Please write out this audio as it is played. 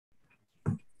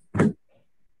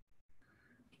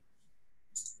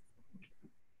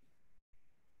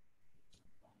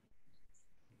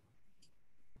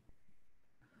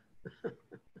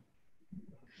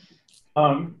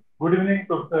Good evening,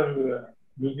 Professor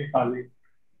Yuji Kali.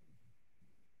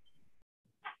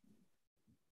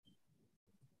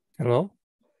 Hello.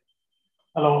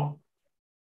 Hello.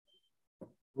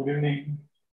 Good evening.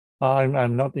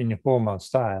 I'm not in a formal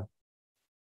style.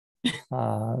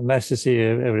 Nice to see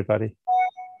everybody.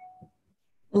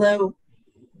 Hello.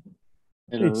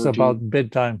 It's about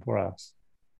bedtime for us.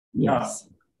 Yes.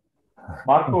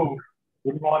 Marco,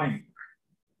 good morning.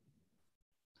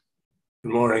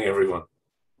 Good morning, everyone.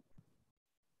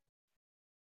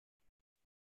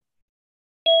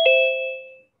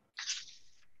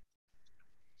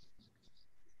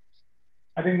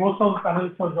 I think most of the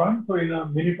panelists have joined, so in a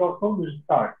minute or so, we'll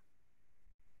start.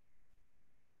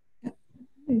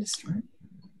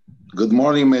 Good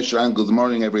morning, Meshra, and good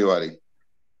morning, everybody.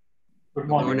 Good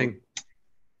morning.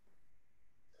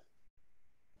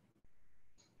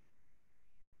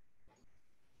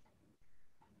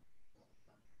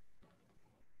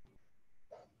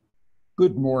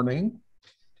 Good morning.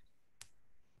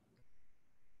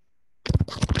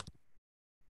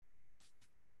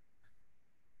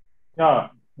 Yeah.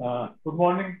 Good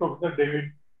morning, Professor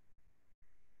David.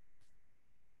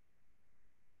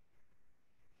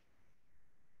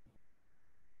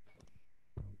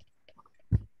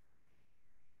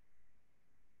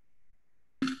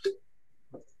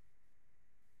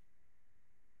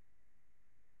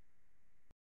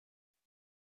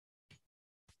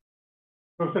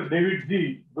 Professor David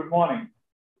G, good morning.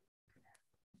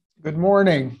 Good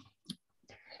morning.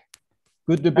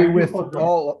 Good to be with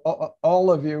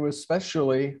all of you,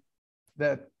 especially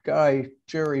that guy,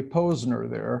 Jerry Posner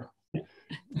there.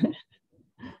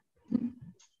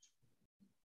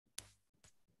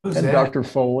 And Dr.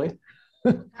 Foley.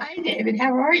 Hi, David.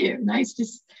 How are you? Nice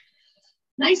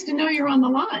to know you're on the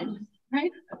line,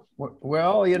 right?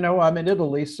 Well, you know, I'm in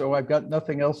Italy, so I've got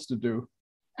nothing else to do.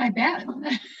 I bet.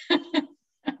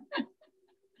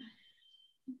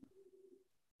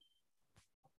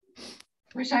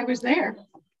 Wish I was there.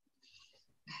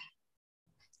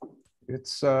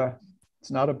 It's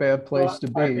not a bad place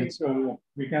to be. I think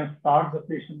we can start the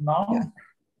session now.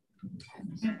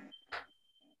 Yeah.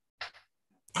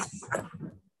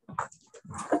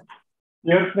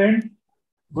 Dear friends,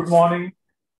 good morning,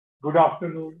 good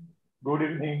afternoon, good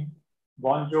evening,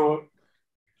 bonjour,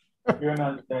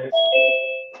 buenos dias.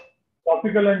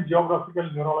 Topical and Geographical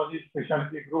Neurology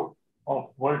Specialty Group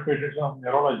of World Federation of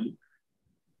Neurology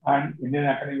and Indian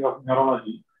Academy of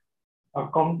Neurology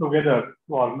have come together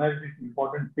to organize this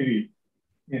important series,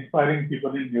 Inspiring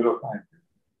People in Neurosciences.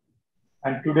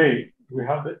 And today, we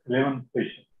have the 11th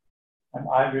session, and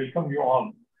I welcome you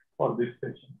all for this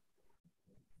session.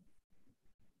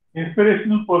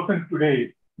 Inspirational person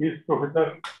today is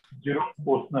Professor Jerome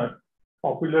Posner,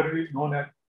 popularly known as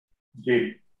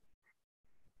J.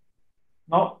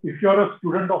 Now, if you are a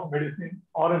student of medicine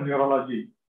or a neurology,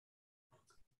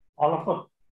 all of us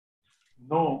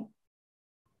know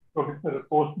Professor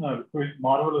Posner through his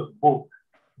marvelous book,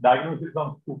 Diagnosis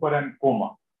of Stupor and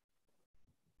Coma.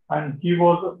 And he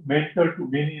was a mentor to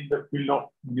many in the field of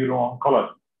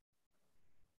neuro-oncology.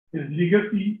 His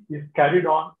legacy is carried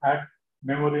on at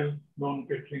Memorial Sloan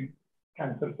Kettering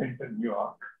Cancer Center, New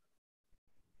York.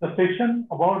 The session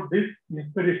about this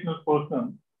inspirational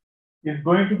person is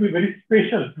going to be very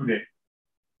special today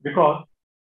because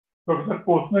Professor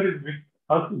Posner is with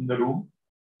us in the room,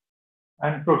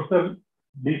 and Professor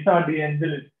Lisa De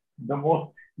Angelis, the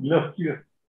most illustrious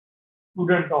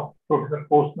student of Professor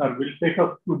Posner, will take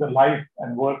us through the life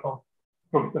and work of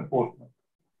Professor Posner.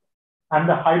 And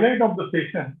the highlight of the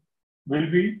session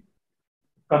will be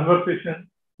conversation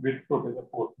with Professor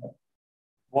Posner.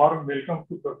 Warm welcome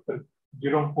to Professor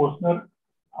Jerome Posner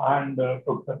and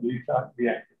Professor Lisa De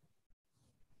Angelis.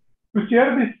 To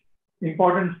share this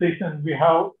important session, we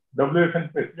have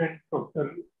WFN President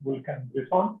Professor Vulcan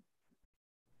Griswold.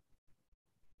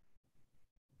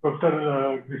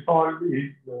 Professor Griswold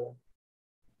is,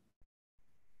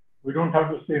 we don't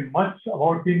have to say much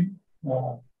about him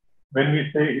when we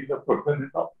say he's the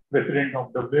president of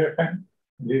WFN.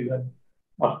 He is an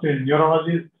Australian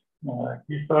neurologist.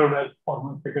 He served as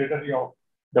former secretary of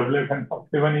WFN for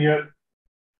 7 years.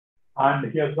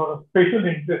 And he has got a special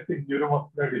interest in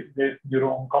neuromuscular disease,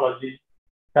 neuro-oncology,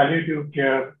 palliative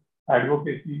care,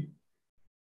 advocacy,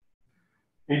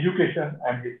 education,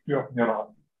 and history of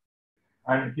neurology.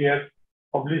 And he has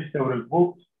published several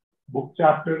books, book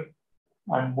chapters,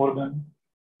 and more than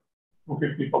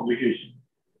 250 publications.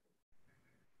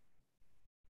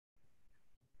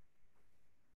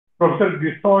 Professor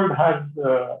Griswold has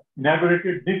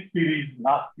inaugurated this series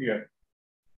last year,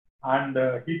 and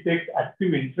he takes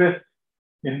active interest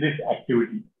in this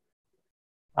activity.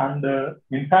 And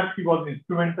in fact, he was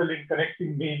instrumental in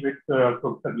connecting me with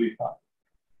Professor Lisa.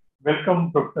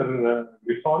 Welcome, Professor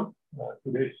Risol,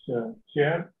 today's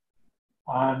chair.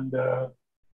 And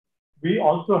we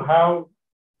also have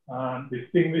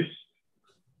distinguished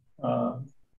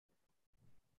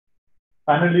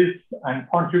panelists and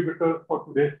contributors for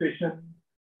today's session,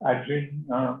 Adrian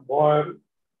Boer,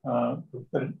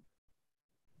 Professor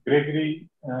Gregory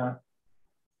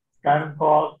Karen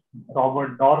Cross,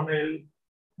 Robert Dornell,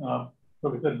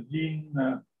 Professor Jean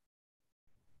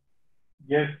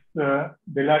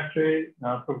Delatre,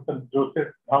 Professor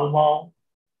Joseph Dalmau,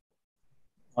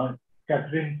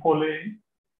 Catherine Foley,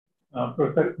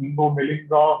 Professor Ingo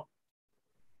Mellindorf,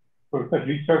 Professor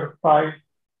Richard Price,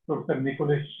 Professor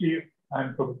Nicholas Schiff,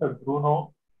 and Professor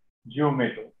Bruno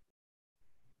Giometto.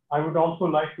 I would also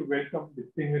like to welcome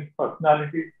distinguished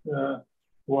personalities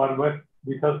who are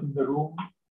with us in the room.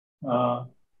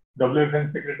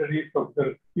 WFN Secretary,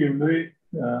 Professor Steve Lewis,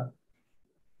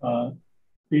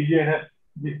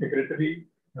 PGNSG Secretary,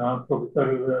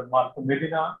 Professor Marco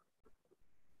Medina,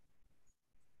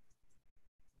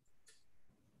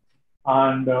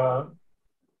 and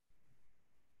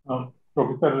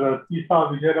Professor Tisa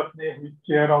Vijayarapne, who is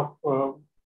chair of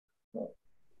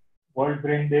World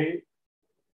Brain Day,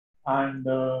 and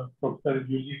Professor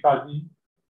Yuji Kaji,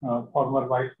 former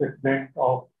Vice President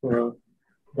of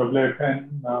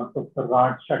WFN, Professor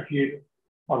Raj Shakir,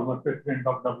 former President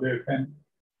of WFN.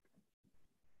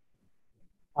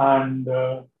 And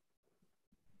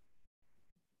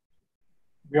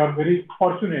we are very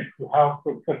fortunate to have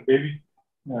Professor David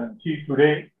G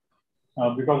today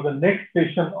because the next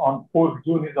session on 4th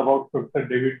June is about Professor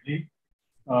David G.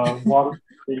 Warm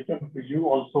welcome to you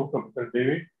also, Professor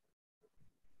David.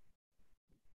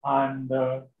 And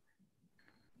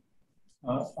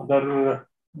other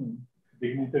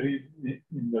dignitaries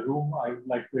in the room, I would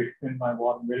like to extend my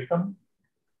warm welcome.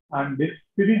 And this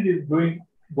series is going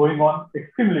on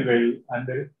extremely well, and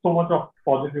there is so much of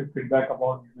positive feedback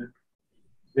about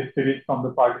this series from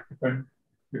the participants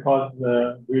because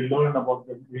we learn about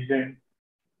the region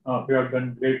who have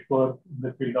done great work in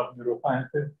the field of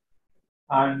neurosciences,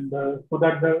 and so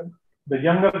that the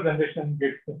younger generation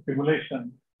gets the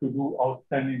stimulation to do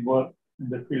outstanding work in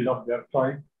the field of their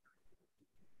choice.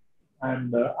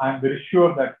 And I'm very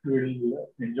sure that you will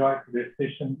enjoy today's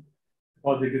session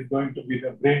because it is going to be the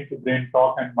brain-to-brain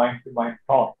talk and mind-to-mind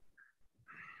talk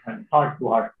and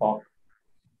heart-to-heart talk.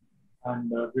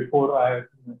 And before I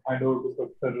hand over to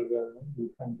Professor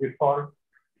Risol,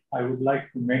 I would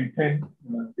like to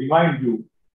remind you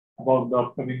about the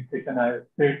upcoming session I have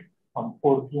said on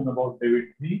 4th June about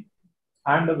David G.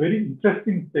 And a very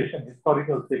interesting session,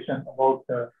 historical session about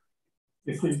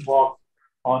Cecil Walk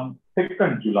on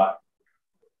 2nd July.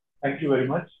 Thank you very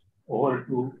much. Over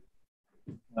to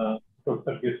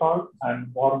Professor Risol,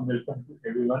 and warm welcome to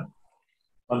everyone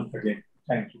once again.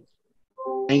 Thank you.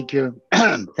 Thank you.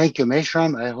 Thank you,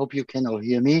 Meshram. I hope you can all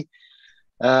hear me.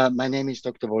 My name is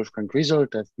Dr. Wolfgang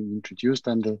Grisold. I've been introduced.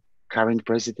 I'm the current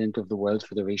president of the World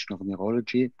Federation of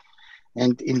Neurology.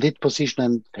 And in that position,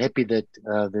 I'm happy that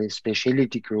the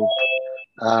specialty group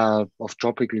of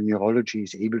tropical neurology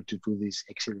is able to do this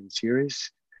excellent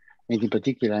series. And in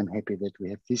particular, I'm happy that we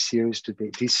have this series today,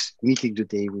 this meeting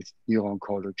today with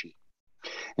neuro-oncology.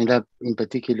 And I, in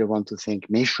particular, want to thank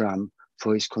Meshram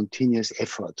for his continuous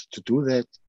effort to do that.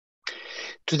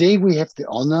 Today, we have the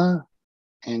honor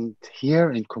and hear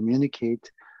and communicate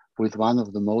with one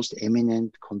of the most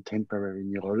eminent contemporary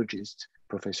neurologists,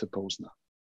 Professor Posner.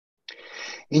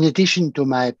 In addition to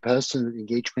my personal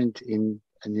engagement in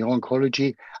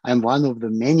neuro-oncology, I'm one of the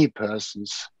many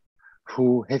persons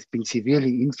who have been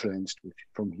severely influenced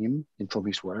from him and from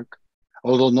his work,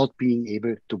 although not being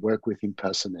able to work with him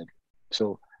personally.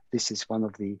 So this is one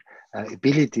of the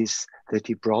abilities that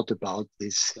he brought about,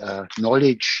 this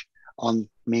knowledge on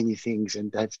many things.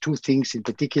 And I have two things in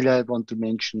particular I want to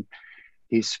mention.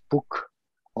 His book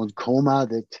on coma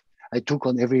that I took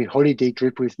on every holiday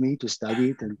trip with me to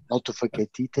study it and not to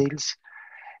forget details.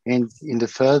 And in the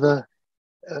further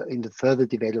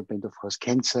development of course,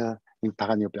 cancer and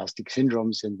paraneoplastic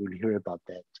syndromes, and we'll hear about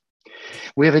that.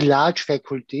 We have a large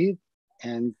faculty,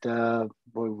 and we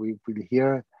will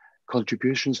hear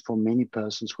contributions from many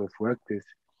persons who have worked with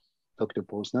Dr.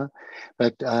 Posner.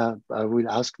 But I will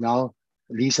ask now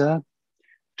Lisa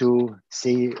to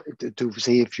say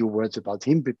a few words about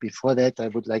him. But before that, I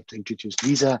would like to introduce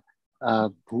Lisa,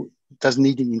 who doesn't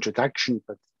need an introduction,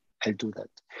 but I'll do that.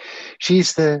 She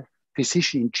is the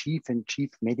physician-in-chief and chief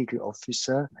medical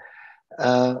officer,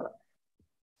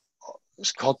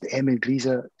 Scott M. and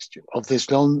Lisa of the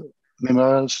Sloan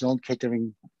Memorial Sloan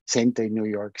Kettering Center in New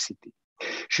York City.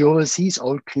 She oversees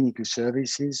all clinical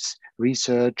services,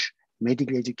 research,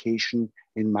 medical education,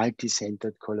 and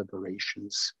multi-centered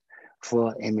collaborations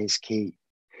for MSK,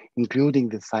 including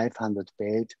the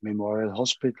 500-bed Memorial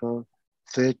Hospital,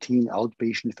 13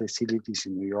 outpatient facilities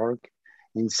in New York,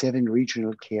 and 7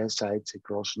 regional care sites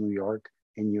across New York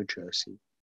and New Jersey.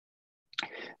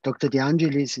 Dr. De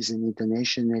Angelis is an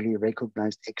internationally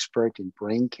recognized expert in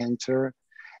brain cancer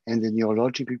and the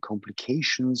neurological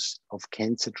complications of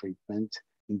cancer treatment,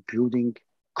 including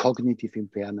cognitive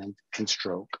impairment and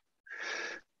stroke.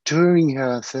 During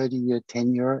her 30-year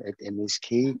tenure at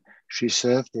MSK, she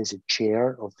served as a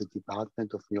chair of the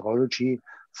Department of Neurology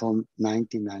from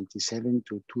 1997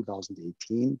 to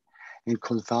 2018 and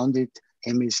co-founded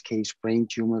MSK's Brain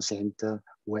Tumor Center,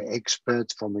 where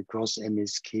experts from across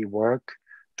MSK work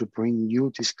to bring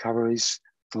new discoveries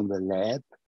from the lab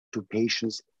to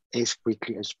patients as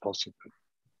quickly as possible.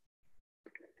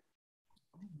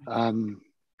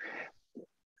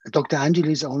 Dr.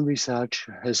 Angelis' own research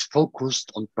has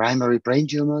focused on primary brain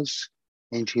tumors,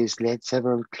 and she has led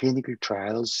several clinical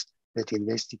trials that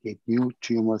investigate new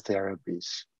tumor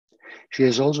therapies. She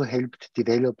has also helped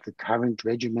develop the current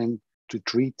regimen to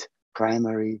treat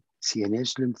primary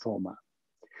CNS lymphoma.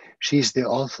 She is the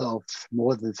author of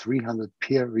more than 300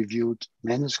 peer-reviewed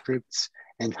manuscripts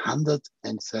and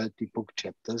 130 book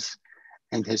chapters,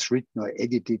 and has written or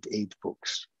edited 8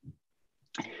 books.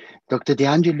 Dr. De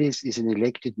Angelis is an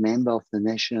elected member of the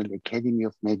National Academy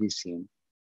of Medicine.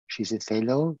 She's a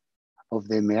fellow of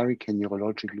the American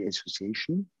Neurological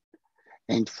Association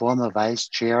and former vice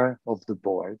chair of the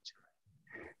board.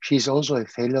 She is also a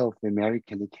fellow of the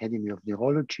American Academy of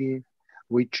Neurology,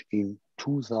 which in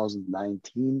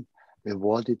 2019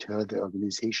 awarded her the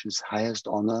organization's highest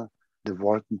honor, the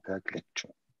Wartenberg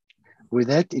Lecture. With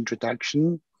that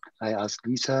introduction, I ask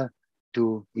Lisa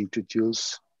to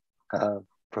introduce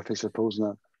Professor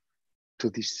Posner to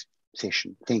this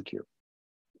session. Thank you.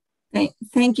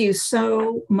 Thank you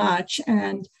so much.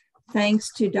 And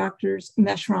thanks to Drs.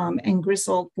 Meshram and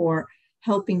Griswold for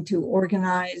helping to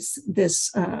organize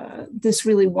this, this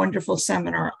really wonderful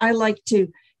seminar. I like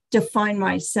to define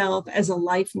myself as a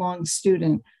lifelong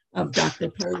student of Dr.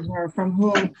 Posner, from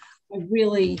whom I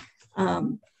really,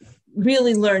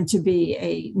 really learned to be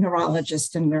a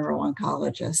neurologist and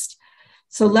neuro-oncologist.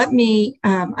 So let me,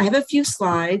 I have a few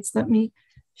slides. Let me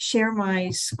share my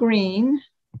screen.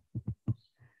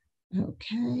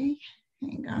 Okay,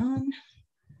 hang on.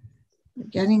 We're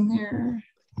getting there.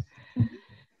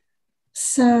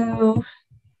 So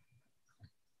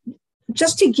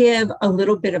just to give a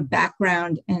little bit of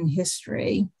background and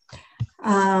history,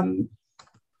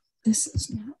 this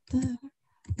is not the,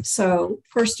 so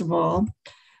first of all,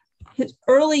 his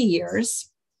early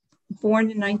years,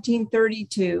 born in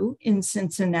 1932 in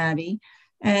Cincinnati,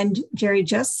 and Jerry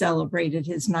just celebrated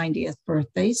his 90th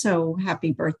birthday, so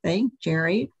happy birthday,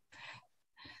 Jerry.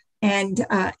 And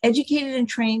educated and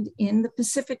trained in the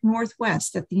Pacific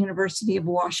Northwest at the University of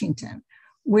Washington,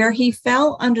 where he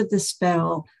fell under the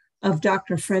spell of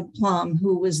Dr. Fred Plum,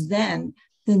 who was then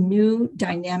the new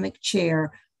dynamic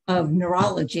chair of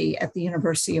neurology at the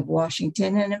University of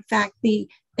Washington. And in fact, the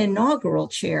inaugural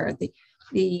chair,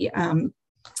 the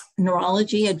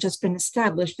neurology had just been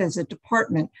established as a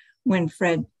department when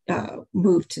Fred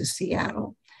moved to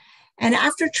Seattle. And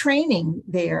after training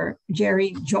there,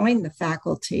 Jerry joined the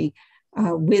faculty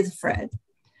with Fred.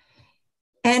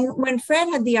 And when Fred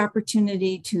had the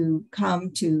opportunity to come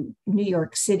to New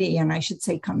York City, and I should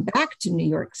say come back to New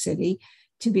York City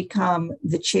to become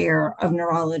the chair of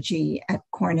neurology at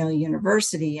Cornell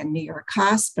University and New York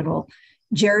Hospital,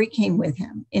 Jerry came with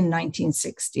him in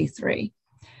 1963.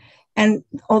 And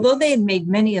although they had made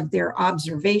many of their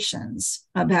observations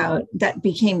about that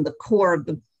became the core of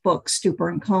the book, Stupor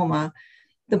and Coma,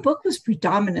 the book was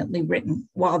predominantly written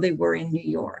while they were in New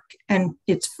York. And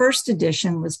its first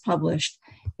edition was published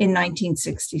in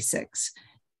 1966.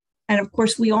 And of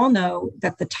course, we all know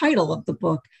that the title of the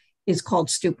book is called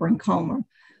Stupor and Coma,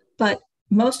 but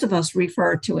most of us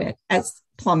refer to it as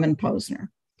Plum and Posner.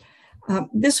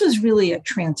 This was really a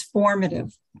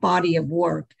transformative body of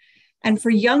work. And for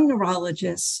young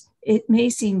neurologists, it may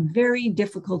seem very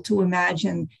difficult to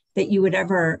imagine that you would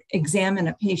ever examine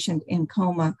a patient in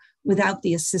coma without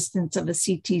the assistance of a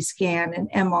CT scan, an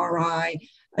MRI,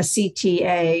 a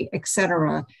CTA, et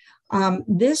cetera.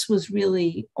 This was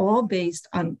really all based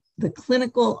on the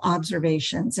clinical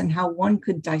observations and how one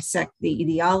could dissect the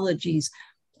etiologies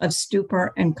of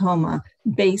stupor and coma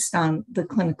based on the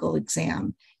clinical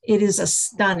exam. It is a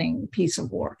stunning piece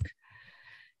of work.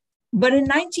 But in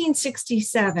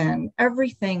 1967,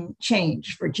 everything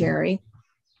changed for Jerry.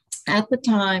 At the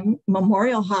time,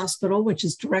 Memorial Hospital, which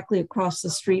is directly across the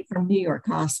street from New York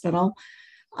Hospital,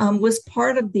 was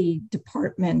part of the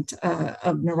Department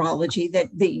of Neurology, that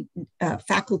the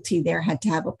faculty there had to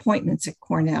have appointments at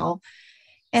Cornell.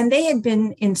 And they had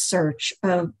been in search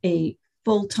of a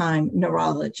full-time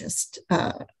neurologist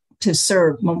to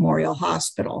serve Memorial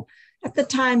Hospital. At the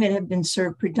time, it had been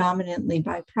served predominantly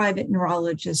by private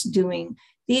neurologists doing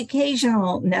the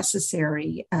occasional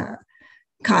necessary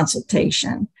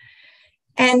consultation.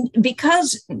 And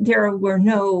because there were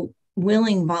no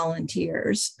willing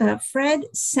volunteers, Fred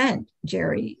sent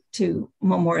Jerry to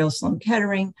Memorial Sloan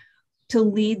Kettering to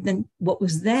lead what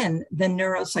was then the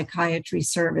neuropsychiatry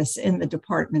service in the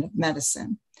Department of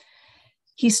Medicine.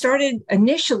 He started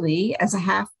initially as a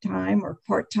half-time or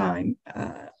part-time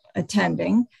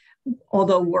attending,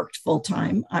 although worked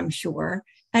full-time, I'm sure,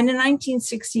 and in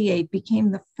 1968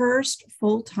 became the first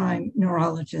full-time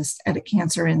neurologist at a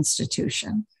cancer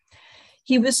institution.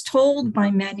 He was told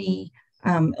by many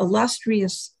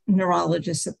illustrious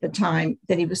neurologists at the time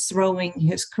that he was throwing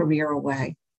his career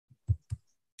away.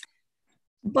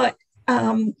 But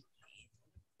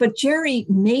Jerry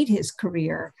made his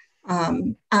career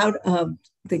out of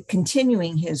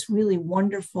continuing his really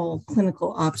wonderful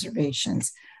clinical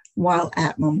observations while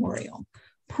at Memorial.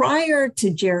 Prior to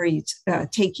Jerry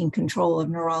taking control of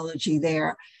neurology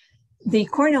there, the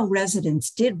Cornell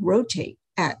residents did rotate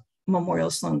at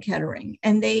Memorial Sloan Kettering,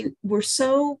 and it was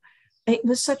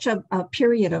such a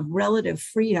period of relative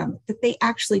freedom that they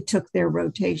actually took their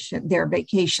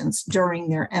vacations during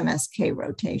their MSK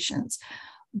rotations.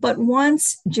 But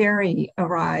once Jerry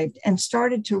arrived and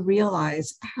started to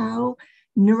realize how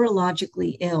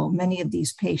neurologically ill many of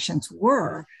these patients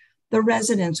were, the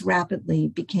residents rapidly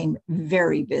became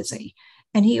very busy.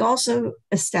 And he also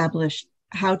established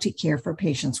how to care for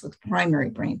patients with primary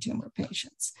brain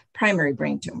tumors.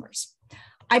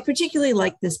 I particularly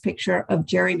like this picture of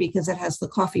Jerry because it has the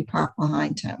coffee pot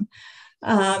behind him.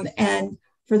 And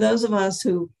for those of us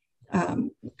who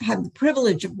have the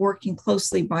privilege of working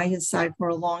closely by his side for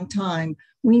a long time,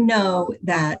 we know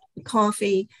that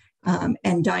coffee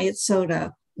and diet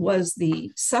soda was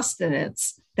the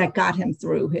sustenance that got him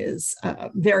through his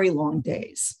very long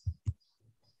days.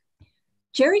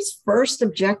 Jerry's first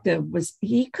objective was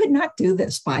he could not do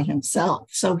this by himself,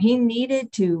 so he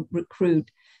needed to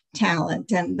recruit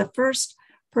talent. And the first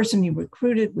person he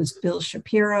recruited was Bill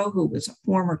Shapiro, who was a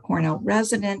former Cornell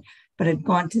resident, but had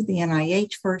gone to the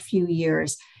NIH for a few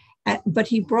years. But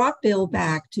he brought Bill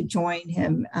back to join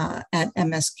him at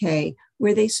MSK,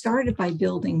 where they started by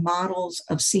building models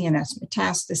of CNS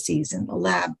metastases in the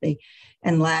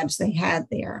labs they had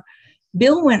there.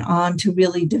 Bill went on to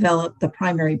really develop the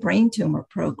primary brain tumor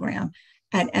program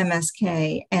at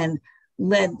MSK and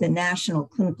led the national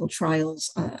clinical trials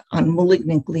on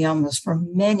malignant gliomas for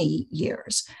many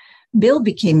years. Bill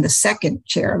became the second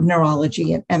chair of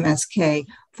neurology at MSK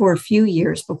for a few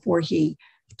years before he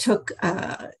took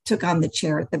on the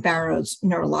chair at the Barrows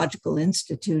Neurological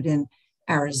Institute in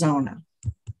Arizona.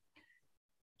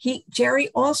 Jerry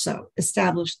also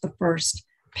established the first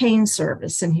pain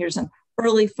service, and here's an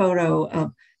early photo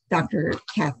of Dr.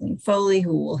 Kathleen Foley,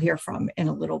 who we'll hear from in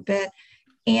a little bit,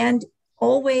 and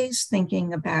always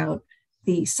thinking about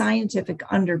the scientific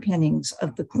underpinnings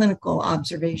of the clinical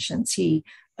observations he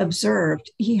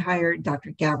observed. He hired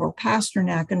Dr. Gavril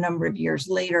Pasternak a number of years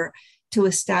later to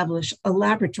establish a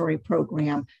laboratory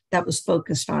program that was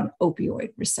focused on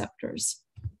opioid receptors.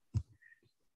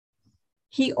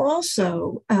 He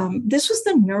also, this was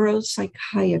the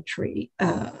neuropsychiatry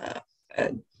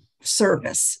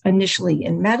service, initially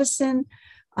in medicine,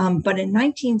 but in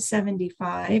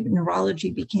 1975,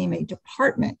 neurology became a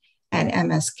department at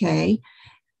MSK,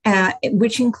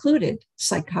 which included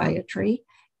psychiatry.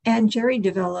 And Jerry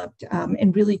developed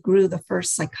and really grew the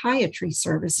first psychiatry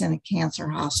service in a cancer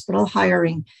hospital,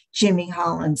 hiring Jimmy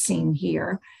Holland, seen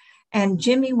here. And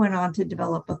Jimmy went on to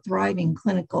develop a thriving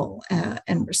clinical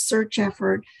and research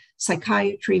effort.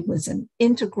 Psychiatry was an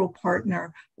integral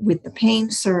partner with the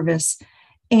pain service,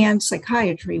 and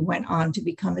psychiatry went on to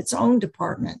become its own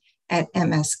department at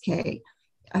MSK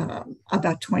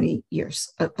about 20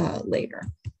 years later.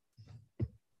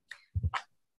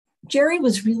 Jerry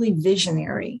was really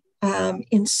visionary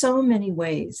in so many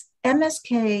ways.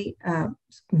 MSK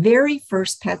very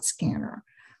first PET scanner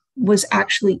was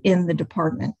actually in the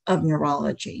Department of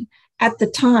Neurology. At the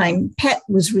time, PET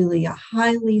was really a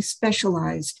highly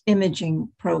specialized imaging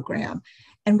program,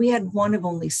 and we had one of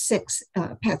only 6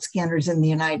 PET scanners in the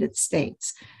United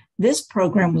States. This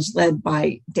program was led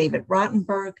by David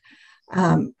Rottenberg,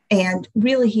 And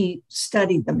really, he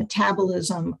studied the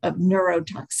metabolism of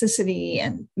neurotoxicity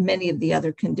and many of the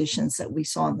other conditions that we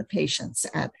saw in the patients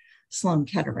at Sloan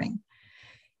Kettering.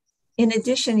 In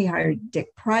addition, he hired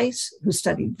Dick Price, who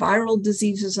studied viral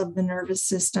diseases of the nervous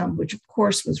system, which of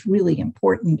course was really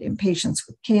important in patients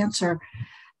with cancer.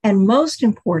 And most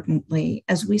importantly,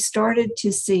 as we started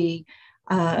to see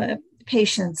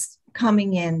patients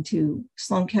coming into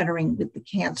Sloan Kettering with the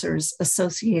cancers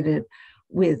associated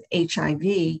with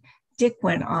HIV, Dick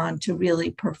went on to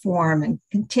really perform and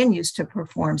continues to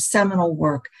perform seminal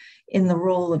work in the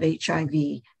role of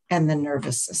HIV and the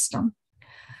nervous system.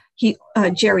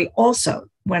 Jerry also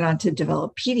went on to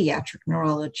develop pediatric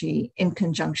neurology in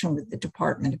conjunction with the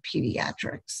Department of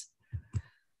Pediatrics.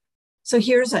 So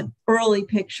here's an early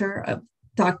picture of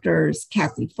Doctors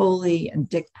Kathy Foley and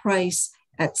Dick Price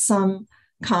at some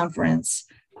conference.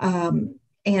 And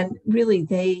really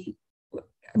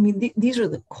these are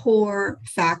the core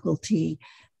faculty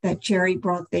that Jerry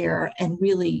brought there and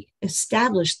really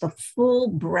established the full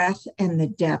breadth and the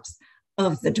depth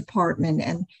of the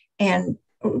department and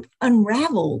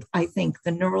unraveled, I think,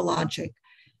 the neurologic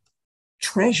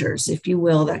treasures, if you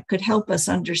will, that could help us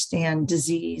understand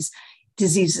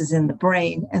diseases in the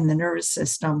brain and the nervous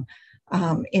system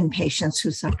in patients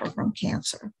who suffer from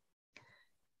cancer.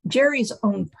 Jerry's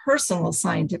own personal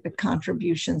scientific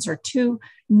contributions are too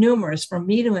numerous for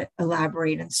me to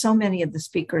elaborate, and so many of the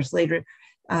speakers later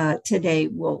today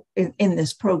in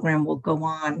this program will go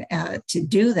on to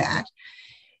do that.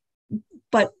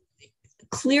 But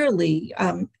clearly,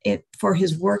 for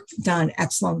his work done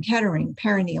at Sloan Kettering,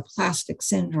 paraneoplastic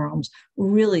syndromes were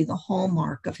really the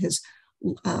hallmark of his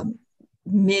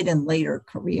mid and later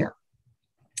career.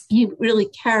 He really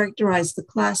characterized the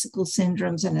classical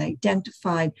syndromes and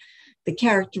identified the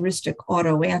characteristic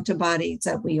autoantibodies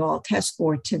that we all test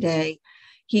for today.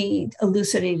 He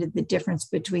elucidated the difference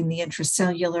between the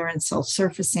intracellular and cell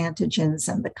surface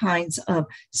antigens and the kinds of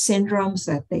syndromes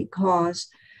that they cause.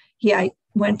 He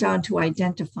went on to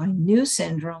identify new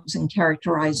syndromes and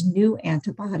characterize new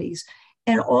antibodies,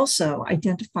 and also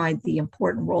identified the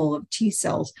important role of T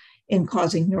cells in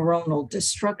causing neuronal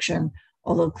destruction,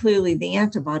 although clearly the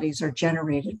antibodies are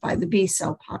generated by the B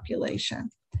cell population.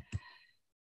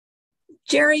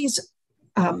 Jerry's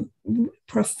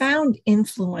profound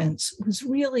influence was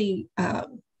really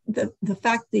the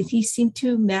fact that he seemed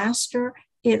to master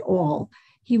it all.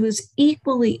 He was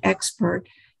equally expert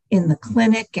in the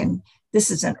clinic, and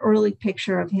this is an early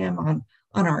picture of him on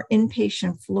our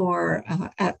inpatient floor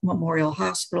at Memorial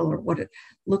Hospital, or what it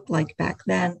looked like back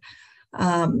then,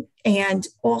 and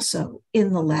also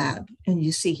in the lab, and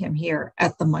you see him here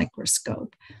at the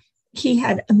microscope. He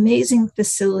had amazing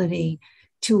facility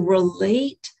to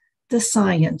relate the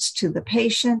science to the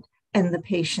patient and the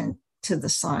patient to the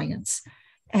science.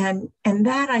 And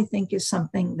that, I think, is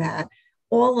something that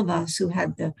all of us who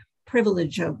had the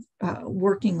privilege of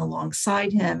working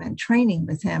alongside him and training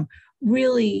with him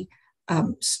really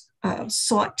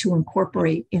sought to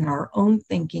incorporate in our own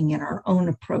thinking and our own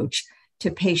approach to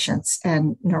patients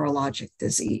and neurologic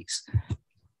disease.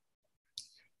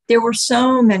 There were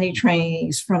so many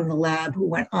trainees from the lab who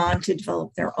went on to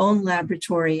develop their own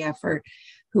laboratory effort,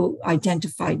 who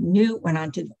went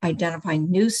on to identify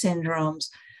new syndromes,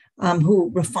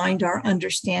 who refined our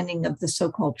understanding of the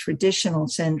so-called traditional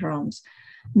syndromes.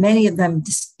 Many of them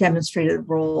demonstrated a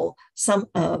role, some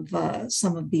of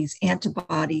these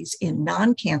antibodies in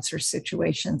non-cancer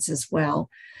situations as well.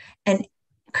 And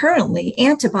currently,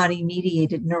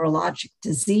 antibody-mediated neurologic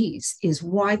disease is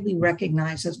widely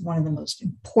recognized as one of the most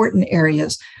important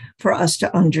areas for us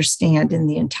to understand in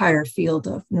the entire field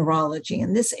of neurology.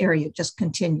 And this area just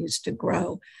continues to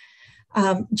grow.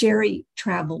 Jerry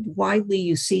traveled widely.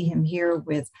 You see him here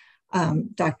with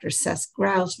Dr. Cesc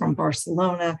Graus from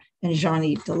Barcelona and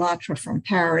Jean-Yves Delattre from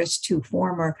Paris, two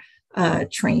former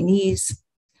trainees.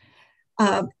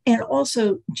 And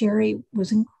also, Jerry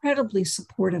was incredibly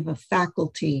supportive of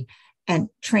faculty and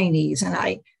trainees. And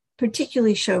I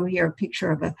particularly show here a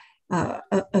picture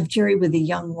of Jerry with a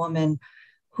young woman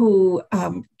who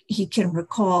he can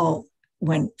recall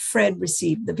when Fred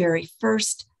received the very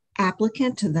first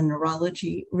applicant to the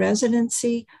neurology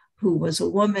residency, who was a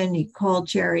woman. He called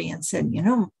Jerry and said,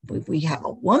 we have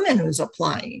a woman who's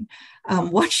applying.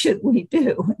 What should we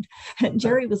do? And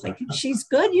Jerry was like, she's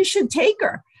good, you should take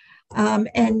her.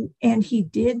 And he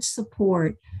did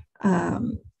support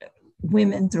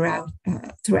women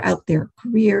throughout their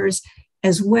careers,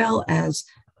 as well as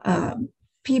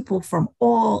people from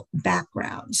all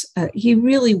backgrounds. He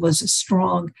really was a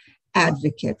strong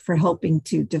advocate for helping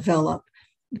to develop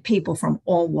people from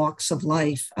all walks of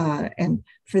life and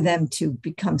for them to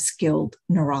become skilled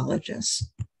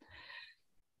neurologists.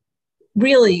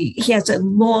 Really, he has a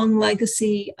long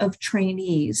legacy of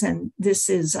trainees, and this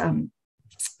is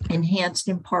enhanced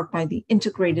in part by the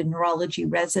integrated neurology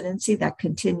residency that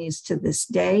continues to this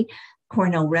day.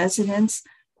 Cornell residents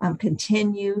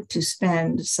continue to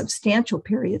spend substantial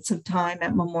periods of time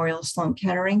at Memorial Sloan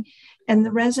Kettering, and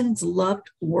the residents loved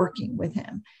working with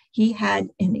him. He had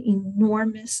an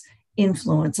enormous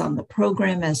influence on the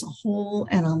program as a whole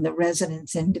and on the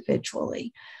residents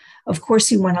individually. Of course,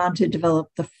 he went on to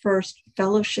develop the first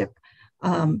fellowship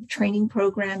training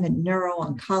program in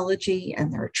neuro-oncology,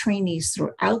 and there are trainees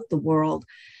throughout the world.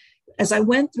 As I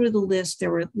went through the list, there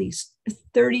were at least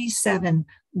 37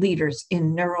 leaders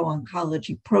in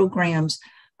neuro-oncology programs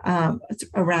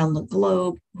around the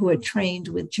globe who had trained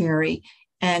with Jerry,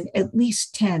 and at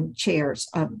least 10 chairs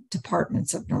of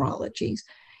departments of neurology.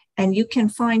 And you can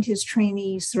find his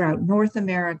trainees throughout North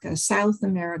America, South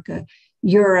America,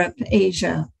 Europe,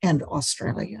 Asia, and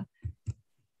Australia.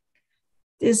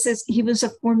 He was a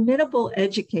formidable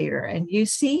educator, and you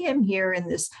see him here in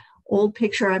this old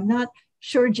picture. I'm not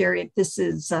sure, Jerry, if this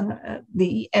is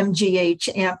the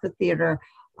MGH amphitheater,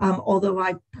 although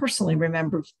I personally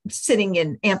remember sitting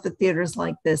in amphitheaters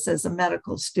like this as a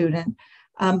medical student.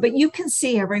 But you can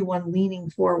see everyone leaning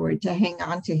forward to hang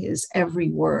on to his every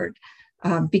word,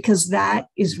 because that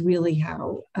is really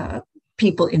how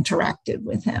people interacted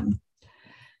with him.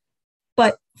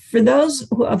 But for those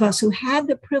of us who had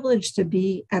the privilege to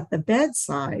be at the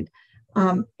bedside,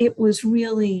 it was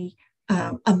really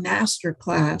a master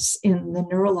class in the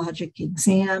neurologic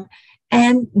exam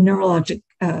and neurologic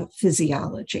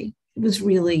physiology. It was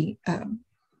really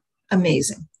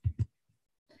amazing.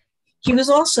 He was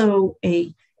also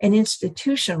an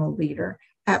institutional leader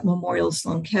at Memorial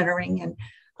Sloan Kettering,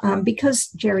 and because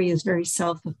Jerry is very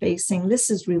self-effacing, this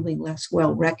is really less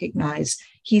well recognized.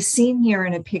 He's seen here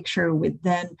in a picture with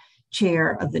then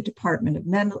chair of the Department of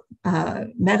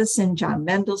Medicine, John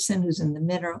Mendelsohn, who's in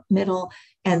the middle,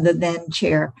 and the then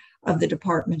chair of the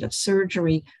Department of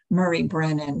Surgery, Murray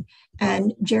Brennan.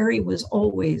 And Jerry was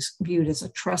always viewed as a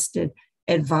trusted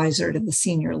advisor to the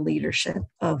senior leadership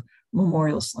of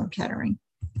Memorial Sloan Kettering.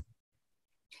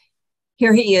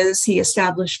 Here he is. He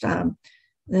established the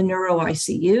neuro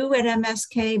ICU at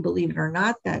MSK. Believe it or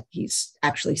not, that he's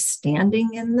actually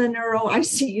standing in the neuro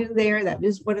ICU there. That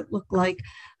is what it looked like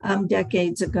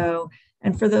decades ago.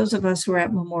 And for those of us who are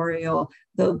at Memorial,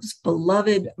 those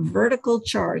beloved vertical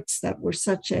charts that were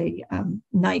such a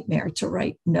nightmare to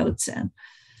write notes in.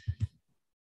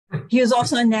 He is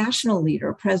also a national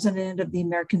leader, president of the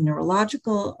American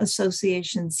Neurological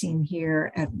Association, seen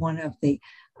here at one of the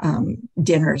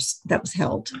dinners that was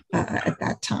held at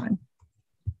that time.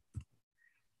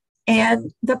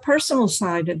 And the personal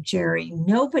side of Jerry,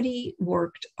 nobody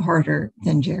worked harder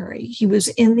than Jerry. He was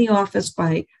in the office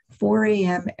by 4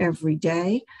 a.m. every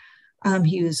day.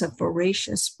 He was a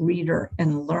voracious reader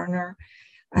and learner.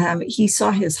 He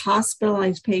saw his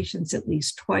hospitalized patients at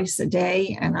least twice a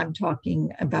day, and I'm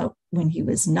talking about when he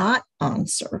was not on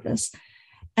service.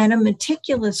 And a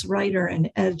meticulous writer and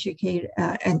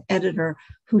editor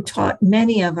who taught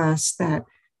many of us that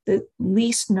the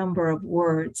least number of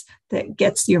words that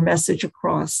gets your message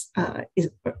across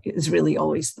is really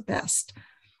always the best.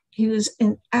 He was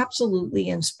an absolutely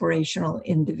inspirational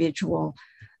individual.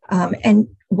 And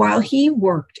while he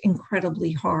worked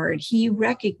incredibly hard, he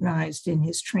recognized in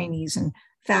his trainees and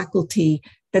faculty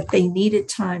that they needed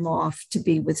time off to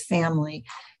be with family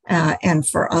and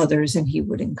for others, and he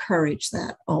would encourage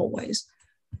that always.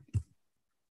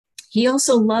 He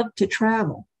also loved to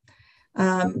travel.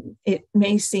 It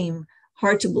may seem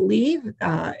hard to believe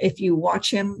if you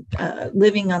watch him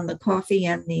living on the coffee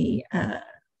and the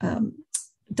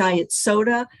diet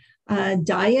soda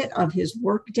diet of his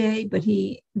workday, but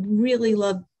he really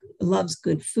loves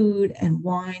good food and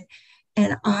wine.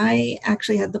 And I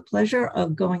actually had the pleasure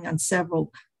of going on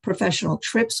several professional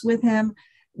trips with him,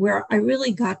 where I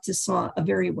really got to saw a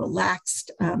very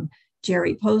relaxed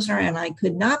Jerry Posner, and I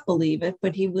could not believe it,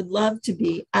 but he would love to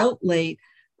be out late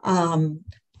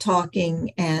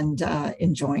talking and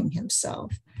enjoying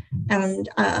himself. And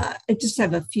I just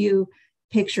have a few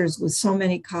pictures with so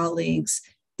many colleagues.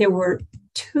 There were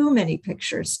too many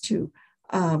pictures to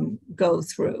go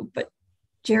through, but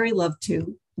Jerry loved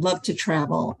to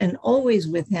travel, and always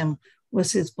with him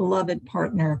was his beloved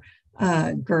partner,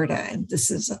 Gerda. And this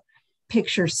is a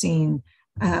picture seen.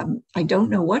 I don't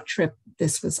know what trip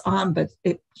this was on, but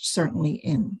it certainly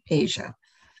in Asia.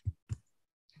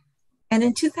 And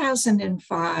in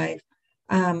 2005,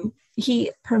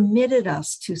 he permitted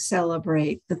us to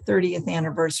celebrate the 30th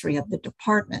anniversary of the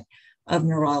Department of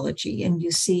Neurology. And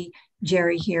you see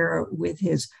Jerry here with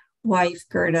his wife,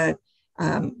 Gerda.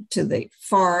 To the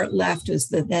far left is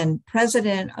the then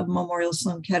president of Memorial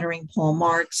Sloan Kettering, Paul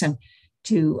Marks, and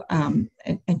to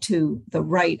the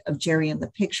right of Jerry in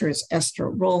the picture is Esther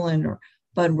Rowland, or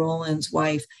Bud Rowland's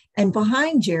wife. And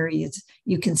behind Jerry is,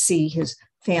 you can see his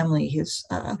family,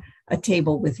 a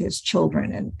table with his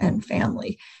children and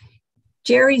family.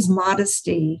 Jerry's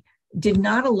modesty did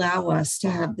not allow us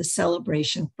to have the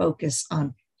celebration focus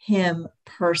on him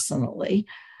personally,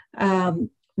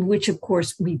 which of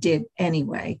course we did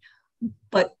anyway,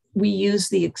 but we used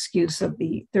the excuse of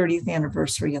the 30th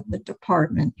anniversary of the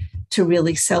department to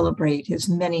really celebrate his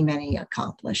many, many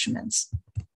accomplishments.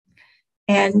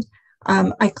 And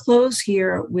I close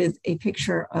here with a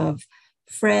picture of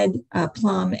Fred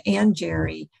Plum and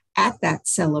Jerry at that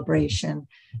celebration.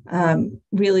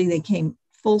 Really, they came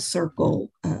full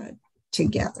circle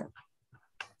together.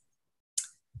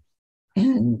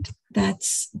 And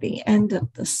that's the end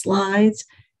of the slides.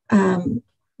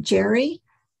 Jerry,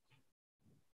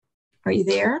 are you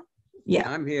there? Yeah,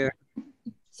 I'm here.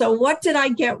 So what did I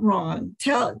get wrong?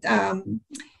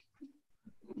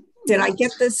 Did I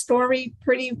get the story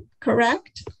pretty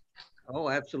correct? Oh,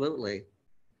 absolutely.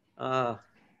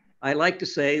 I like to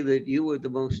say that you were the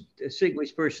most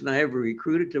distinguished person I ever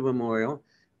recruited to Memorial,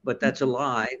 but that's a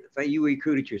lie. You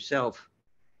recruited yourself,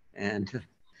 and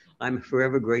I'm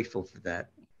forever grateful for that.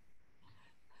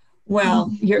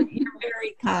 Well, you're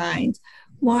very kind.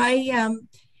 Why?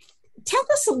 Tell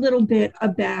us a little bit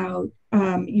about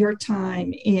your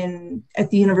time at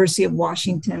the University of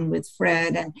Washington with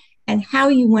Fred, and how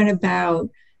you went about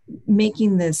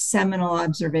making the seminal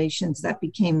observations that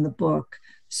became the book,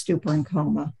 Stupor and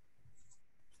Coma.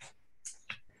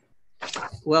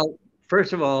 Well,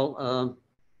 first of all,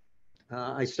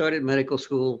 I started medical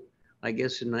school, I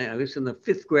guess, I was in the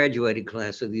 5th graduating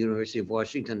class of the University of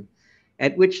Washington,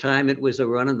 at which time it was a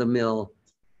run-of-the-mill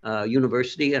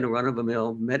university and a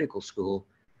run-of-the-mill medical school,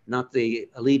 not the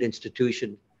elite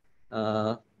institution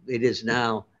it is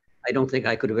now. I don't think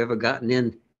I could have ever gotten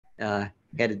in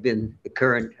had it been the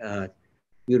current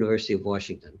University of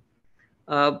Washington.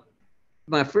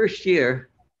 My first year,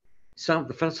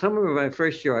 summer of my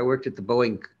first year, I worked at the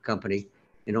Boeing company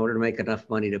in order to make enough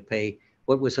money to pay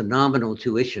what was a nominal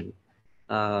tuition.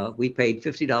 We paid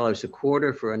 $50 a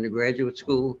quarter for undergraduate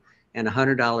school and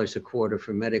 $100 a quarter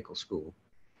for medical school.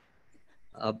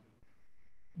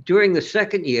 During the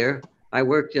second year, I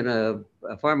worked in a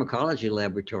pharmacology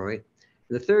laboratory.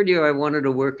 The third year, I wanted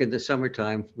to work in the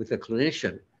summertime with a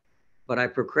clinician, but I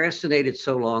procrastinated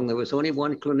so long. There was only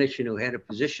one clinician who had a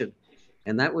position,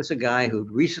 and that was a guy who'd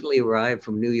recently arrived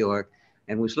from New York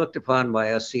and was looked upon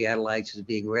by us Seattleites as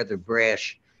being rather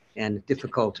brash and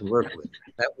difficult to work with.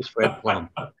 That was Fred Plum.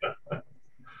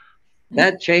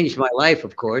 That changed my life,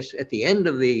 of course. At the end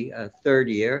of the third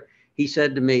year, he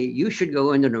said to me, "You should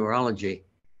go into neurology."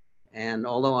 And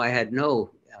although I had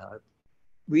no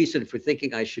reason for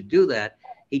thinking I should do that,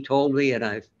 he told me, and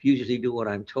I usually do what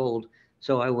I'm told,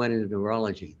 so I went into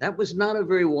neurology. That was not a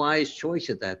very wise choice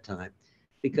at that time,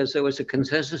 because there was a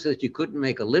consensus that you couldn't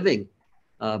make a living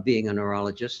being a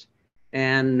neurologist,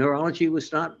 and neurology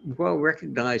was not well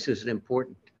recognized as an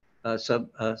important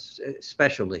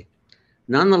specialty.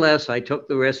 Nonetheless, I took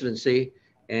the residency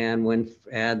and went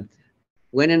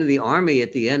into the Army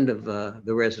at the end of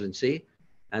the residency,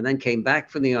 and then came back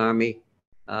from the Army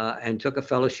and took a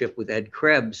fellowship with Ed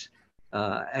Krebs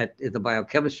at the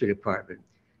biochemistry department.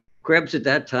 Krebs at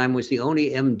that time was the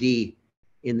only MD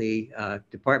in the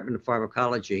Department of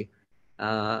Pharmacology,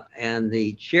 and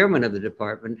the chairman of the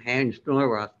department, Hans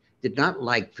Neurath, did not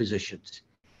like physicians.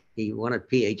 He wanted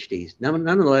PhDs.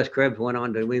 Nonetheless, Krebs went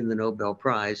on to win the Nobel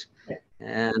Prize,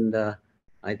 and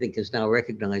I think is now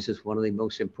recognized as one of the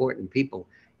most important people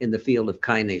in the field of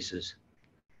kinases.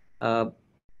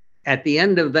 At the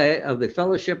end of the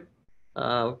fellowship,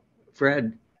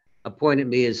 Fred appointed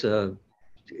me as an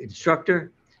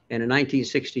instructor, and in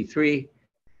 1963,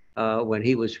 when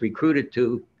he was recruited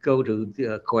to go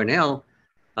to Cornell,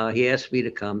 he asked me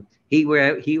to come. He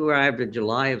arrived in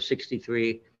July of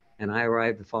 '63, and I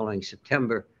arrived the following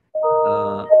September.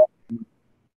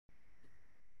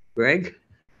 Greg?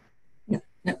 No.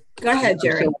 Go ahead,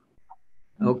 Jerry.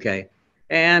 Okay.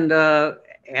 And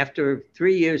after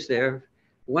 3 years there,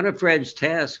 one of Fred's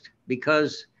tasks,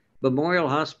 because Memorial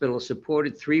Hospital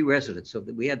supported 3 residents, so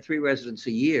that we had 3 residents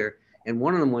a year, and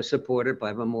one of them was supported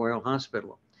by Memorial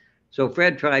Hospital. So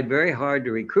Fred tried very hard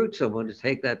to recruit someone to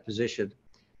take that position.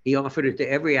 He offered it to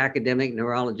every academic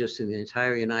neurologist in the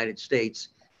entire United States,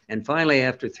 And finally,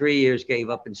 after 3 years, gave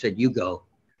up and said, "You go."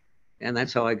 And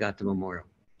that's how I got to Memorial.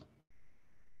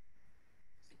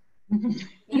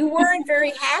 You weren't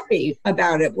very happy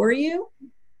about it, were you?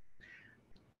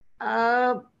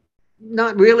 Not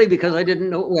really, because I didn't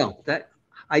know, well, that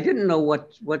I didn't know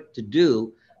what to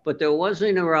do, but there was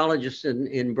a neurologist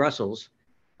in Brussels,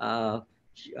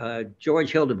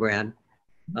 George Hildebrand,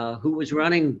 who was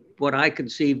running what I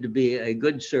conceived to be a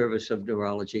good service of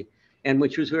neurology, and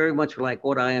which was very much like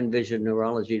what I envisioned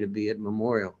neurology to be at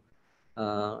Memorial.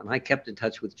 And I kept in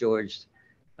touch with George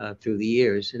through the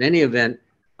years. In any event,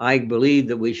 I believed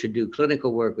that we should do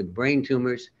clinical work with brain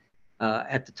tumors.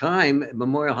 At the time,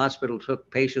 Memorial Hospital took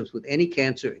patients with any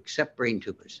cancer except brain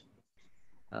tumors.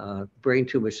 Brain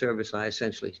tumor service I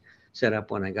essentially set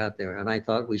up when I got there. And I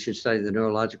thought we should study the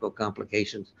neurological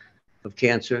complications of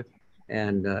cancer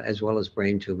and as well as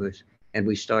brain tumors. And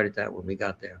we started that when we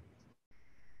got there.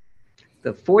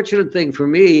 The fortunate thing for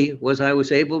me was I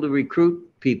was able to recruit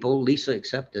people, Lisa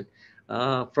accepted,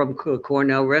 from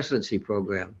Cornell residency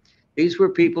program. These were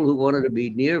people who wanted to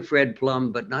be near Fred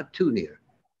Plum, but not too near.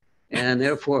 And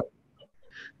therefore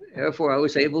I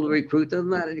was able to recruit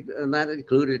them, and that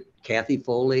included Kathy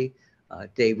Foley,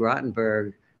 Dave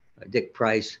Rottenberg, Dick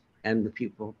Price, and the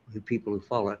people who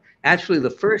followed. Actually, the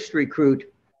first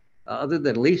recruit, other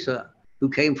than Lisa, who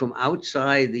came from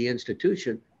outside the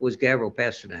institution was Gavril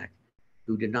Pasternak,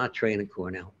 who did not train at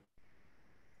Cornell.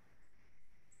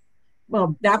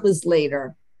 Well, that was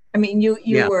later. I mean, you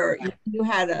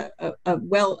had a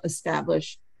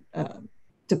well-established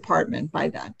department by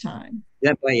that time.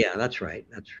 Yeah, that's right.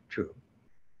 That's true.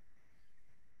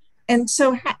 And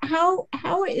so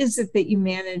how is it that you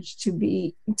managed to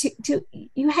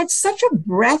you had such a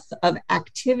breadth of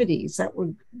activities that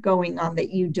were going on that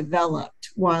you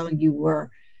developed while you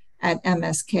were at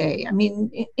MSK? I mean,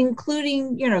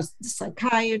 including,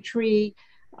 psychiatry,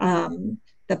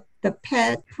 the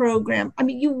PET program. I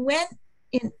mean, you went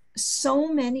in so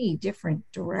many different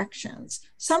directions,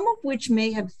 some of which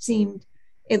may have seemed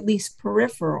at least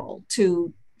peripheral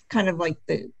to kind of like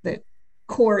the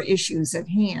core issues at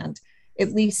hand,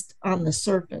 at least on the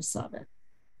surface of it.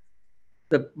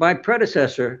 My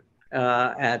predecessor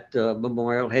at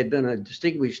Memorial had been a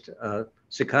distinguished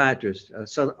psychiatrist,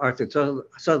 Arthur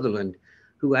Sutherland,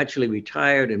 who actually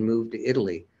retired and moved to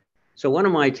Italy. So one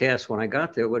of my tasks when I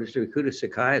got there was to recruit a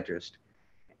psychiatrist.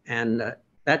 And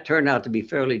that turned out to be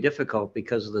fairly difficult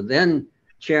because the then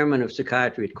chairman of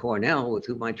psychiatry at Cornell, with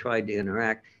whom I tried to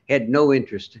interact, had no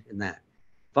interest in that.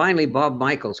 Finally, Bob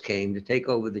Michaels came to take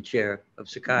over the chair of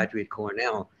psychiatry at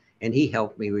Cornell, and he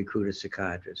helped me recruit a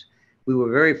psychiatrist. We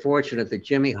were very fortunate that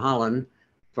Jimmy Holland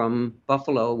from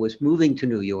Buffalo was moving to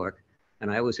New York,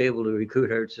 and I was able to recruit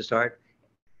her to start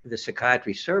the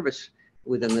psychiatry service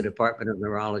within the Department of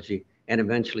Neurology, and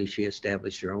eventually she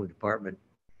established her own department.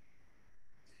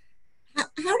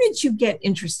 How did you get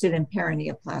interested in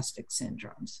paraneoplastic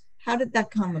syndromes? How did that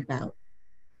come about?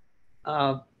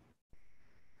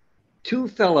 Two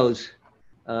fellows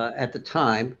at the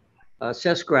time,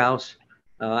 Seth Grouse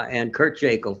and Kurt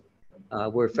Jekyll,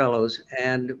 were fellows,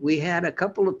 and we had a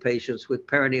couple of patients with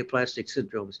paraneoplastic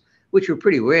syndromes, which were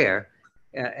pretty rare,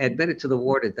 admitted to the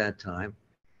ward at that time,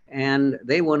 and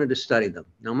they wanted to study them.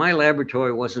 Now, my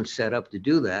laboratory wasn't set up to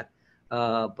do that,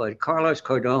 but Carlos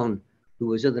Cardone, who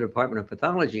was in the Department of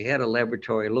Pathology, had a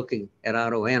laboratory looking at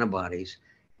autoantibodies.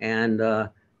 And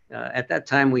at that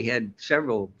time, we had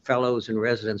several fellows and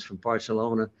residents from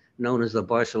Barcelona, known as the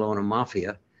Barcelona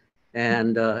Mafia.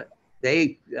 And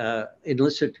they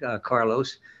enlisted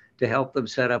Carlos to help them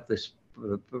set up this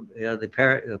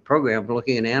the program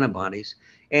looking at antibodies.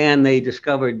 And they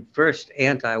discovered first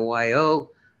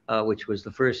anti-YO, which was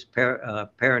the first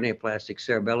paraneoplastic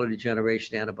cerebellar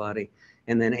degeneration antibody,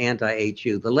 and then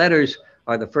anti-HU. The letters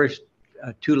are the first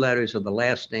two letters of the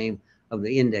last name of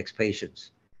the index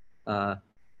patients.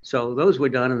 So those were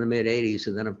done in the mid-'80s,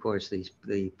 and then, of course,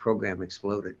 the program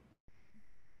exploded.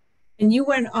 And you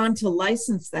went on to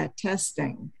license that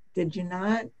testing, did you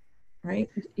not? Right?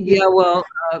 Yeah, well,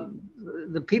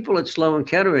 the people at Sloan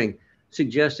Kettering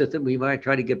suggested that we might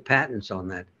try to get patents on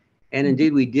that. And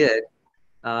indeed we did.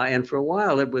 And for a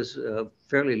while it was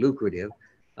fairly lucrative.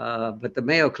 But the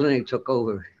Mayo Clinic took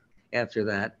over after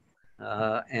that.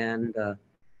 And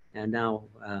now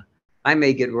I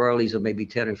may get royalties of maybe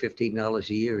 $10 or $15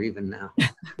 a year even now.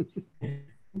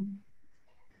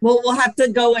 Well, we'll have to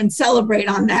go and celebrate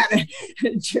on that,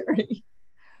 Jerry.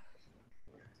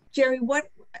 Jerry, what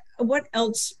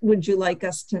else would you like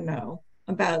us to know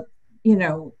about,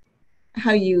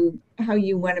 how you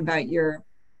went about your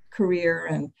career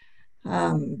and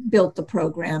built the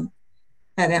program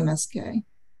at MSK?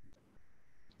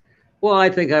 Well, I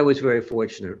think I was very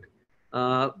fortunate.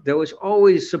 There was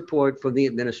always support from the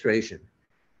administration,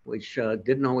 which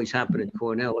didn't always happen at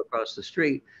Cornell across the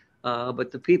street.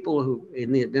 But the people who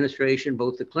in the administration,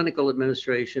 both the clinical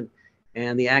administration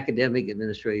and the academic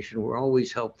administration, were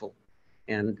always helpful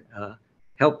and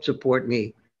helped support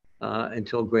me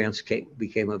until grants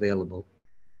became available.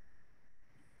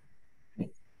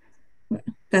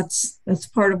 That's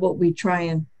part of what we try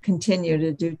and continue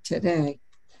to do today.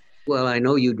 Well, I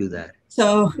know you do that.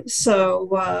 So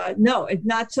no, it's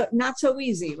not so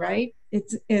easy, right?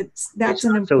 It's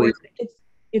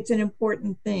an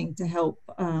important thing to help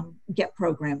get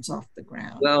programs off the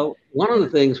ground. Well, one of the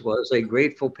things was a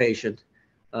grateful patient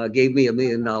gave me $1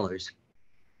 million,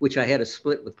 which I had to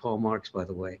split with Paul Marks, by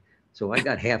the way. So I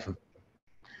got half of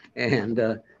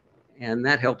it. And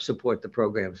that helped support the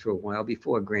programs for a while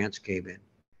before grants came in.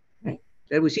 Right.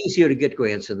 It was easier to get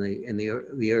grants in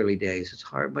the early days. It's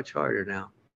much harder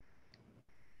now.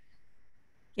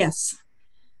 Yes.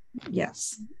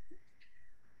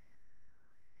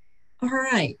 All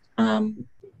right.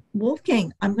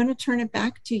 Wolfgang, I'm going to turn it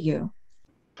back to you.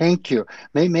 Thank you.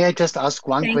 May I just ask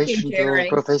one Thank question you, Jerry. to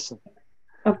Professor?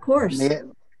 Of course.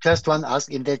 Just one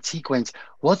ask in that sequence.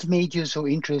 What made you so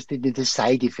interested in the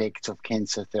side effects of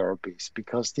cancer therapies?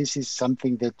 Because this is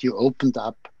something that you opened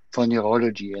up for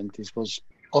neurology, and this was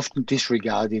often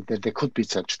disregarded that there could be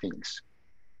such things.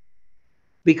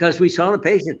 Because we saw the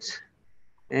patients,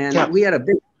 and Yeah. we had a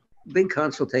big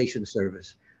consultation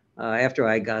service after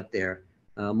I got there.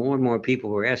 More and more people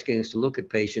were asking us to look at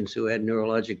patients who had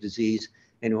neurologic disease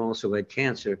and who also had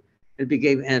cancer. And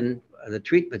the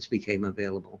treatments became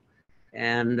available.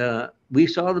 And we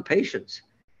saw the patients.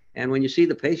 And when you see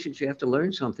the patients, you have to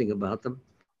learn something about them.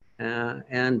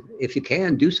 And if you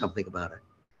can, do something about it.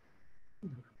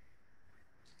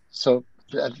 So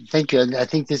thank you. And I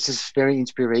think this is very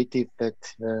inspirative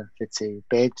that, let's say,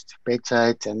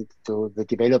 bedside and to the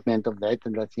development of that.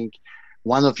 And I think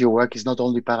one of your work is not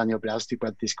only paraneoplastic,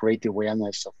 but this great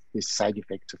awareness of the side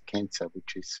effects of cancer,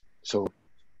 which is so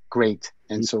great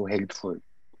and so helpful.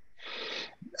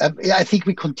 I think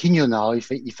we continue now,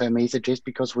 if I may suggest,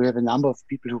 because we have a number of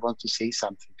people who want to say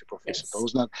something to Professor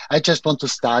Posner. I just want to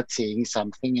start saying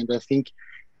something, and I think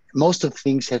most of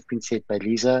things have been said by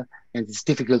Lisa, and it's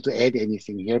difficult to add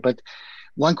anything here. But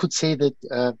one could say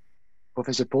that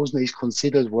Professor Posner is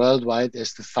considered worldwide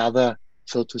as the father,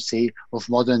 so to say, of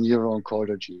modern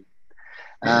neuro-oncology.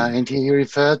 And he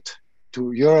referred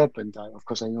to Europe, and of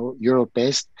course I know Europe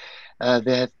best.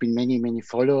 There have been many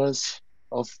followers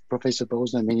of Professor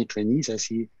Posner, many trainees. I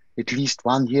see at least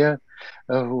one here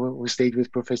who stayed with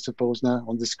Professor Posner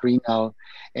on the screen now.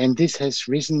 And this has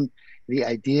risen the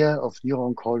idea of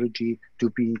neuro-oncology to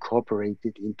be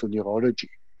incorporated into neurology.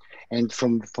 And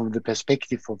from the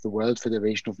perspective of the World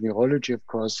Federation of Neurology, of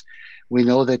course, we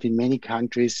know that in many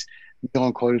countries,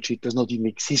 neuro-oncology does not even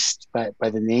exist by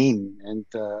the name. And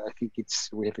I think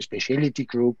we have a specialty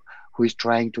group who is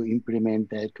trying to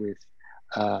implement that with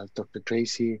Dr.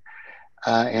 Tracy.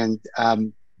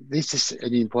 This is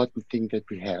an important thing that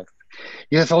we have.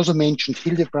 You have also mentioned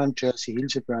Hildebrand, Jerzy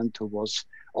Hildebrand, who was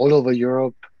all over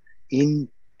Europe in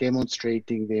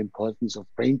demonstrating the importance of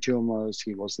brain tumors.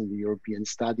 He was in the European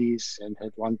studies and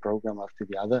had one program after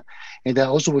the other. And I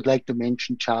also would like to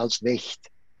mention Charles Wecht,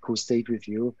 who stayed with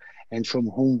you and from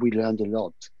whom we learned a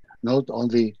lot. Not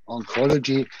only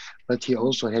oncology, but he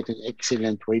also had an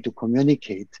excellent way to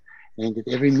communicate. And at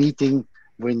every meeting,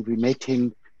 when we met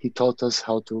him, he taught us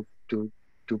how to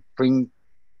bring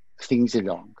things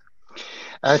along.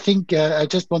 I think I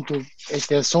just want to, as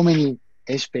there are so many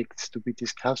aspects to be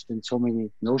discussed and so many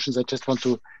notions, I just want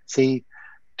to say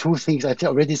two things. I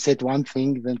already said one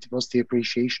thing, that was the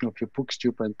appreciation of your book,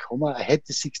 Stupor and Coma. I had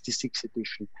the 66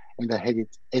 edition, and I had it,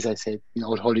 as I said, in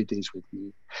All Holidays with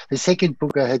me. The second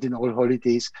book I had in All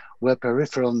Holidays were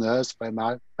Peripheral Nerves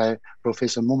by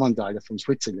Professor Mummandahler from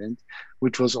Switzerland,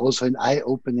 which was also an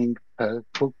eye-opening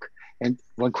book, and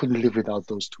one couldn't live without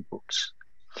those two books.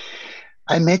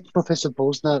 I met Professor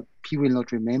Posner, he will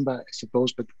not remember, I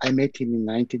suppose, but I met him in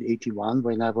 1981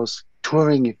 when I was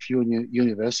touring a few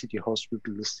university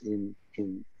hospitals in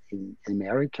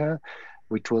America,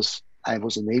 I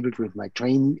was enabled with my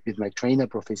trainer,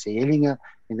 Professor Jellinger,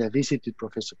 and I visited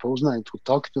Professor Posner and who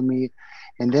talked to me.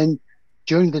 And then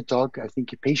during the talk, I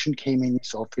think a patient came in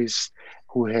his office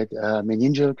who had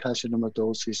meningeal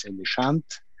carcinomatosis and a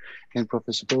shunt, and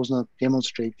Professor Posner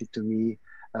demonstrated to me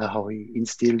how he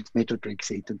instilled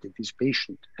methotrexate into this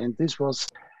patient. And this was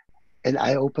an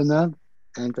eye-opener.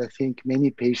 And I think many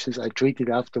patients I treated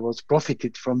afterwards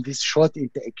profited from this short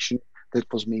interaction that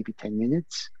was maybe 10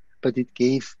 minutes, but it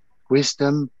gave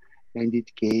wisdom and it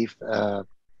gave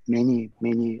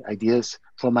many ideas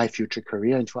for my future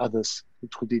career and for others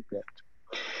who did that.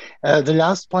 The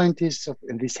last point is,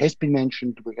 and this has been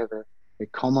mentioned, we have a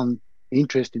common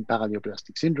interest in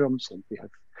paraneoplastic syndromes, and we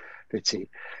have, let's say,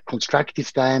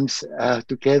 constructive times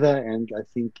together, and I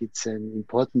think it's an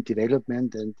important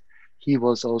development. And he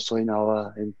was also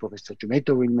and Professor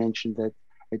Giumetto will mention that,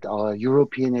 at our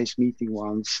European meeting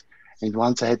once, and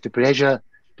once I had the pleasure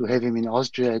to have him in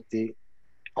Austria at the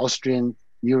Austrian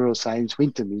Neuroscience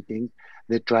Winter Meeting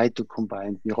that tried to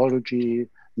combine neurology,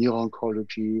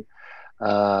 neuro-oncology,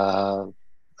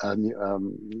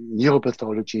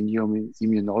 neuropathology,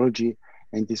 neuroimmunology,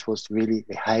 and this was really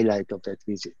a highlight of that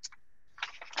visit.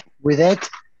 With that,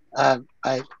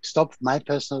 I stopped my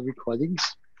personal recordings,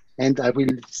 and I will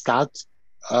start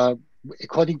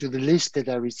according to the list that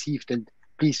I received. And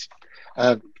please,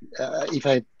 if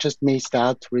I just may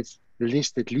start with the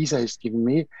list that Lisa has given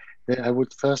me, that I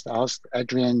would first ask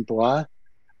Adrienne Bois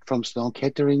from Sloan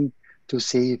Kettering to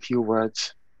say a few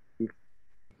words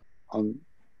on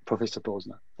Professor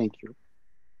Posner. Thank you.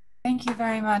 Thank you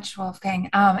very much, Wolfgang.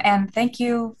 And thank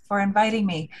you for inviting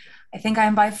me. I think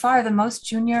I'm by far the most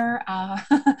junior,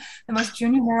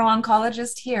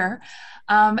 neuro-oncologist here.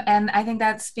 And I think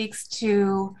that speaks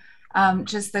to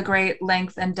just the great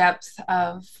length and depth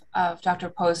of Dr.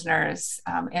 Posner's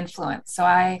influence. So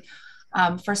I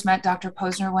first met Dr.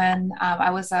 Posner when I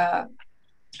was a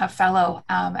fellow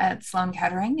at Sloan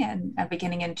Kettering and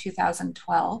beginning in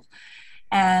 2012.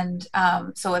 And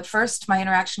so at first, my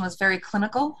interaction was very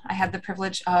clinical. I had the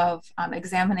privilege of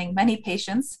examining many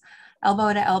patients,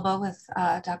 elbow to elbow with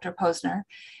Dr. Posner,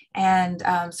 and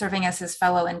serving as his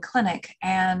fellow in clinic.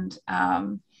 And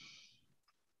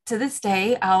to this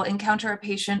day, I'll encounter a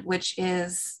patient which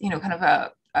is, kind of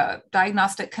a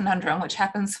diagnostic conundrum, which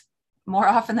happens more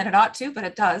often than it ought to, but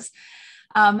it does.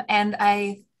 And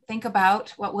I think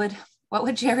about what would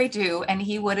Jerry do, and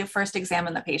he would first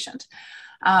examine the patient.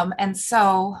 And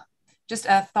so just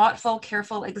a thoughtful,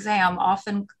 careful exam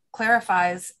often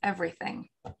clarifies everything.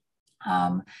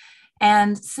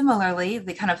 And similarly,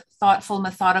 the kind of thoughtful,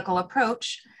 methodical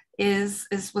approach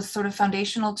was sort of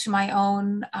foundational to my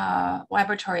own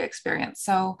laboratory experience.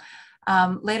 So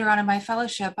later on in my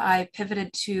fellowship, I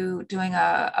pivoted to doing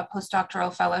a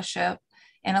postdoctoral fellowship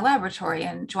in a laboratory,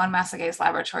 in Joan Massaguet's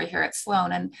laboratory here at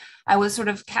Sloan. And I was sort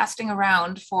of casting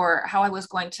around for how I was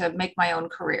going to make my own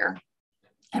career.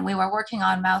 And we were working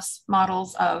on mouse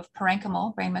models of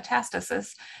parenchymal brain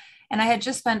metastasis. And I had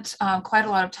just spent quite a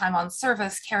lot of time on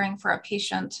service caring for a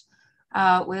patient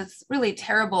with really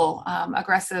terrible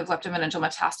aggressive leptomeningeal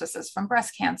metastasis from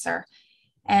breast cancer.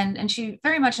 And she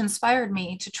very much inspired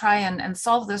me to try and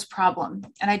solve this problem.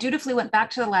 And I dutifully went back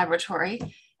to the laboratory,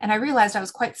 and I realized I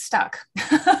was quite stuck.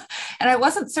 And I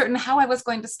wasn't certain how I was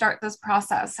going to start this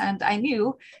process. And I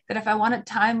knew that if I wanted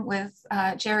time with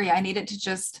Jerry, I needed to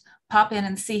just pop in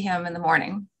and see him in the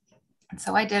morning. And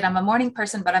so I did. I'm a morning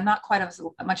person, but I'm not quite as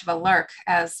much of a lark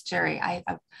as Jerry.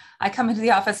 I come into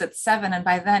the office at 7, and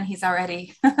by then he's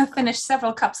already finished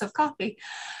several cups of coffee.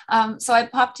 So I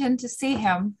popped in to see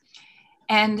him.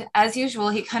 And as usual,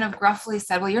 he kind of gruffly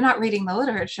said, "Well, you're not reading the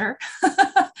literature,"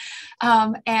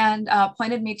 and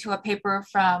pointed me to a paper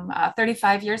from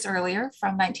 35 years earlier,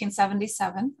 from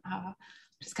 1977,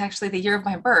 which is actually the year of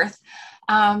my birth.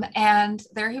 And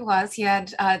there he was. He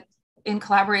had, in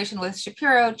collaboration with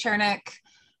Shapiro, Chernick,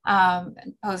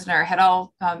 and Posner, had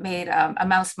all made a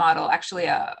mouse model, actually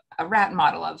a rat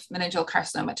model of meningeal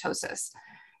carcinomatosis.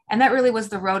 And that really was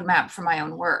the roadmap for my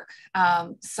own work.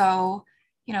 So,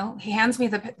 he hands me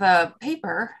the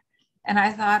paper, and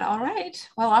I thought, all right,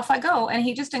 well, off I go. And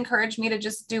he just encouraged me to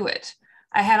just do it.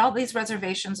 I had all these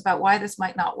reservations about why this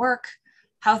might not work,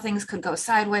 how things could go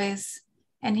sideways.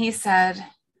 And he said,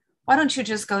 "Why don't you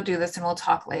just go do this and we'll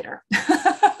talk later?"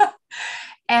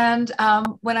 And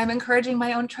when I'm encouraging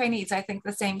my own trainees, I think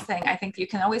the same thing. I think you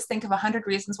can always think of 100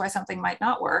 reasons why something might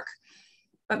not work,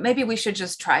 but maybe we should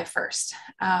just try first.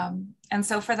 And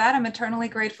so for that, I'm eternally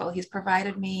grateful. He's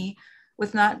provided me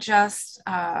with not just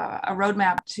a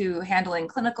roadmap to handling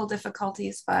clinical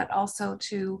difficulties, but also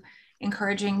to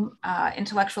encouraging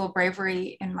intellectual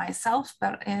bravery in myself,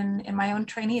 but in my own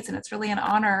trainees. And it's really an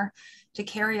honor to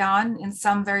carry on in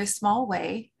some very small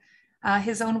way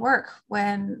his own work.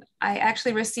 When I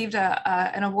actually received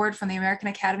an award from the American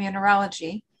Academy of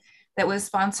Neurology that was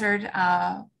sponsored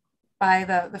by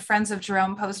the Friends of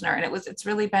Jerome Posner. And it's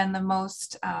really been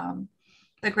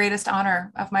the greatest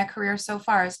honor of my career so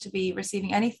far, is to be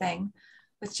receiving anything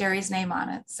with Jerry's name on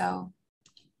it. So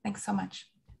thanks so much.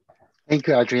 Thank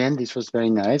you, Adrienne. This was very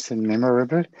nice and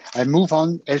memorable. I move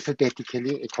on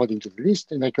alphabetically according to the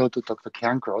list, and I go to Dr.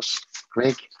 Cairncross.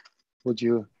 Greg, would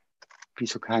you be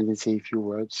so kind and say a few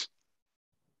words.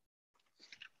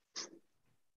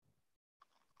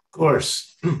 Of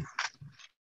course.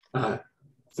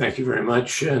 Thank you very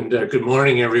much, and good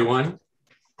morning, everyone.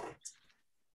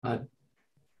 And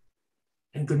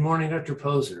good morning, Dr.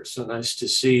 Posner. So nice to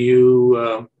see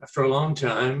you after a long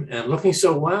time and looking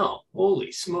so well.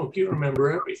 Holy smoke, you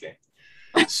remember everything.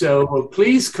 So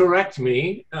please correct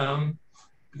me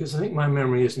because I think my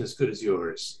memory isn't as good as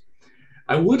yours.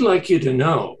 I would like you to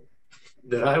know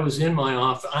that I'm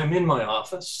in my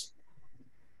office.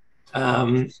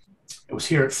 I was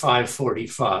here at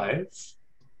 5:45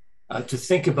 to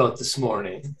think about this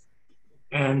morning.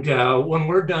 And when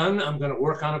we're done, I'm going to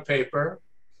work on a paper,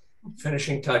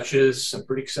 finishing touches. I'm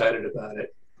pretty excited about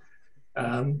it.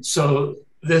 So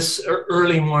this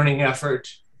early morning effort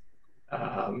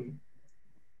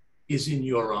is in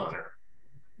your honor.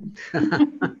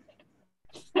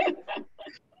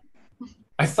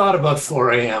 I thought about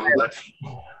 4 a.m., but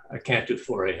I can't do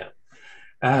 4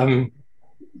 a.m.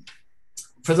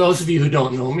 For those of you who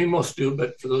don't know me, most do,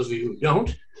 but for those of you who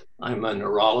don't, I'm a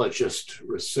neurologist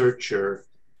researcher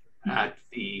at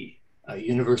the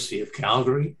University of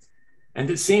Calgary. And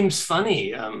it seems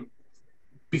funny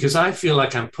because I feel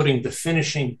like I'm putting the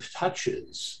finishing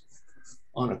touches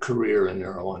on a career in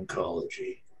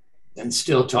neuro-oncology and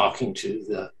still talking to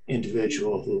the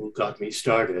individual who got me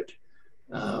started.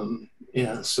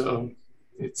 Yeah, so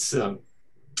it's an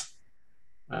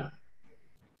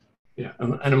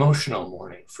emotional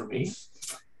morning for me.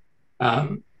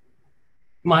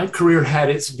 My career had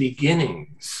its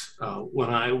beginnings when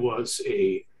I was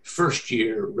a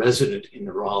first-year resident in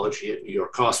neurology at New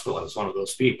York Hospital. I was one of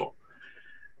those people.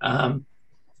 I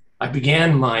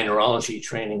began my neurology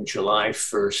training July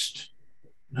 1st,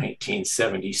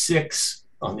 1976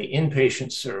 on the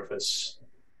inpatient service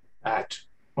at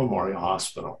Memorial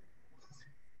Hospital.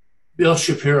 Bill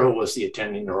Shapiro was the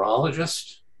attending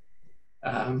neurologist.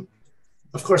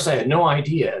 Of course, I had no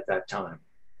idea at that time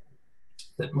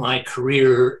that my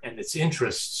career and its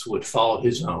interests would follow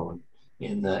his own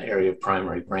in the area of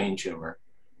primary brain tumor.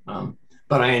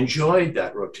 But I enjoyed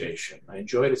that rotation. I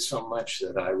enjoyed it so much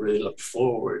that I really looked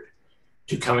forward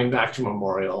to coming back to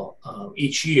Memorial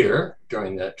each year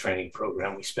during the training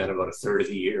program. We spent about a third of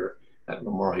the year at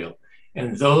Memorial.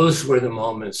 And those were the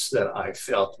moments that I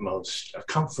felt most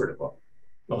comfortable,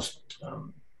 most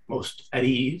at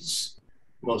ease,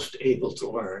 most able to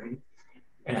learn.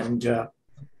 And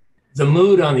the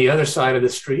mood on the other side of the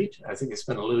street, I think it's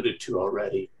been alluded to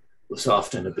already, was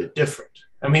often a bit different.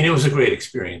 I mean, it was a great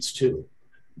experience too,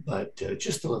 but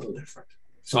just a little different.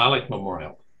 So I like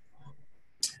Memorial.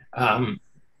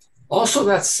 Also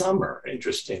that summer,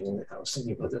 interesting, I was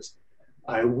thinking about this,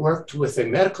 I worked with a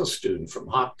medical student from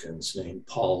Hopkins named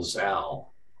Paul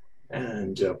Zal.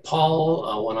 And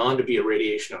Paul went on to be a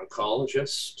radiation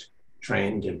oncologist,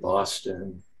 trained in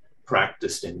Boston,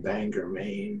 practiced in Bangor,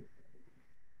 Maine.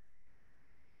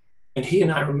 And he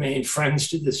and I remained friends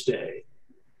to this day.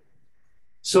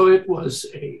 So it was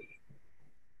a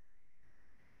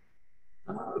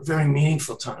very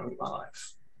meaningful time in my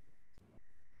life.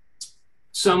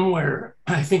 Somewhere,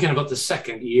 I'm thinking about the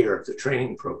second year of the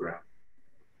training program,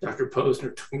 Dr.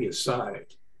 Posner took me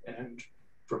aside and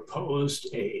proposed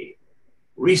a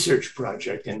research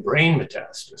project in brain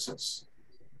metastasis.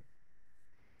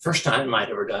 First time I'd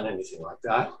ever done anything like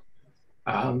that.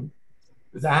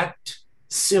 That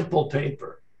simple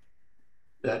paper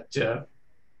that,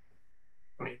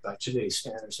 I mean, by today's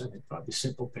standards, I think probably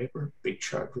simple paper, big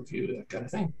chart review, that kind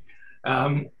of thing,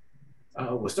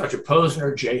 with Dr.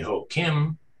 Posner, Jae-Ho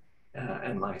Kim,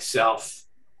 and myself,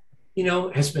 you know,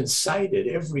 has been cited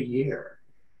every year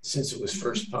since it was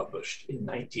first published in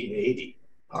 1980.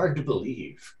 Hard to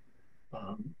believe.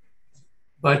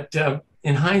 But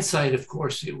in hindsight, of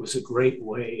course, it was a great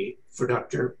way for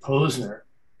Dr. Posner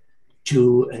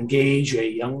to engage a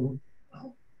young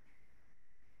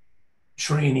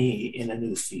trainee in a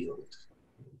new field.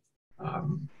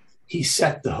 He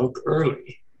set the hook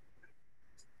early.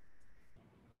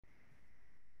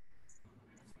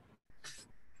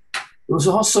 It was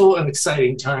also an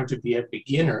exciting time to be a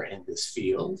beginner in this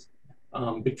field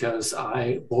because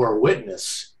I bore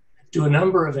witness to a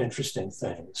number of interesting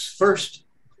things. First,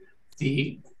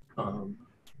 the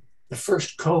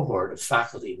first cohort of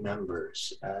faculty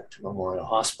members at Memorial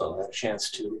Hospital, I had a chance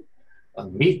to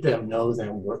meet them, know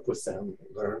them, work with them,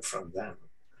 learn from them.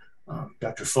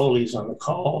 Dr. Foley's on the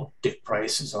call, Dick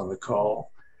Price is on the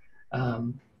call.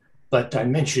 But I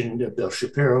mentioned Bill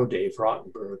Shapiro, Dave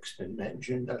Rottenberg's been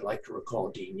mentioned. I'd like to recall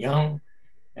Dean Young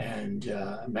and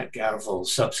Matt Gatterville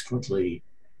subsequently,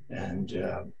 and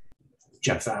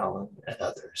Jeff Allen and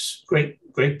others.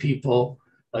 Great people,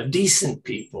 decent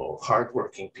people,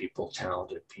 hardworking people,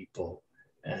 talented people,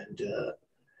 and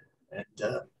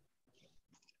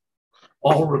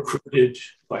all recruited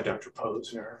by Dr.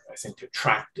 Posner, I think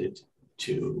attracted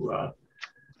to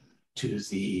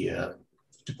the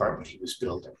department he was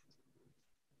building.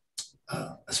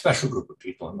 A special group of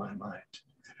people in my mind.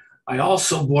 I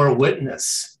also bore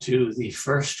witness to the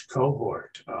first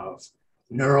cohort of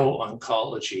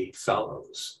neuro-oncology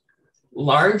fellows.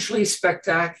 Largely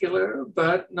spectacular,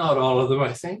 but not all of them,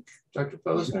 I think, Dr.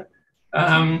 Posner.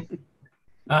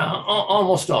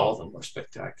 Almost all of them were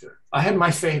spectacular. I had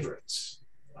my favorites.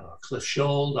 Cliff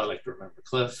Scholl, I like to remember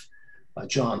Cliff.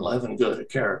 John Levengood, a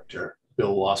character.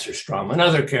 Bill Wasserstrom,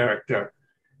 another character.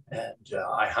 And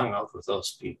I hung out with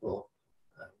those people.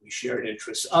 We shared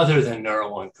interests other than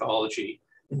neuro-oncology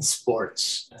in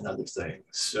sports and other things.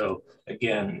 So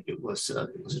again, it was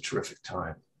a terrific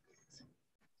time.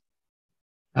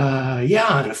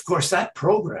 Yeah, and of course that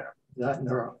program, that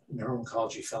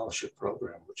neuro-oncology fellowship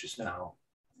program, which is now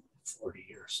 40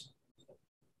 years and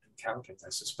counting, I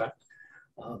suspect,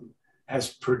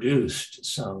 has produced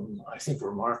some, I think,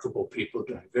 remarkable people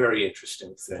doing very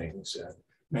interesting things. And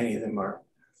many of them are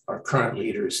current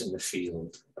leaders in the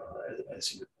field,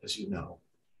 as you know.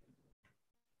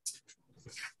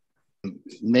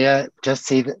 May I just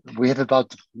say that we have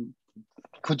about,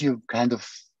 could you kind of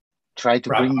try to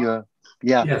bring your,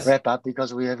 wrap up,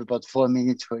 because we have about 4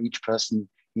 minutes for each person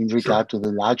in regard to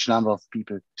the large number of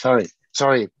people. Sorry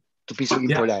to be so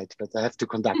impolite, but I have to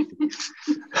conduct it.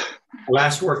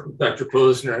 Last worked with Dr.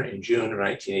 Posner in June of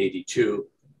 1982.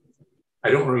 I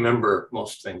don't remember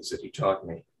most things that he taught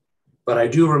me, but I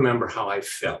do remember how I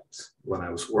felt when I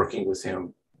was working with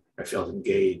him. I felt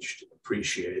engaged,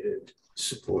 appreciated,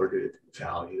 supported,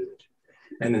 valued,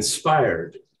 and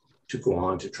inspired to go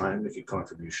on to try and make a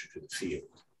contribution to the field.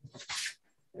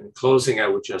 In closing, I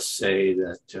would just say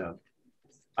that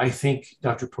I think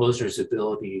Dr. Posner's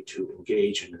ability to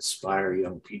engage and inspire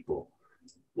young people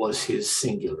was his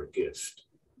singular gift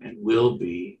and will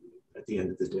be, at the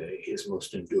end of the day, his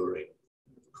most enduring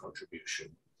contribution.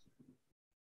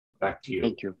 Back to you.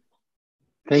 Thank you.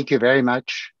 Thank you very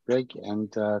much, Greg,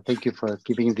 and thank you for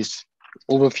giving this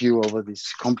overview over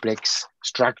this complex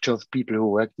structure of people who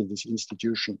worked in this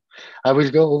institution. I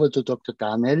will go over to Dr.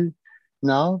 Darnell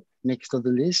now, next on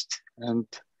the list, and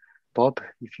Bob,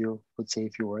 if you would say a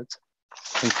few words.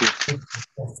 Thank you.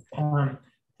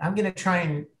 I'm going to try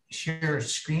and share a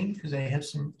screen because I have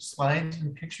some slides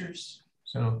and pictures.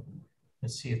 So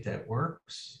let's see if that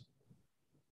works.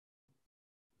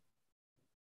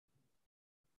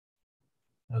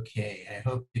 Okay, I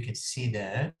hope you can see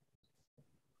that.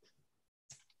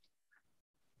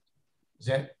 Is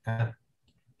that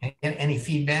any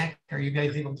feedback? Are you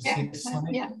guys able to see this slide?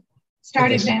 Yeah,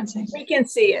 start advancing. We can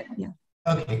see it. Yeah.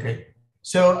 Okay, great.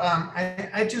 So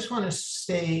I just want to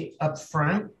say up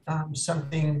front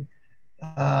something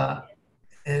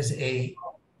as a,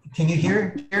 can you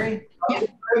hear, Jerry? Yeah.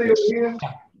 Okay. Yeah.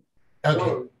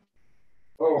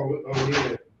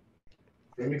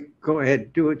 Let me go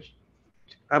ahead, do it.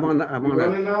 I'm on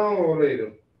running now or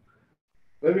later?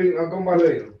 I'll come by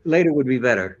later. Later would be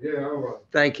better. Yeah, all right.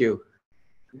 Thank you.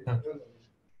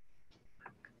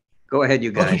 Go ahead,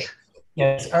 you guys. Okay.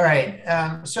 Yes, all right.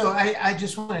 So I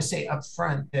just want to say up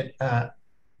front that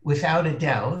without a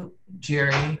doubt,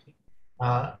 Jerry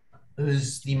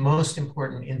was the most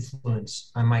important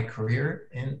influence on my career.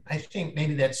 And I think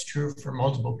maybe that's true for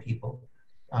multiple people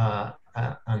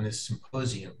on this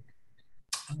symposium.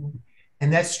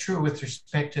 And that's true with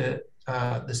respect to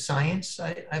the science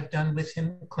I've done with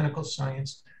him, clinical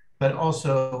science, but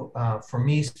also for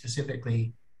me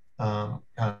specifically,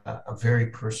 a very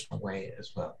personal way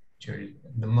as well. Jerry,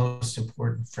 the most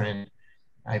important friend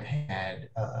I've had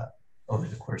over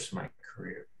the course of my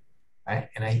career.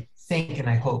 And I think and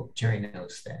I hope Jerry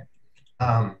knows that.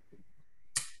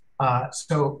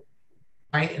 So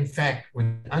I, in fact,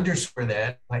 would underscore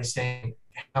that by saying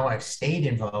how I've stayed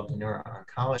involved in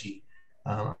neuro-oncology.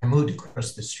 I moved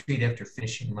across the street after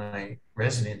finishing my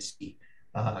residency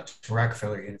to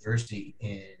Rockefeller University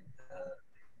in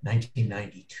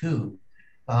 1992.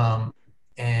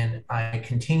 And I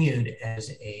continued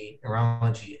as a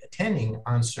neurology attending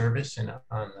on service and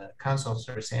on the consult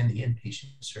service and the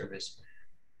inpatient service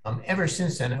ever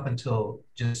since then, up until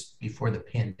just before the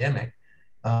pandemic,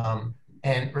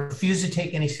 and refused to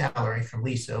take any salary from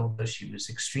Lisa, although she was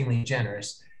extremely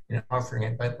generous in offering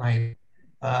it. But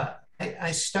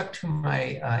I stuck to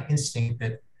my instinct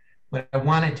that what I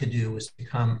wanted to do was to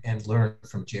come and learn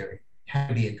from Jerry, how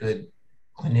to be a good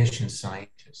clinician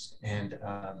scientist. And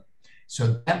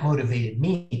so that motivated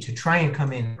me to try and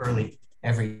come in early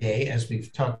every day, as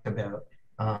we've talked about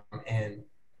And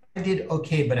I did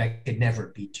okay, but I could never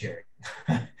beat Jerry.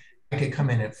 I could come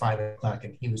in at 5 o'clock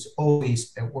and he was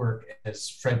always at work, as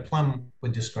Fred Plum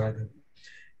would describe him,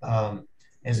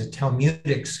 as a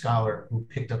Talmudic scholar who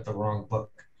picked up the wrong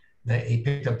book. He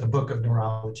picked up the book of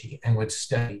neurology and would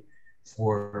study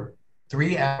for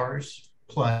 3 hours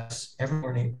plus every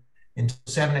morning until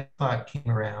 7 o'clock came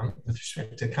around, with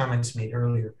respect to comments made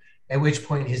earlier, at which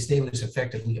point his day was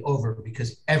effectively over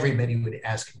because everybody would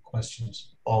ask him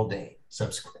questions all day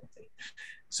subsequently.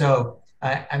 So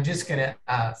I'm just going to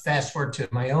fast forward to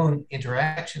my own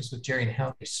interactions with Jerry and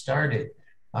how they started.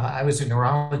 I was a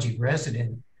neurology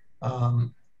resident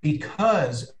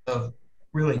because of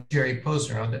really Jerry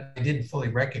Posner. I didn't fully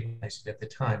recognize it at the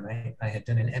time. I had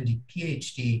done an MD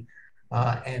PhD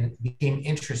and became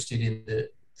interested in the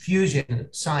fusion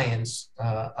science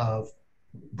of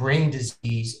brain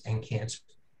disease and cancer.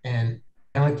 And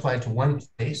I only applied to one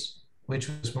place, which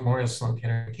was Memorial Sloan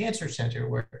Kettering Cancer Center,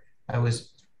 where I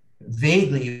was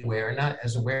vaguely aware, not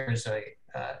as aware as I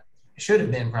should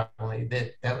have been probably,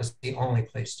 that that was the only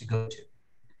place to go to.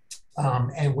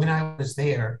 And when I was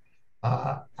there,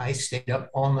 I stayed up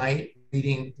all night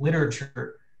reading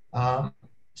literature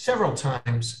several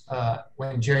times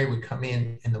when Jerry would come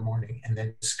in the morning and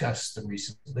then discuss the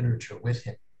recent literature with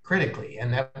him critically.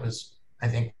 And that was, I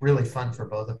think, really fun for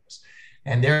both of us.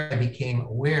 And there I became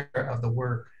aware of the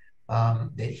work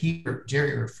that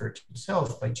Jerry referred to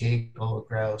himself by J. Golo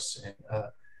Grouse and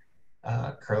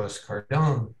Carlos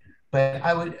Cardone. But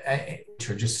which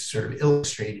are just sort of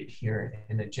illustrated here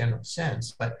in a general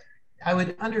sense, but I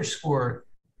would underscore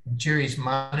Jerry's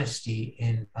modesty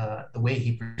in the way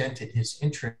he presented his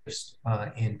interest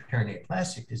in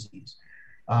perineoplastic disease.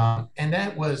 And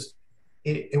that was,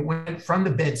 it went from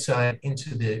the bedside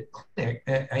into the clinic,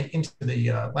 into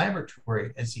the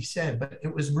laboratory, as he said, but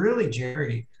it was really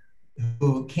Jerry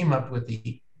who came up with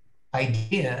the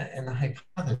idea and the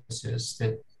hypothesis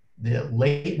that the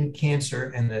latent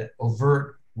cancer and the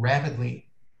overt, rapid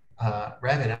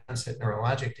onset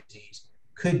neurologic disease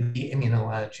could be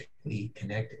immunologically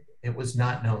connected. It was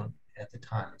not known at the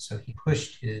time. So he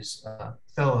pushed his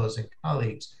fellows and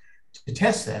colleagues to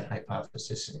test that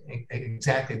hypothesis in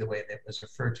exactly the way that was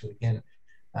referred to again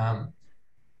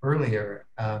earlier.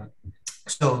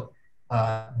 So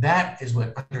that is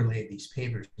what underlay these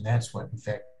papers, and that's what in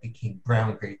fact became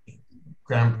groundbreaking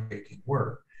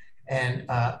work. And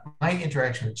my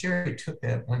interaction with Jerry took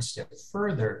that one step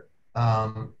further.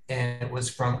 And it was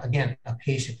from, again, a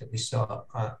patient that we saw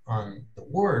on the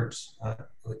wards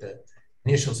with the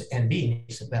initials NB,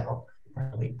 Isabel,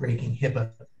 probably breaking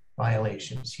HIPAA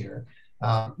violations here.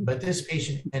 But this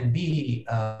patient NB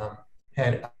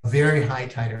had a very high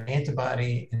titer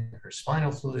antibody in her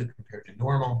spinal fluid compared to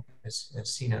normal, as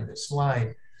seen on this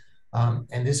slide.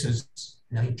 And this was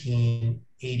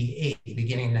 1988,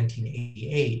 beginning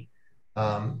 1988.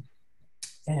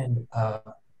 And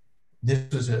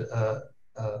this was an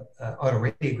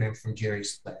autoradiogram from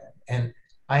Jerry's lab. And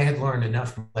I had learned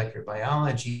enough from molecular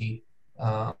biology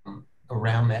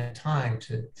around that time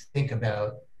to think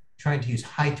about trying to use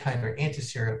high titer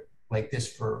antiserum like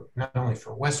this for not only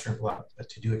for Western blot, but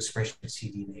to do expression of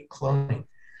cDNA cloning.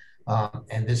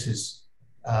 And this is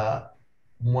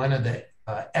one of the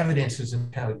evidences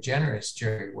of how generous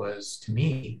Jerry was to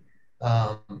me.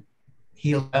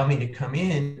 He allowed me to come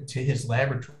in to his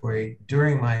laboratory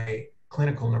during my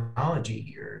clinical neurology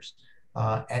years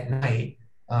at night.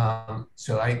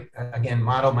 So I, again,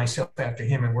 modeled myself after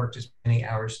him and worked as many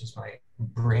hours as my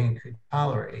brain could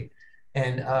tolerate.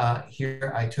 And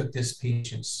here I took this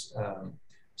patient's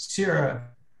sera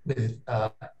with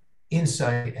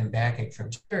insight and backing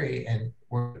from Jerry and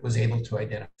was able to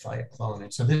identify a clone.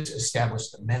 And so this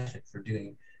established the method for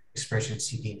doing expression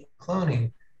cDNA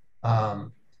cloning.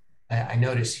 I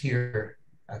notice here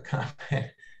a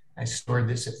comment. I stored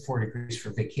this at 4 degrees for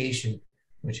vacation,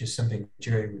 which is something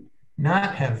Jerry would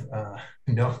not have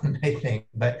known, I think.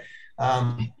 But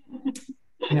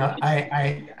you know,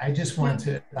 I just want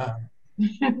to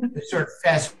sort of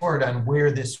fast forward on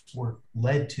where this work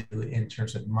led to in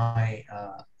terms of my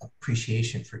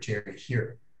appreciation for Jerry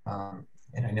here.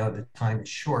 And I know the time is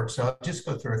short, so I'll just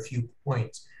go through a few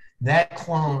points. That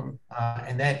clone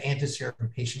and that antiserum from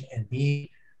patient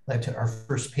NB led to our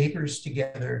first papers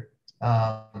together,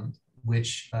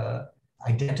 which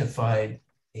identified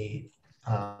a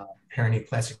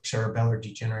paraneoplastic cerebellar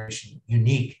degeneration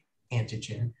unique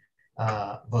antigen,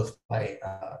 both by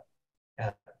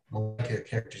molecular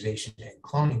characterization and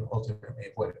cloning ultimately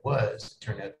of what it was. It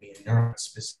turned out to be a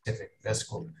neuron-specific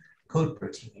vesicle coat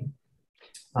protein.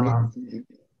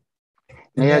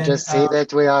 May I then, just say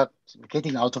that we are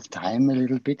getting out of time a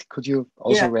little bit? Could you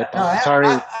also wrap no, up? Sorry.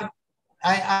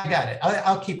 I got it.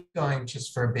 I'll keep going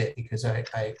just for a bit because I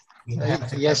have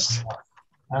to yes. cut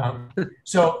me off.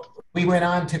 So we went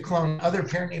on to clone other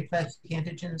parent neoplastic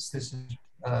antigens. This is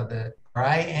the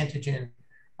RI antigen.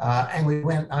 And we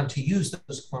went on to use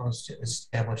those clones to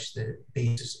establish the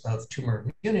basis of tumor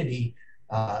immunity,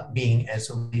 being, as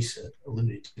Elisa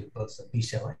alluded to, both a B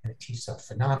cell and a T cell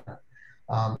phenomena.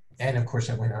 And of course,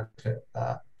 I went on to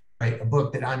write a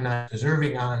book that I'm not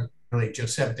deserving on, really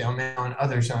Joseph Delmel and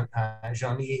others on,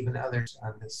 Jean-Yves and others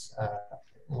on this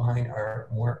line are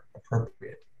more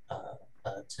appropriate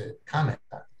to comment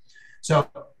on. So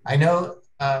I know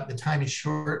the time is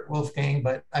short, Wolfgang,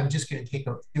 but I'm just going to take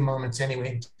a few moments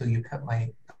anyway until you cut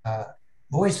my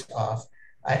voice off.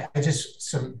 I just,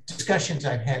 some discussions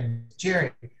I've had with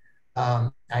Jerry,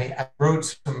 I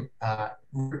wrote some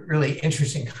really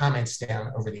interesting comments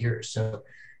down over the years. So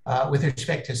with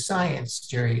respect to science,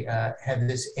 Jerry had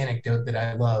this anecdote that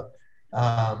I love.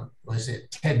 Was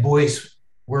it Ted Boyce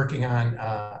working on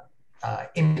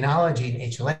immunology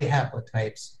and HLA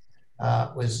haplotypes,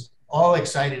 was all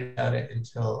excited about it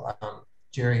until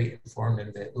Jerry informed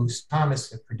him that Lewis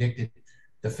Thomas had predicted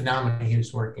the phenomenon he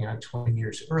was working on 20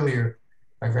 years earlier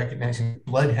by recognizing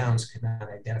bloodhounds could not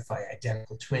identify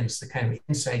identical twins, the kind of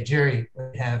insight Jerry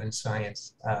would have in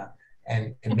science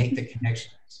and make the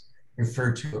connections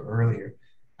referred to earlier.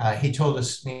 He told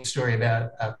us a story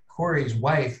about Corey's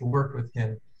wife who worked with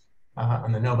him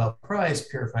on the Nobel Prize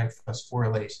purifying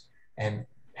phosphorylase and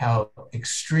how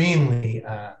extremely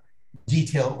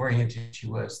detail-oriented she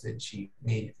was, that she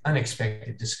made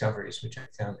unexpected discoveries, which I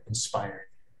found inspiring.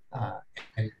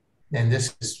 And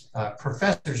this is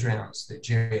professor's rounds that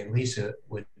Jerry and Lisa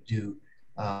would do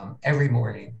every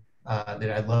morning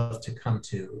that I love to come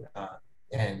to.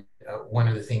 And one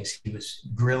of the things he was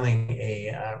grilling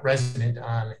a resident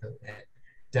on who had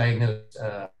diagnosed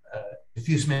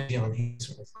diffuse meningeal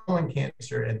enhancement with colon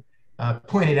cancer and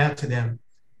pointed out to them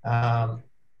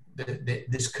that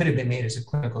this could have been made as a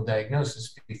clinical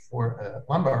diagnosis before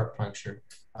lumbar puncture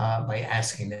by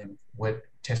asking them, what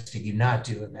test did you not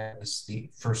do? And that was the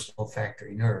first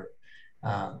olfactory nerve,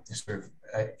 sort of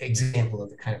example of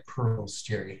the kind of pearls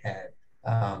Jerry had.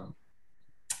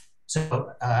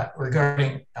 So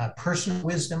regarding personal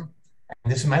wisdom,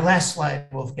 and this is my last slide,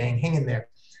 Wolfgang, hang in there.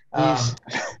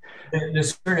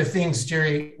 The sort of things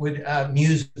Jerry would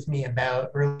muse with me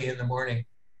about early in the morning.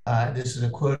 This is a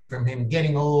quote from him: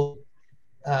 getting old,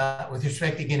 with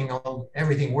respect to getting old,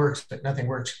 everything works, but nothing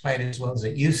works quite as well as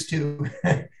it used to.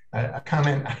 A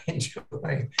comment I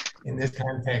enjoy in this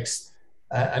context.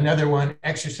 Another one: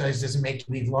 exercise doesn't make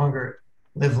you live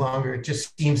longer, it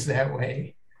just seems that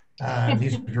way.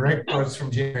 These are direct quotes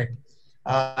from Jerry.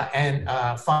 And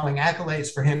following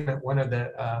accolades for him at one of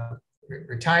the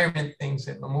retirement things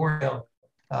at Memorial,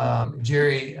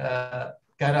 Jerry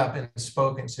got up and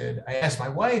spoke and said, I asked my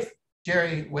wife,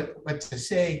 Jerry, what to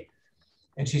say.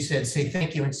 And she said, say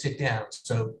thank you and sit down.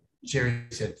 So Jerry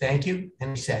said, thank you,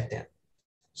 and he sat down.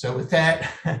 So with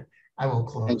that, I will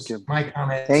close my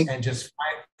comments and just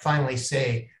finally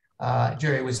say,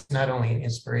 Jerry was not only an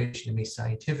inspiration to me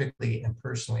scientifically and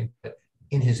personally, but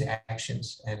in his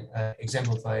actions, and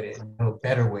exemplified it in no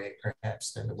better way,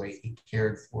 perhaps, than the way he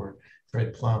cared for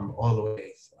Fred Plum all the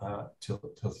way till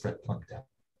Fred Plum died.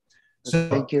 So,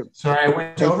 thank you. Sorry, I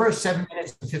went over 7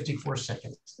 minutes and 54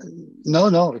 seconds.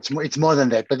 No, it's more than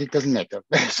that, but it doesn't matter.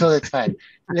 So that's fine.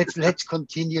 Let's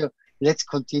continue. Let's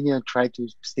continue and try to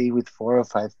stay with 4 or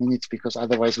 5 minutes, because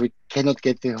otherwise we cannot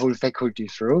get the whole faculty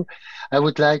through. I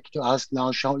would like to ask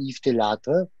now Jean-Yves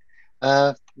Delatre.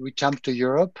 We jump to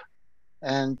Europe,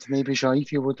 and maybe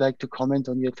Jean-Yves, you would like to comment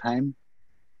on your time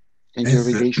and your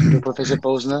relation to Professor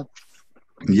Posner?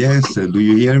 Yes, do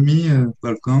you hear me?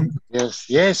 Welcome.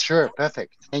 Yes, sure,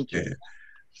 perfect. Thank you.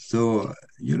 So,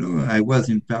 I was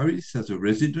in Paris as a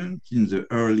resident in the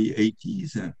early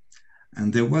 80s,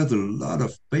 and there was a lot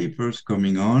of papers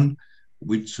coming on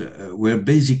which were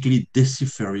basically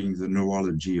deciphering the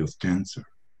neurology of cancer.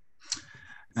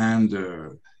 And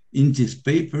in this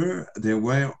paper, there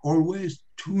were always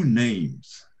two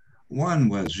names. One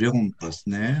was Jérôme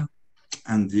Posner,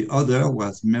 and the other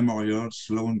was Memorial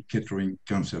Sloan Kettering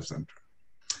Cancer Center.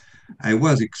 I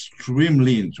was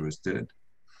extremely interested,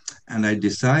 and I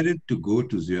decided to go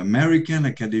to the American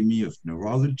Academy of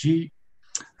Neurology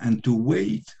and to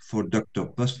wait for Dr.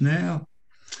 Posner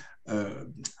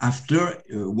after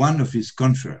one of his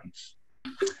conferences.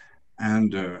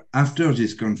 And after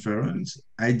this conference,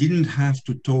 I didn't have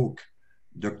to talk.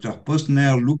 Dr.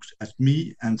 Posner looked at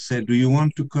me and said, do you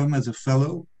want to come as a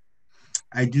fellow?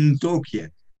 I didn't talk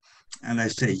yet. And I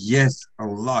say, yes, a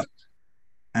lot.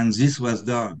 And this was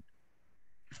done.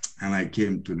 And I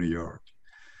came to New York.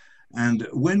 And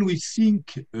when we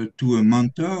think to a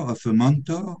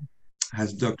mentor,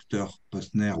 as Dr.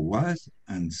 Posner was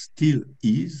and still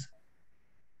is,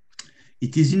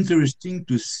 it is interesting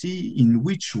to see in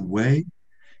which way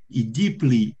he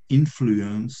deeply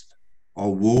influenced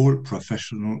our whole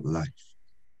professional life.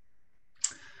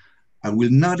 I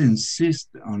will not insist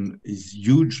on his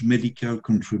huge medical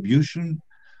contribution,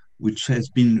 which has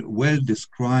been well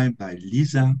described by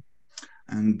Lisa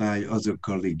and by other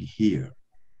colleagues here.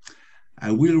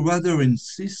 I will rather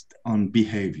insist on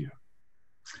behavior.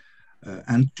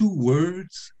 And two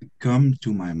words come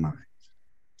to my mind: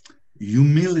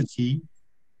 humility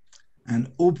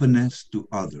and openness to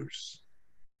others.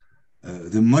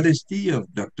 The modesty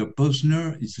of Dr.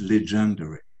 Posner is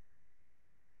legendary.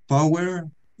 Power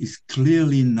is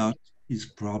clearly not his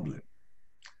problem,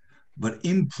 but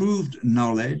improved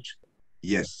knowledge,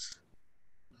 yes.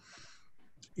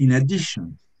 In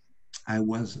addition, I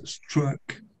was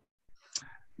struck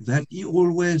that he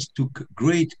always took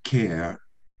great care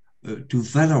to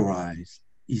valorize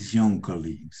his young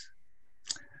colleagues.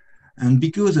 And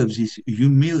because of this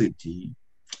humility,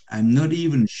 I'm not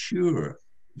even sure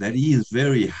that he is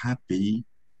very happy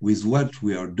with what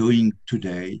we are doing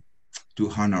today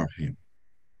to honor him.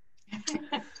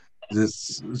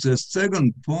 The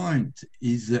second point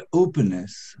is the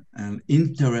openness and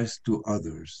interest to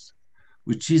others,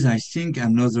 which is, I think,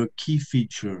 another key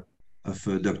feature of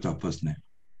Dr. Posner.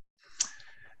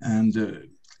 And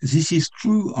this is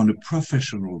true on a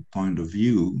professional point of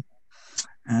view.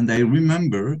 And I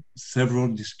remember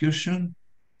several discussions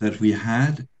that we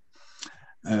had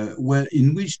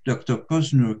in which Dr.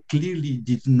 Posner clearly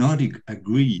did not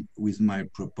agree with my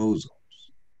proposals.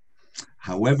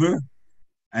 However,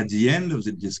 at the end of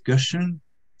the discussion,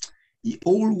 he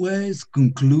always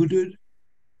concluded,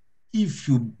 if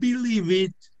you believe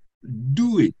it,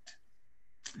 do it.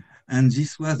 And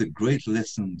this was a great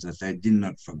lesson that I did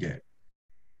not forget.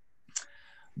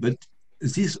 But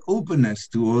this openness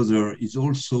to others is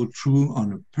also true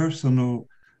on a personal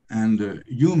and a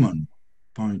human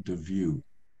point of view.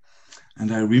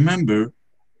 And I remember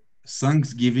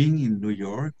Thanksgiving in New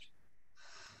York,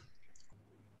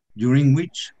 during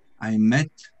which I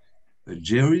met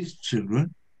Jerry's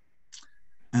children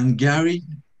and Gary,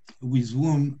 with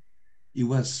whom he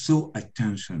was so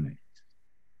attentionate.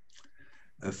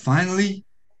 Finally,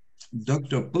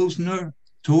 Dr. Posner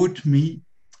taught me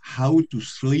how to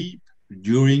sleep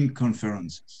during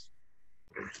conferences.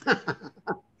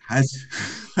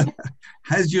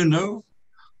 As you know,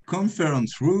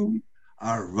 conference rooms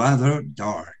are rather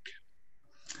dark.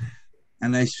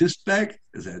 And I suspect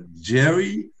that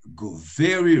Jerry goes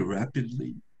very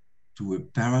rapidly to a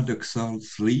paradoxal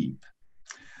sleep,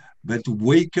 but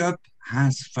wake up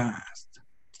as fast,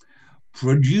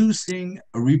 producing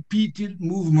a repeated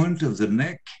movement of the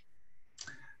neck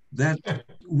that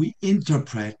we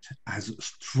interpret as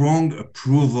strong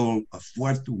approval of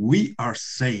what we are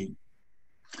saying.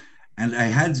 And I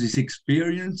had this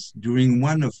experience during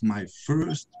one of my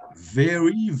first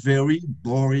very, very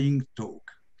boring talk,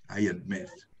 I admit.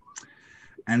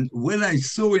 And when I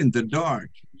saw in the dark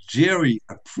Jerry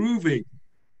approving,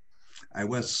 I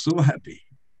was so happy.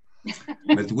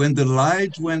 But when the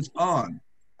light went on,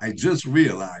 I just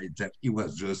realized that he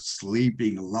was just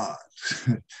sleeping a lot.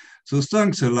 So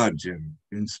thanks a lot, Jerry.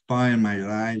 You inspire my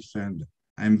life, and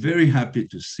I'm very happy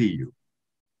to see you.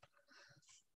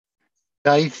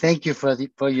 Guy, thank you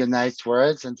for your nice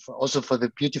words and also for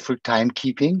the beautiful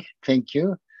timekeeping. Thank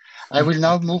you. I will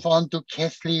now move on to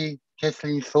Kathleen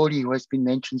Foley, who has been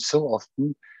mentioned so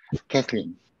often.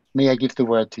 Kathleen, may I give the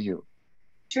word to you?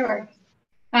 Sure.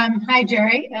 Hi,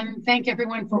 Jerry, and thank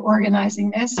everyone for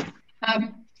organizing this.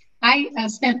 I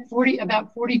spent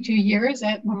about 42 years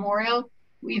at Memorial,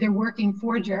 either working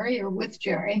for Jerry or with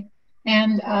Jerry.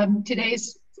 And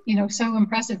today's so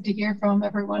impressive to hear from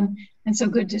everyone and so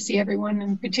good to see everyone,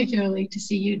 and particularly to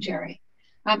see you, Jerry.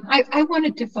 I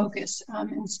wanted to focus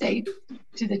and stay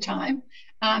to the time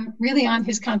really on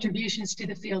his contributions to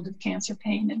the field of cancer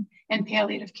pain and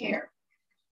palliative care,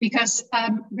 because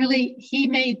really he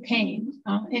made pain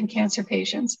in cancer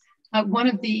patients one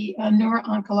of the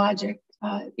neuro-oncologic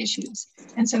issues.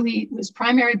 And so it was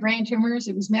primary brain tumors,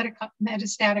 it was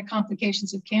metastatic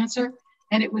complications of cancer,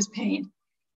 and it was pain.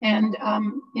 And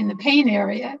in the pain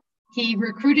area, he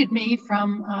recruited me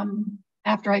from,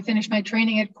 after I finished my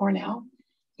training at Cornell,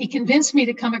 he convinced me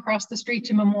to come across the street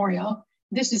to Memorial.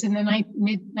 This is in the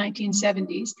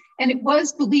mid-1970s. And it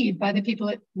was believed by the people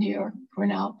at New York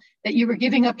Cornell that you were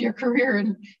giving up your career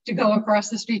and to go across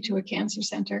the street to a cancer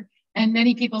center. And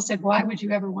many people said, why would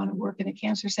you ever want to work in a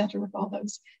cancer center with all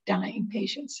those dying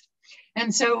patients?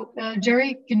 And so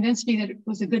Jerry convinced me that it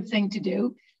was a good thing to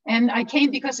do. And I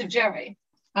came because of Jerry.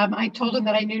 I told him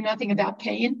that I knew nothing about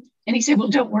pain. And he said, well,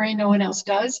 don't worry, no one else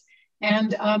does.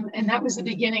 And that was the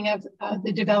beginning of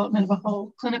the development of a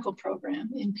whole clinical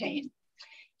program in pain.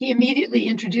 He immediately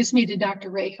introduced me to Dr.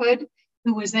 Ray Hood,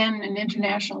 who was then an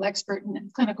international expert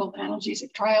in clinical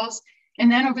analgesic trials.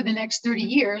 And then over the next 30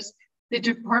 years, the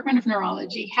Department of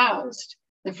Neurology housed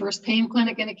the first pain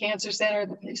clinic in a cancer center,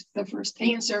 the first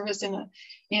pain service in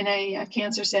a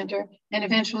cancer center, and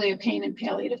eventually a pain and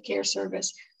palliative care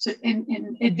service. So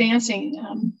in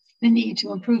advancing the need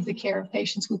to improve the care of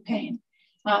patients with pain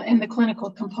and the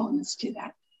clinical components to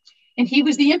that. And he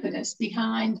was the impetus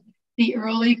behind the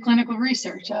early clinical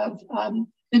research of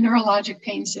the neurologic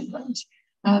pain syndromes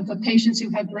of the patients who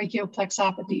had brachial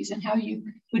plexopathies and how you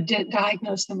would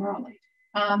diagnose them early.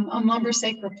 On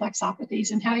lumbosacral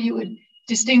plexopathies and how you would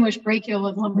distinguish brachial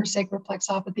and lumbosacral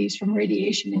plexopathies from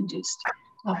radiation-induced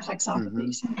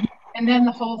plexopathies. And then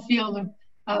the whole field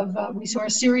we saw a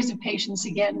series of patients,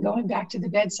 again, going back to the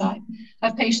bedside,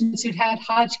 of patients who'd had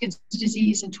Hodgkin's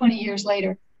disease and 20 years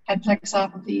later had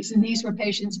plexopathies. And these were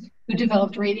patients who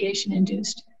developed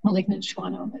radiation-induced malignant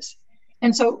schwannomas.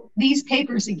 And so these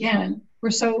papers, again, were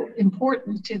so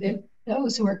important to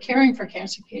those who are caring for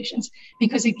cancer patients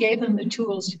because it gave them the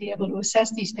tools to be able to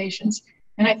assess these patients,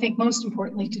 and I think most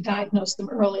importantly, to diagnose them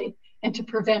early and to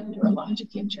prevent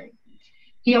neurologic injury.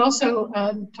 He also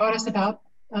taught us about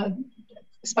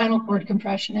spinal cord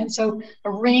compression, and so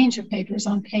a range of papers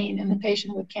on pain in the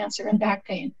patient with cancer and back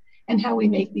pain, and how we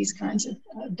make these kinds of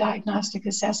diagnostic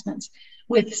assessments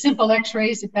with simple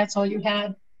x-rays, if that's all you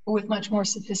had, or with much more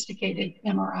sophisticated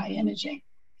MRI imaging.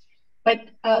 But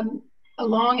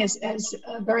along as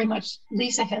very much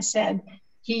Lisa has said,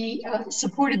 he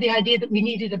supported the idea that we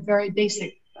needed a very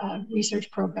basic research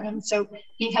program. So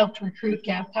he helped recruit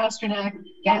Gav Pasternak.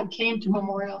 Gav came to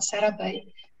Memorial, set up a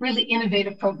really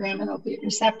innovative program in opiate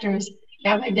receptors.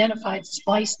 Gav identified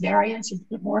splice variants of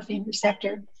the morphine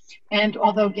receptor. And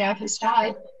although Gav has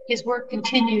died, his work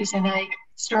continues in a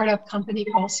startup company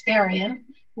called Sparian,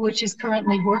 which is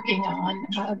currently working on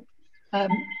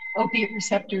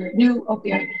new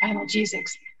opioid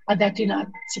analgesics that do not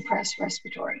suppress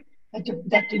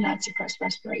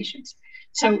respirations.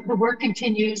 So the work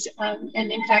continues, and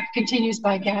in fact continues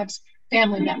by Gav's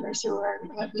family members who are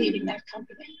leading that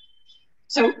company.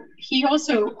 So he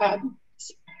also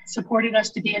supported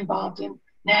us to be involved in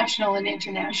national and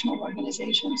international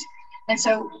organizations. And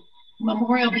so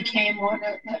Memorial became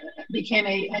a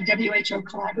WHO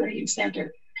collaborating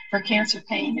center for cancer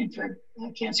pain and for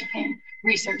cancer pain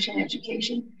research and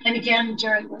education. And again,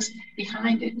 Jerry was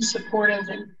behind it and supportive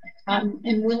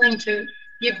and willing to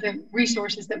give the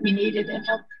resources that we needed and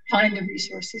help find the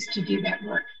resources to do that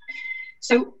work.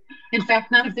 So in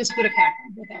fact, none of this would have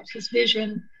happened without his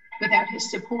vision, without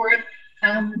his support,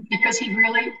 because he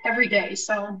really every day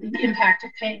saw the impact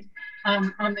of pain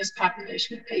on this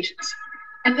population of patients.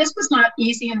 And this was not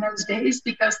easy in those days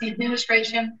because the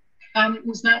administration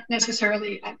was not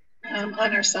necessarily on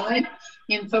our side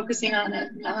in focusing on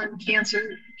a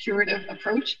non-cancer curative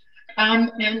approach.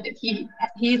 And he,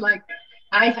 like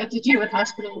I, had to deal with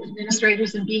hospital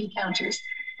administrators and bean counters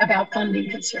about funding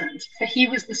concerns. But he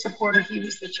was the supporter, he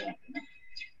was the champion.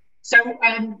 So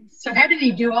how did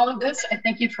he do all of this? I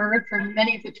think you've heard from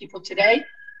many of the people today.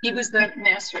 He was the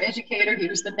master educator, he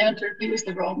was the mentor, he was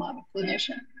the role model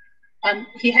clinician.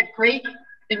 He had great,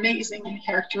 amazing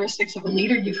characteristics of a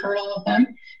leader. You've heard all of them.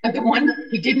 But the one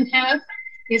he didn't have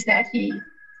is that he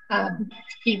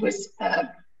was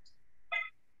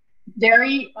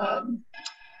very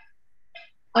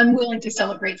unwilling to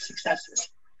celebrate successes.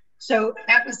 So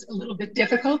that was a little bit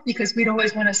difficult because we'd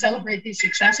always want to celebrate these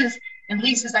successes. And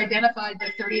Lisa's identified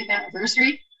the 30th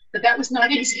anniversary, but that was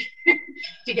not easy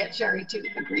to get Jerry to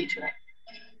agree to it.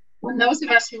 When those of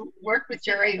us who work with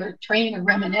Jerry or train or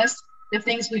reminisce, the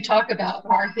things we talk about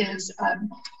are his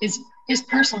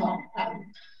personal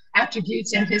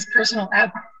attributes and his personal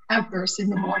outbursts in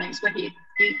the mornings when he'd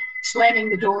be slamming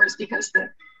the doors because the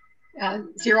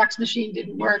Xerox machine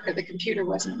didn't work or the computer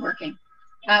wasn't working.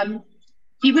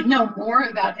 He would know more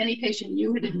about any patient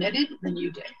you had admitted than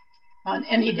you did on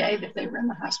any day that they were in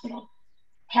the hospital.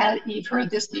 You've heard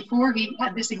this before, he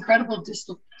had this incredible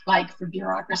dislike for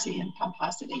bureaucracy and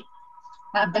pomposity.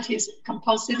 But his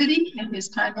compulsivity and his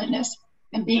timeliness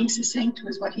and being succinct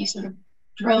was what he sort of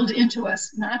drilled into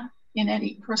us, not in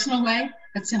any personal way,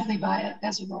 but simply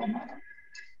as a role model.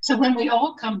 So when we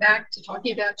all come back to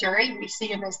talking about Jerry, we see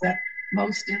him as the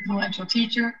most influential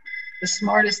teacher, the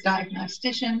smartest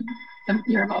diagnostician,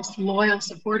 your most loyal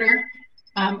supporter,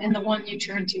 and the one you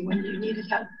turn to when you needed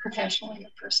help professionally or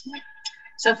personally.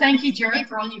 So thank you, Jerry,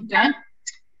 for all you've done.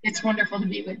 It's wonderful to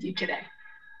be with you today.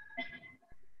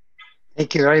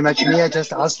 Thank you very much. May I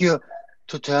just ask you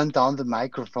to turn down the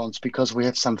microphones because we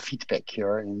have some feedback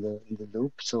here in the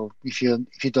loop. So if you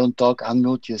don't talk,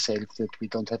 unmute yourself that we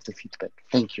don't have the feedback.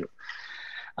 Thank you.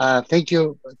 Thank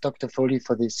you, Dr. Foley,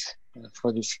 for these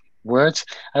words.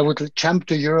 I would jump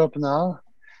to Europe now,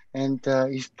 and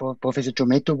if Professor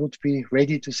Giometto would be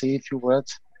ready to say a few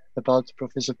words about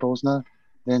Professor Posner,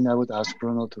 then I would ask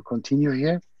Bruno to continue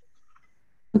here.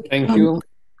 Thank you.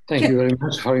 Thank you very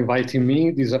much for inviting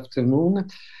me this afternoon.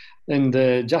 And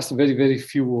just very, very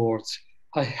few words.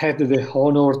 I had the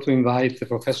honor to invite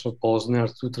Professor Posner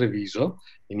to Treviso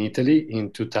in Italy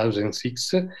in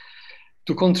 2006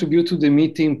 to contribute to the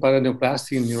meeting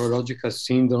Paraneoplastic Neurological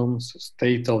Syndromes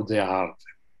State of the Art.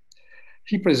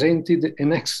 He presented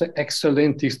an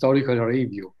excellent historical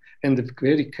review and a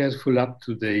very careful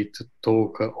up-to-date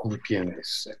talk on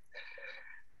PNS.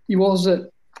 He was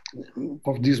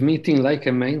for this meeting like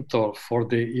a mentor for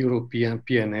the European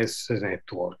PNS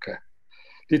network.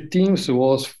 The team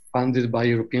was funded by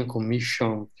European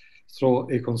Commission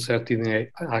through a concerted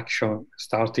action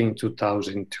starting in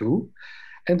 2002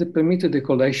 and permitted the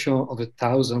collection of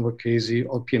 1,000 cases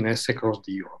of PNS across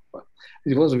Europe.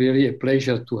 It was really a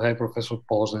pleasure to have Professor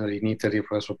Posner in Italy,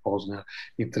 Professor Posner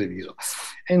in Treviso.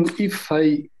 And if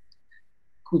I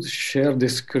could share the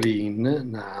screen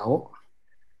now,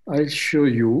 I'll show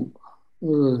you.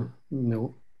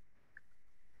 No,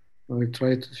 I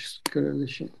try to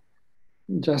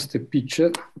just a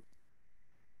picture.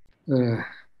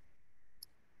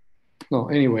 No,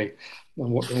 anyway,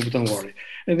 don't worry.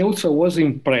 And also I was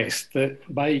impressed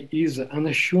by his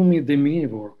unassuming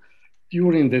demeanor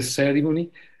during the ceremony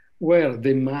where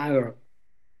the mayor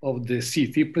of the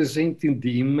city presented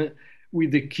him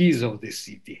with the keys of the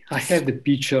city. I have the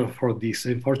picture for this.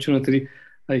 Unfortunately,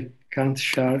 I can't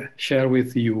share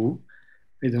with you.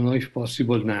 I don't know if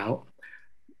possible now,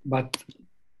 but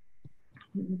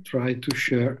try to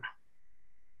share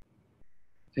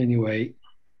anyway.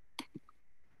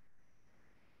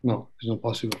 No, it's not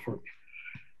possible for me.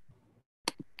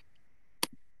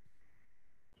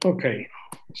 Okay,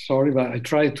 sorry, but I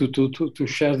tried to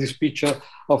share this picture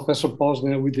of Professor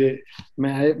Posner with the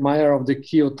mayor of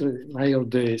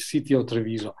the city of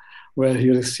Treviso, where he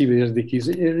received the keys.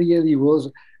 It really was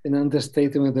an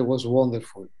understatement that was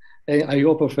wonderful. I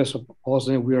hope Professor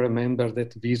Posner will remember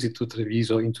that visit to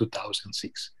Treviso in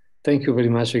 2006. Thank you very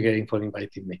much again for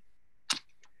inviting me.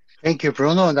 Thank you,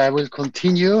 Bruno, and I will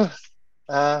continue.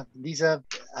 Lisa,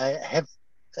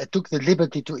 I took the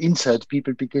liberty to insert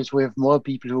people because we have more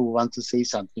people who want to say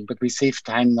something, but we save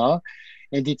time now.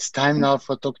 And it's time now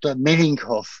for Dr.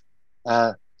 Mellinghoff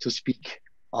to speak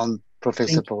on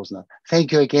Professor Posner.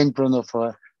 Thank you again, Bruno,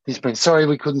 for this. Sorry,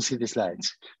 we couldn't see the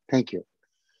slides. Thank you.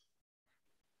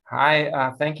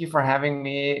 Hi, thank you for having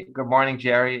me. Good morning,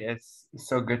 Jerry. It's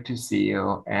so good to see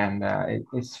you. And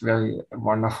it's really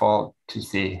wonderful to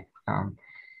see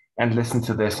and listen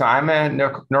to this. So I'm a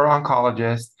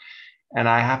neuro-oncologist, and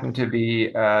I happen to be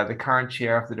the current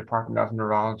chair of the Department of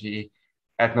Neurology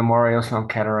at Memorial Sloan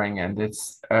Kettering. And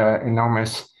it's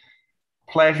enormous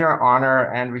pleasure,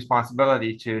 honor, and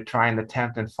responsibility to try and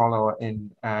attempt and follow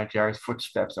in Jerry's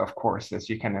footsteps, of course, as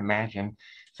you can imagine.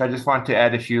 So I just want to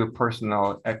add a few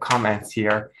personal comments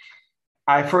here.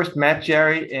 I first met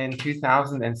Jerry in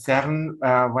 2007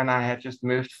 when I had just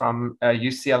moved from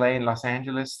UCLA in Los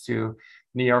Angeles to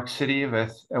New York City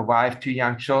with a wife, 2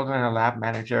 young children, a lab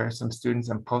manager, some students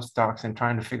and postdocs, and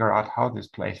trying to figure out how this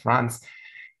place runs.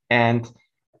 And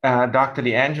Dr.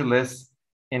 DeAngelis,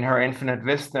 in her infinite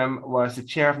wisdom, was the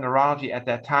chair of neurology at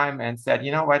that time and said,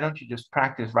 you know, why don't you just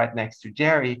practice right next to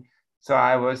Jerry? So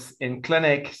I was in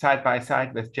clinic side by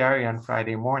side with Jerry on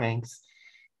Friday mornings.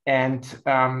 And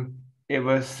it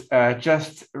was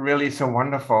just really so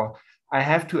wonderful. I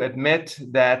have to admit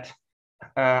that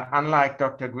unlike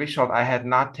Dr. Griswold, I had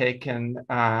not taken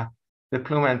the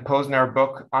Plume and Posner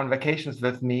book on vacations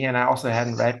with me, and I also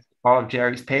hadn't read all of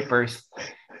Jerry's papers.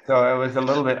 So I was a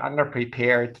little bit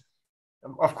underprepared,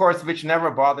 of course, which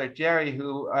never bothered Jerry,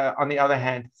 who, on the other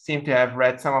hand, seemed to have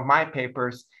read some of my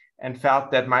papers and felt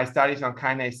that my studies on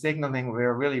kinase signaling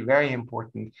were really very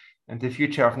important in the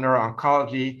future of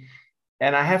neuro-oncology.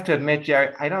 And I have to admit,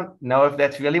 Jerry, I don't know if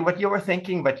that's really what you were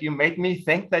thinking, but you made me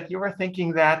think that you were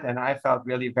thinking that. And I felt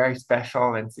really very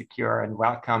special and secure and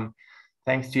welcome,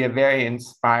 thanks to your very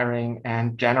inspiring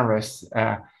and generous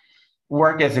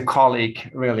work as a colleague,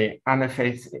 really, on the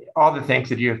face, all the things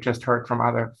that you have just heard from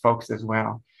other folks as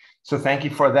well. So thank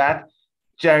you for that.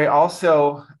 Jerry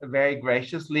also very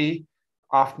graciously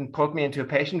often pulled me into a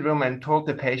patient room and told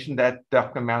the patient that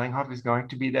Dr. Mellinghoff is going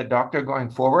to be their doctor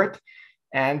going forward.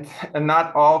 And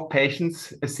not all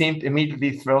patients seemed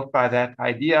immediately thrilled by that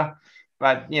idea.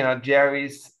 But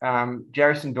Jerry's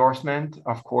endorsement,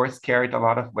 of course, carried a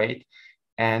lot of weight.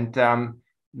 And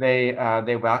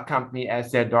they welcomed me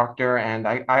as their doctor. And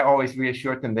I always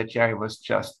reassured them that Jerry was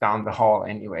just down the hall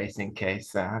anyways, in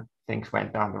case things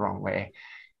went down the wrong way.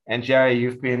 And Jerry,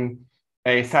 you've been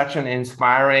such an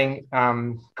inspiring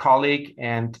colleague.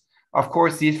 And of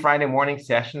course, these Friday morning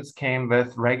sessions came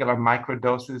with regular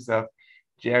microdoses of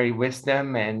Jerry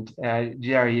wisdom and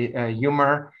Jerry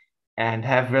humor, and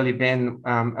have really been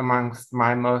amongst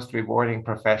my most rewarding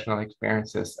professional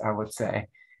experiences, I would say,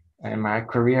 in my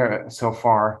career so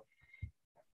far.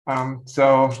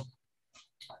 So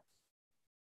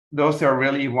those are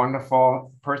really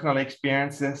wonderful personal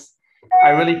experiences. I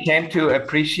really came to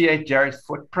appreciate Jerry's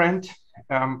footprint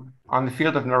on the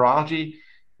field of neurology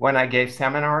when I gave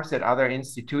seminars at other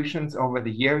institutions over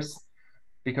the years,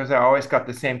 because I always got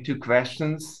the same two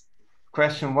questions.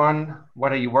 Question one,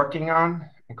 what are you working on?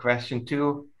 And question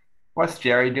two, what's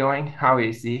Jerry doing? How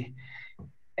is he?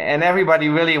 And everybody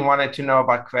really wanted to know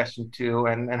about question two,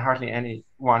 and hardly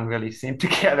anyone really seemed to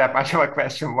care that much about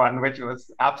question one, which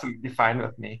was absolutely fine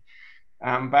with me.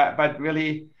 But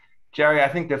really, Jerry, I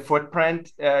think the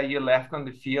footprint you left on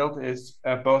the field is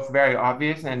both very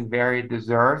obvious and very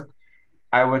deserved.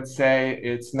 I would say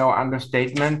it's no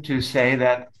understatement to say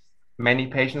that many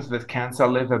patients with cancer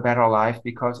live a better life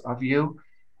because of you.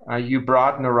 You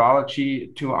brought neurology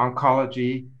to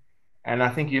oncology, and I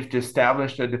think you've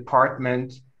established a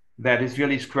department that is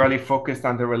really squarely focused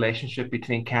on the relationship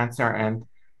between cancer and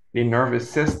the nervous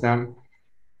system.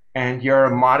 And your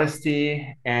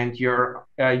modesty and your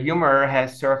humor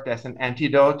has served as an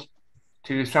antidote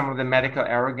to some of the medical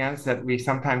arrogance that we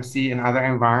sometimes see in other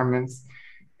environments.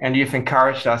 And you've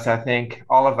encouraged us, I think,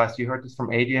 all of us, you heard this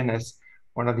from Adrian as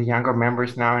one of the younger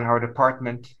members now in our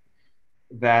department,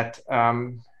 that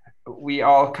we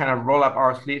all kind of roll up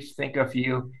our sleeves, think of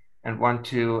you, and want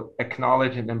to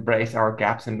acknowledge and embrace our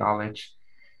gaps in knowledge.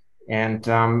 And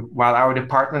while our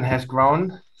department has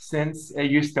grown since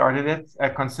you started it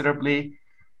considerably,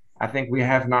 I think we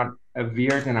have not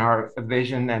veered in our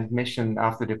vision and mission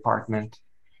of the department.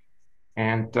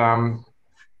 And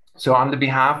so on the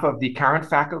behalf of the current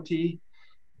faculty,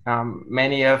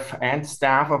 and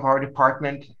staff of our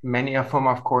department, many of whom,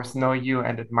 of course, know you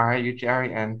and admire you,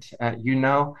 Jerry, and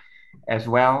as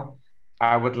well,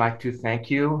 I would like to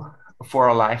thank you for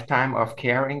a lifetime of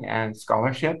caring and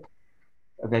scholarship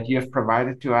that you have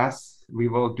provided to us. We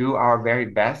will do our very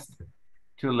best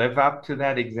to live up to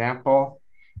that example,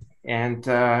 and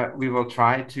we will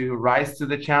try to rise to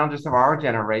the challenges of our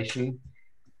generation.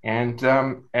 And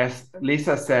as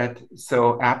Lisa said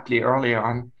so aptly early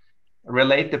on,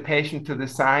 relate the patient to the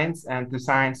science and the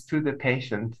science to the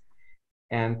patient.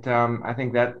 And I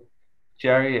think that,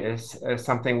 Jerry, is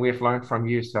something we've learned from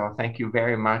you. So thank you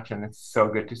very much. And it's so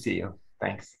good to see you.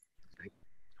 Thanks.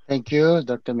 Thank you,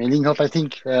 Dr. Mellinghoff. I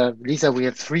think, Lisa, we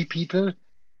have three people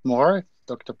more,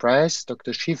 Dr. Price,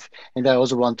 Dr. Schiff, and I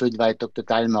also want to invite Dr.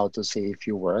 Dalmau to say a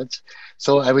few words.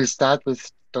 So I will start with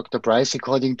Dr. Price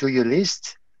according to your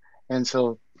list. And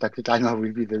so Dr. Dalmau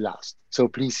will be the last. So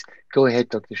please go ahead,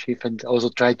 Dr. Schiff, and also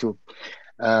try to,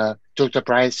 Dr.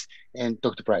 Price,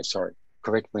 sorry,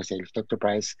 correct myself, Dr.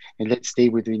 Price, and let's stay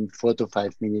within 4 to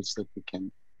 5 minutes that we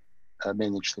can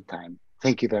manage the time.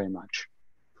 Thank you very much.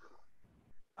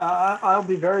 I'll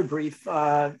be very brief.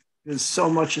 There's so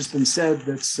much has been said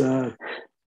that's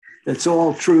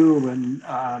all true. And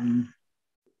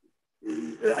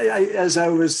as I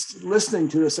was listening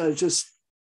to this,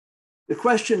 the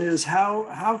question is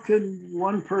how can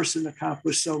one person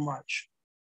accomplish so much?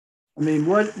 I mean,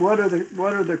 what are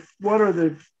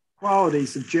the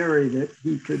qualities of Jerry that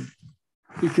he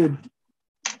could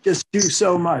just do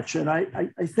so much? And I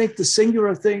think the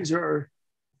singular things are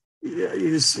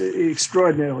his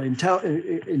extraordinarily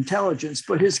intelligence,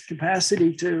 but his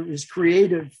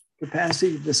creative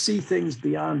capacity to see things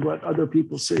beyond what other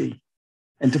people see,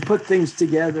 and to put things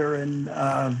together in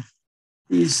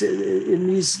these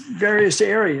various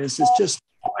areas is just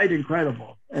quite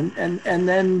incredible. And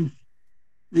then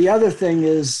the other thing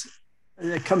is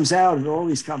that comes out in all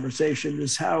these conversations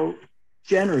is how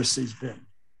generous he's been,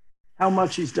 how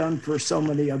much he's done for so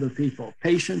many other people,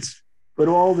 patients, but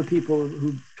all the people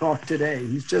who talked today.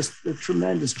 He's just a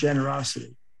tremendous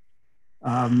generosity.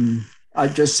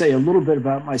 I'd just say a little bit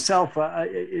about myself.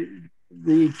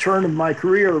 The turn of my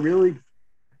career really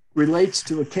relates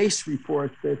to a case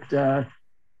report that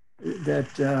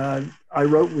I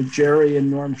wrote with Jerry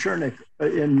and Norm Chernick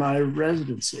in my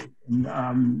residency.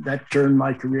 And that turned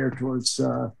my career towards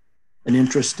an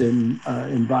interest in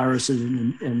viruses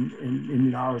and in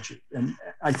immunology. And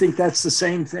I think that's the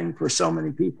same thing for so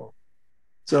many people.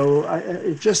 So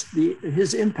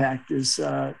his impact is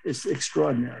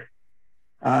extraordinary.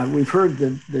 We've heard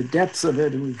the depth of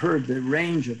it and we've heard the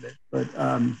range of it, but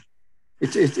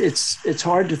it's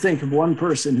hard to think of one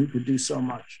person who could do so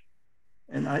much.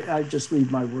 And I just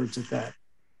leave my words at that.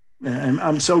 And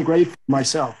I'm so grateful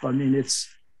myself. I mean, he's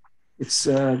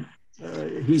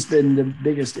been the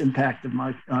biggest impact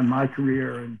on my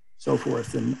career and so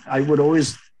forth. And I would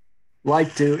always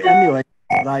like to emulate,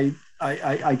 but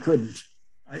I couldn't.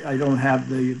 I don't have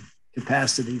the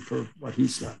capacity for what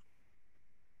he's done.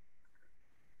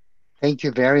 Thank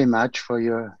you very much for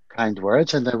your kind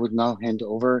words. And I would now hand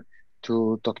over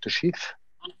to Dr. Schiff.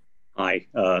 Hi,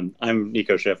 I'm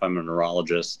Nico Schiff. I'm a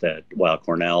neurologist at Weill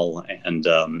Cornell, and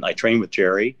I trained with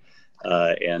Jerry.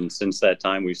 And since that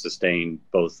time, we've sustained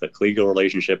both a collegial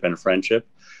relationship and a friendship.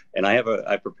 And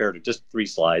I prepared just 3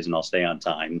 slides, and I'll stay on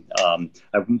time.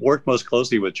 I've worked most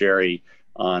closely with Jerry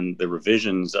on the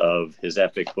revisions of his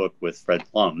epic book with Fred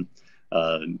Plum,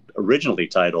 originally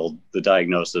titled The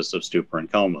Diagnosis of Stupor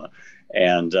and Coma.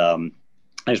 And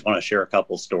I just want to share a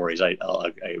couple stories. I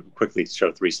quickly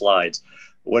show 3 slides.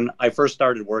 When I first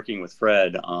started working with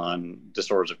Fred on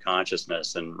disorders of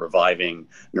consciousness and reviving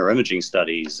neuroimaging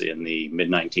studies in the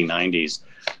mid-1990s,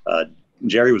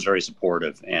 Jerry was very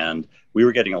supportive, and we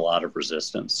were getting a lot of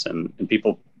resistance. And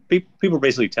people were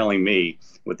basically telling me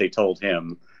what they told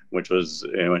him, which was,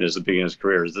 in the beginning of his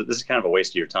career, is that this is kind of a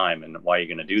waste of your time, and why are you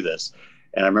going to do this?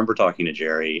 And I remember talking to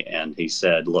Jerry, and he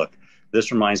said, look,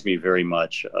 this reminds me very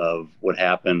much of what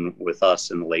happened with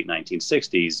us in the late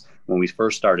 1960s when we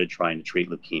first started trying to treat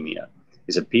leukemia.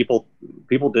 He said people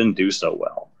didn't do so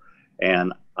well.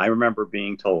 And I remember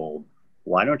being told,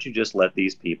 why don't you just let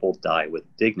these people die with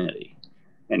dignity?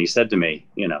 And he said to me,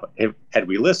 had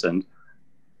we listened,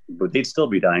 but they'd still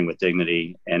be dying with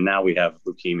dignity. And now we have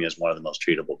leukemia as one of the most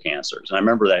treatable cancers. And I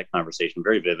remember that conversation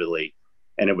very vividly.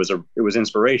 And it was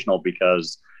inspirational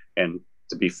because, and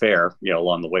to be fair,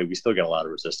 along the way, we still get a lot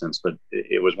of resistance, but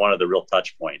it was one of the real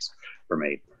touch points for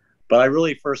me. But I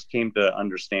really first came to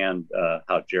understand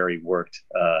how Jerry worked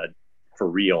for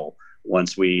real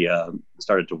once we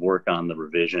started to work on the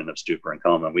revision of Stupor and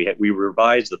Coma. We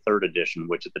revised the 3rd edition,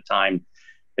 which at the time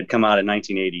had come out in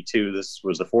 1982. This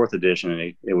was the 4th edition,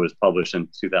 and it was published in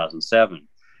 2007.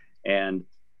 And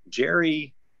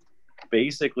Jerry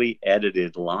basically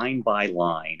edited line by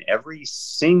line every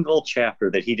single chapter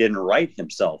that he didn't write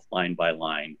himself line by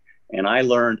line. And I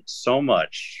learned so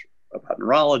much about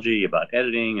neurology, about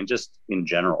editing, and just in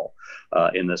general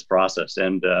in this process.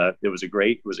 And it was a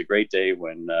great day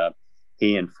when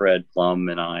he and Fred Plum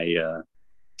and I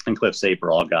and Cliff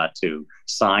Saper all got to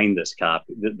sign this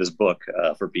book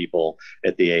for people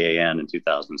at the AAN in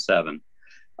 2007.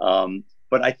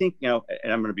 But I think, and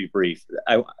I'm going to be brief,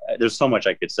 there's so much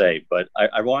I could say, but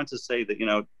I want to say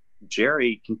that,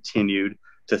 Jerry continued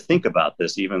to think about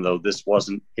this, even though this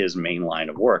wasn't his main line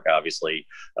of work, obviously,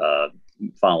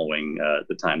 following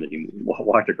the time that he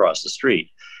walked across the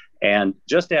street. And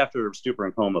just after Stupor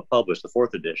and Coma published the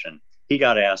 4th edition, he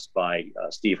got asked by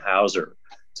Steve Hauser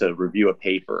to review a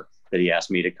paper that he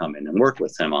asked me to come in and work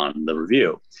with him on the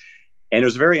review. And it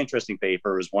was a very interesting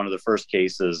paper. It was one of the first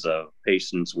cases of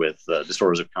patients with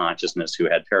disorders of consciousness who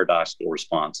had paradoxical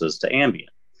responses to Ambien.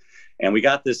 And we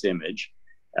got this image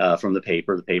from the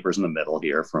paper. The paper's in the middle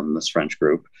here from this French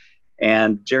group.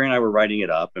 And Jerry and I were writing it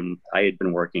up, and I had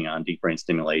been working on deep brain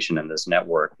stimulation in this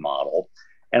network model.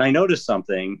 And I noticed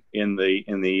something in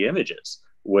the images,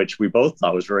 which we both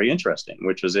thought was very interesting,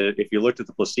 which was if you looked at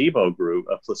the placebo group,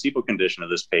 a placebo condition of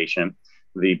this patient,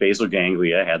 the basal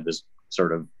ganglia had this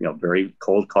sort of, very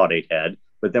cold caudate head.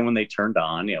 But then when they turned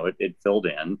on, it filled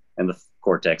in and the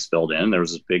cortex filled in. There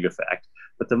was this big effect.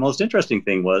 But the most interesting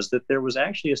thing was that there was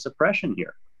actually a suppression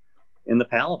here in the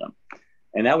pallidum.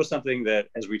 And that was something that,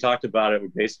 as we talked about it, we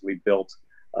basically built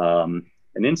an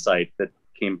insight that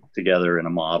came together in a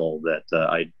model that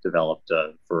I developed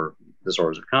for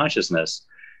disorders of consciousness.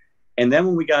 And then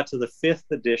when we got to the 5th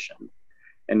edition,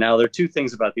 and now there are 2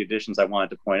 things about the editions I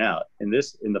wanted to point out. In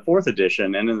the 4th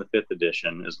edition and in the 5th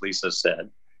edition, as Lisa said,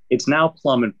 it's now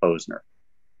Plum and Posner.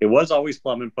 It was always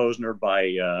Plum and Posner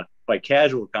by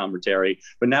casual commentary,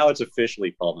 but now it's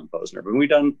officially Plum and Posner. But we've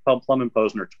done Plum and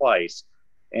Posner twice,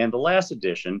 and the last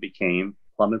edition became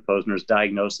Plum and Posner's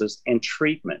diagnosis and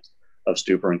treatment of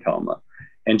stupor and coma.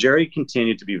 And Jerry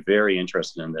continued to be very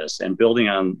interested in this and building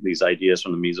on these ideas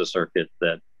from the mesocircuit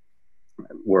that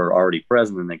were already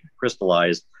present and they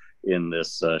crystallized in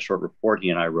this short report he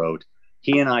and I wrote.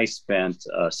 he and I spent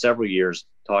several years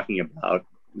talking about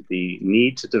the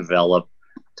need to develop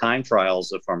time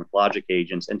trials of pharmacologic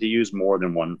agents and to use more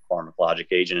than one pharmacologic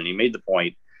agent. And he made the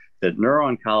point that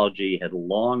neuro-oncology had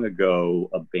long ago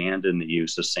abandoned the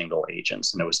use of single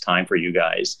agents, and it was time for you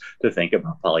guys to think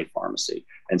about polypharmacy.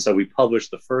 And so we published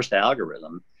the first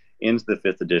algorithm into the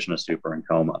 5th edition of Super and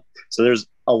Coma. So there's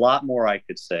a lot more I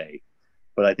could say,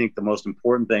 but I think the most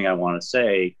important thing I want to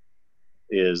say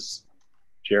is,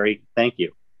 Jerry, thank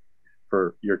you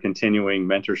for your continuing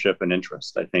mentorship and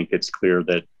interest. I think it's clear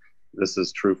that this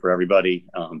is true for everybody,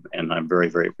 and I'm very,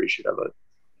 very appreciative of it.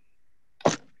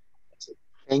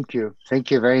 Thank you.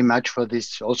 Thank you very much for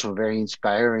this also very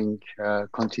inspiring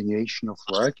continuation of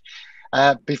work.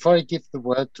 Before I give the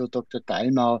word to Dr.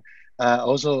 Dalmau,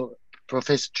 also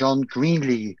Professor John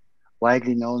Greenlee,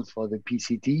 widely known for the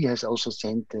PCD, has also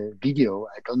sent a video.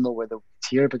 I don't know whether it's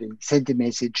here, but he sent a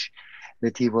message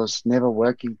that he was never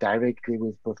working directly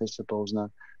with Professor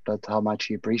Posner, but how much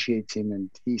he appreciates him, and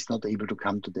he's not able to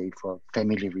come today for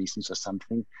family reasons or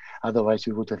something. Otherwise,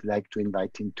 we would have liked to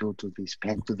invite him to this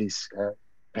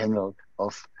panel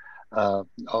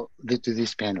to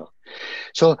this panel.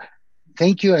 So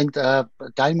thank you. And Dr.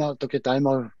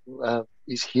 Dalmau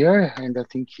is here, and I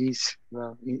think he's,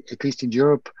 at least in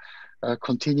Europe,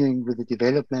 continuing with the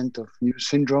development of new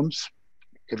syndromes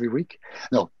every week.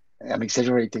 No, I'm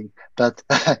exaggerating, but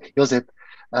Josep,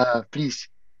 please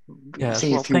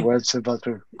say a few words about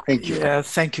her. Thank you. Yeah,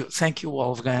 thank you,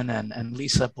 Wolfgang and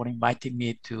Lisa, for inviting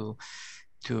me to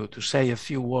say a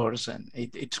few words. And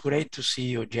it's great to see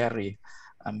you, Jerry.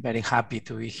 I'm very happy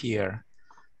to be here.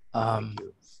 I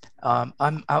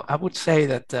would say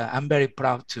that I'm very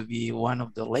proud to be one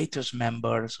of the latest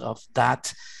members of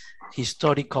that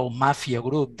historical mafia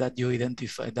group that you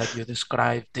identified, that you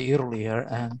described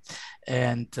earlier,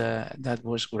 and that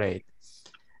was great.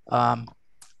 I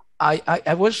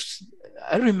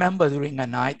remember during a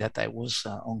night that I was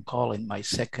on call in my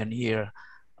second year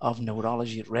of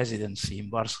neurology residency in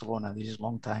Barcelona. This is a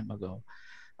long time ago.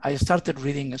 I started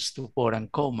reading Stupor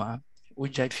and Coma,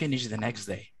 which I finished the next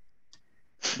day.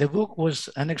 The book was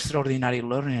an extraordinary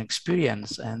learning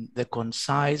experience, and the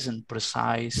concise and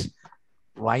precise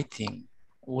writing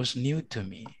was new to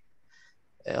me.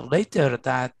 Later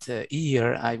that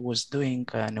year, I was doing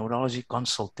neurology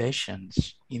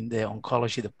consultations in the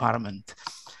oncology department,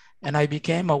 and I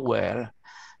became aware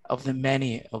of the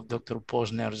many of Dr.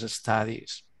 Posner's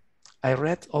studies. I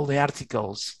read all the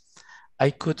articles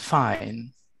I could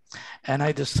find, and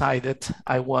I decided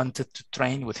I wanted to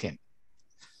train with him.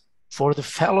 For the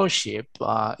fellowship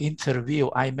interview,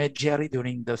 I met Jerry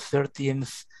during the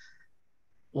 13th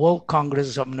World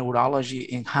Congress of Neurology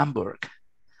in Hamburg.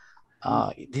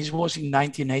 This was in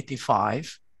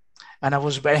 1985, and I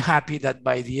was very happy that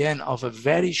by the end of a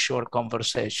very short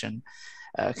conversation,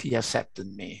 he accepted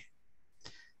me.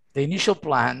 The initial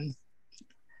plan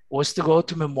was to go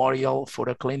to Memorial for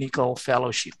a clinical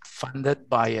fellowship funded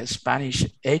by a Spanish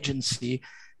agency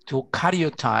to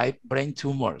karyotype brain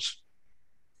tumors.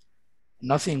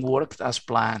 Nothing worked as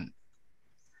planned.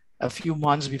 A few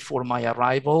months before my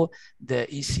arrival, the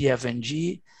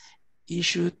ECFNG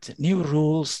issued new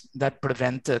rules that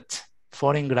prevented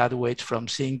foreign graduates from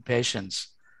seeing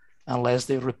patients unless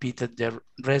they repeated their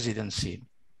residency.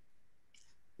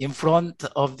 In front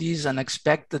of this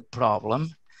unexpected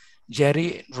problem,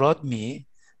 Jerry wrote me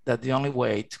that the only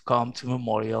way to come to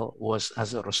Memorial was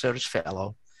as a research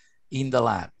fellow in the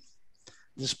lab.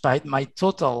 Despite my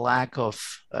total lack of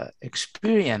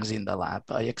experience in the lab,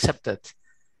 I accepted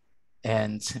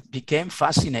and became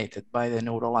fascinated by the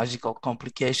neurological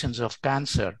complications of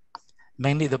cancer,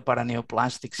 mainly the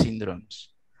paraneoplastic syndromes.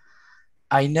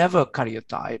 I never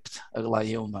karyotyped a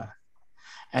glioma,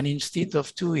 and instead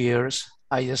of 2 years,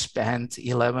 I spent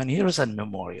 11 years at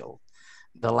Memorial,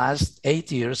 the last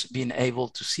 8 years being able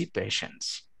to see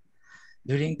patients.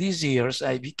 During these years,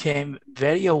 I became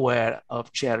very aware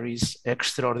of Jerry's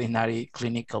extraordinary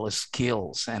clinical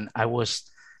skills, and I was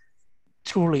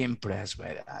truly impressed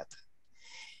by that.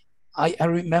 I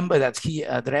remember that he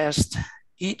addressed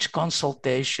each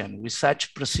consultation with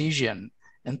such precision,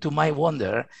 and to my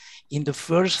wonder, in the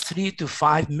first 3 to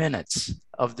 5 minutes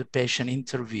of the patient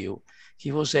interview,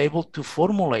 he was able to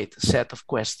formulate a set of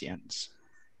questions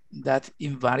that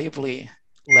invariably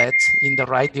led in the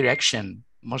right direction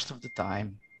most of the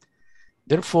time.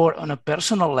 Therefore, on a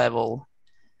personal level,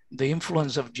 the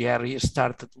influence of Jerry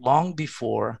started long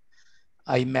before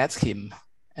I met him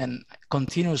and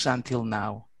continues until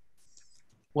now.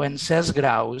 When Cesc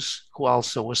Graus, who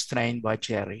also was trained by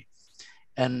Jerry,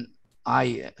 and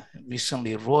I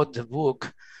recently wrote the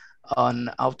book on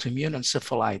autoimmune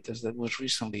encephalitis that was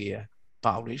recently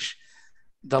published,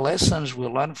 the lessons we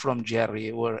learned from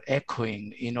Jerry were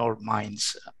echoing in our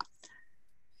minds.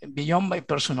 Beyond my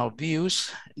personal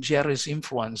views, Jerry's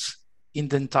influence in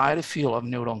the entire field of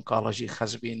neuro-oncology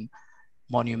has been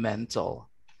monumental.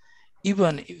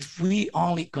 Even if we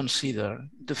only consider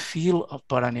the field of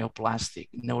paraneoplastic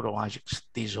neurologic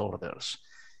disorders,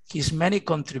 his many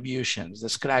contributions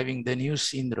describing the new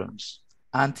syndromes,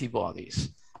 antibodies,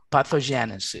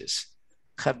 pathogenesis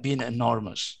have been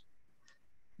enormous.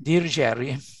 Dear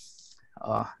Jerry,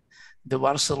 the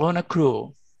Barcelona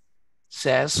crew,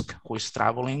 Cesc, who is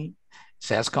traveling,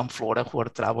 Cesc and Flora, who are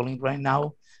traveling right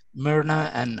now, Myrna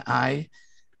and I,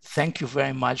 thank you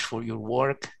very much for your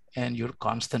work and your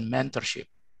constant mentorship.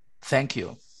 Thank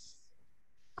you.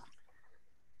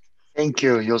 Thank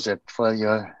you, Josep, for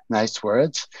your nice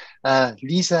words.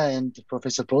 Lisa and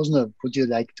Professor Posner, would you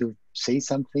like to say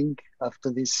something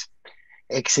after this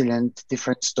excellent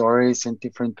different stories and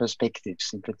different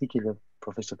perspectives, in particular,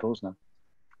 Professor Posner?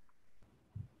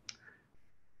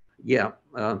 Yeah,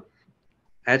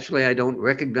 actually, I don't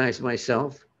recognize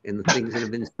myself in the things that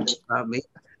have been said about me,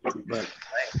 but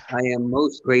I am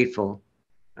most grateful.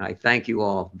 I thank you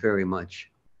all very much.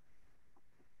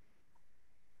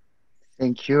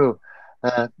 Thank you.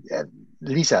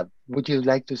 Lisa, would you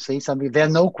like to say something? There are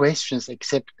no questions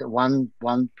except one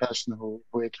person who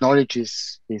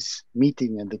acknowledges this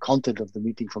meeting and the content of the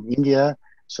meeting from India.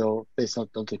 So there's not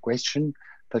a question.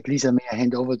 But Lisa, may I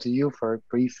hand over to you for a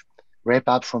brief wrap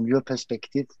up from your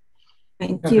perspective?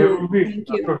 Thank There you. will be Thank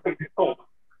you.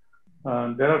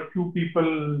 there are few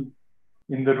people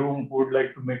in the room who would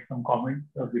like to make some comments.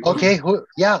 Okay.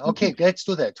 Okay. Let's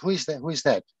do that. Who is that? Who is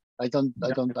that? I'm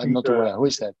not aware. Who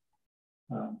is that?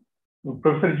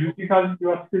 Professor Yuki, you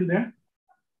are still there?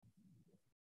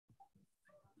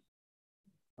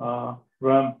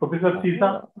 Professor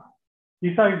Sisa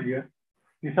is here.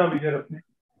 Sisa Vijayarapne.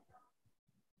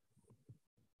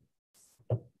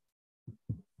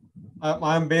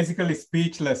 I'm basically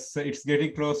speechless. It's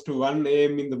getting close to 1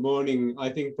 a.m. in the morning. I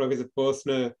think, Professor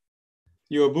Posner,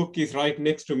 your book is right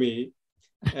next to me.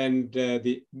 And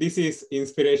this is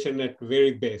inspiration at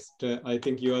very best. I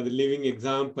think you are the living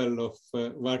example of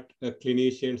what a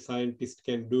clinician scientist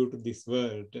can do to this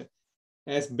world.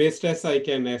 As best as I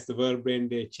can, as the World Brain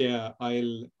Day chair,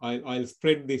 I'll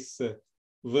spread this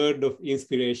word of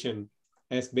inspiration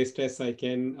as best as I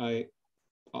can.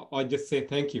 I just say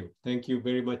thank you. Thank you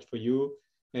very much for you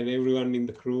and everyone in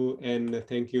the crew. And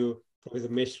thank you, Professor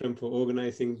Meshram, for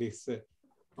organizing this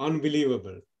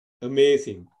unbelievable,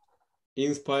 amazing,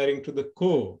 inspiring to the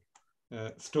core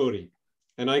story.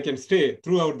 And I can stay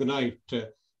throughout the night.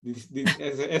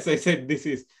 As I said, this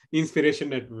is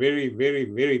inspiration at very, very,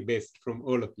 very best from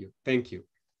all of you. Thank you.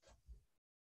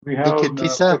 We have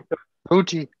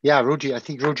Ruji. Yeah, Ruji. I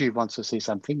think Ruji wants to say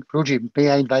something. Ruji, may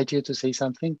I invite you to say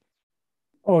something?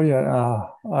 Oh yeah,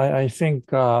 I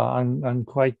think I'm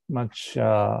quite much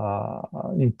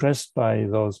impressed by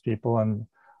those people, and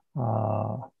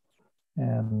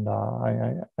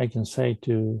I can say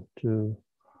to you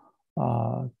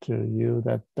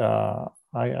that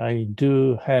I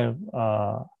do have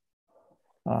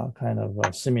kind of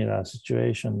a similar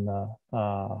situation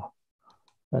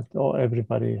that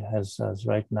everybody has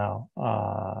right now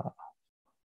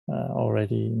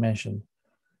already mentioned.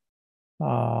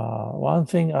 One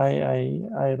thing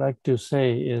I like to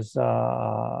say is there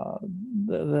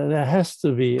has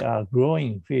to be a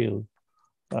growing field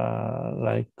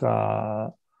like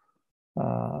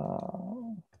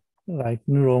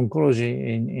neuro-oncology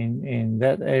in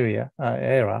that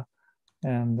era.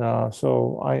 And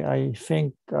so I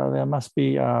think there must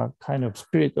be a kind of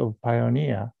spirit of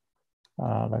pioneer,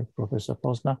 like Professor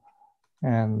Posner.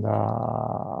 And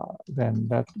then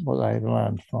that's what I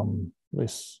learned from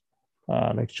this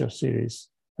lecture series.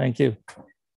 Thank you.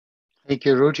 Thank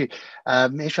you, Ruji.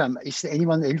 Meshram, is there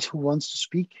anyone else who wants to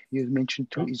speak? You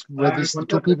mentioned two. Were these the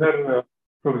two people?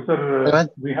 Professor,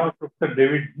 we have Professor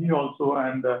David G also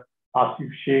and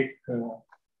Asif Sheikh.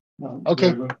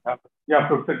 Okay. Yeah,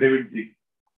 Professor David G.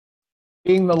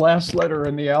 Being the last letter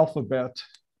in the alphabet,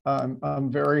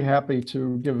 I'm very happy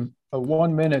to give a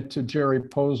 1 minute to Jerry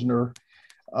Posner.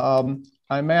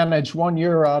 I managed 1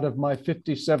 year out of my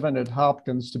 57 at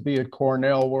Hopkins to be at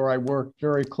Cornell, where I worked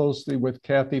very closely with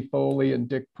Kathy Foley and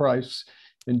Dick Price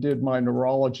and did my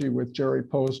neurology with Jerry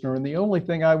Posner. And the only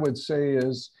thing I would say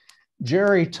is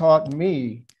Jerry taught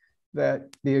me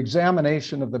that the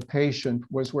examination of the patient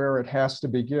was where it has to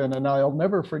begin. And I'll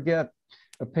never forget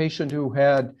a patient who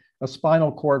had a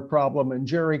spinal cord problem, and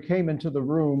Jerry came into the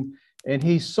room and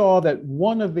he saw that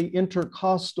one of the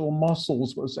intercostal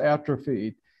muscles was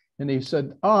atrophied. And he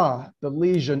said, the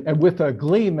lesion, and with a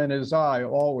gleam in his eye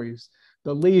always,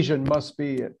 the lesion must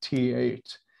be at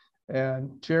T8.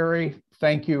 And Jerry,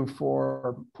 thank you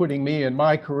for putting me in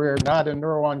my career, not in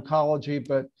neuro-oncology,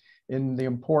 but in the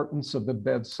importance of the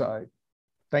bedside.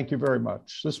 Thank you very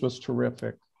much. This was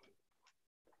terrific.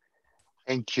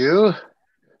 Thank you.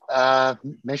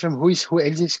 Meshram, who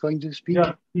else is going to speak?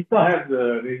 Yeah, Lisa has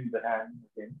raised the hand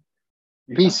again.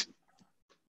 Lisa? Please.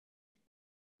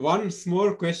 One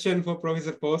small question for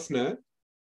Professor Posner.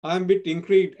 I'm a bit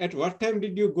intrigued. At what time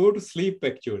did you go to sleep,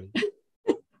 actually?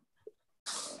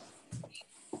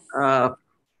 I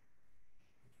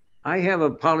have a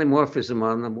polymorphism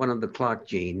on one of the clock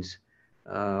genes,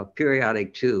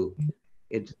 periodic 2.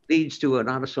 It leads to an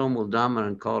autosomal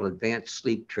dominant called advanced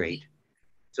sleep trait.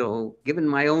 So given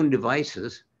my own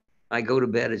devices, I go to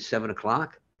bed at 7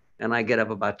 o'clock and I get up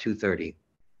about 2:30.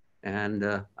 And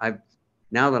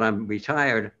now that I'm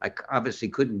retired, I obviously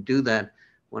couldn't do that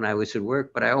when I was at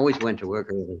work, but I always went to work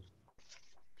early.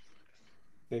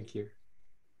 Thank you.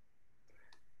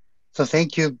 So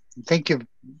thank you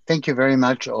very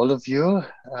much, all of you.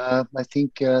 I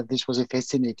think this was a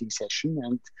fascinating session,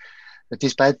 and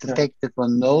despite the fact that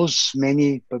one knows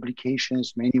many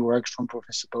publications, many works from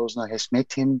Professor Posner, has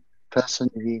met him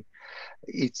personally,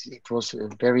 it was a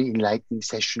very enlightening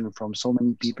session from so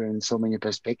many people and so many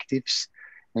perspectives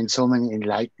and so many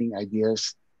enlightening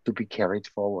ideas to be carried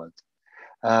forward.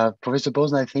 Professor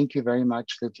Posner, I thank you very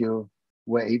much that you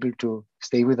were able to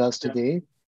stay with us today.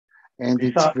 And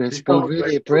it's been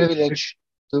really a privilege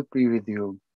to be with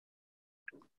you.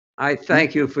 I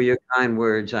thank you for your kind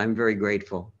words. I'm very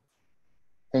grateful.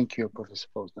 Thank you, Professor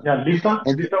Posner. Yeah, Lisa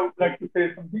would like to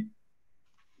say something.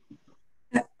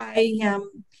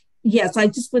 Yes, I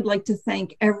just would like to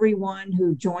thank everyone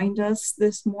who joined us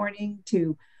this morning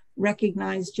to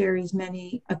recognize Jerry's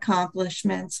many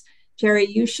accomplishments. Jerry,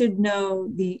 you should know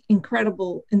the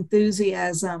incredible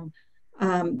enthusiasm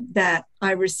that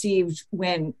I received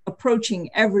when approaching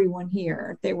everyone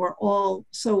here. They were all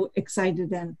so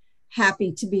excited and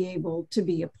happy to be able to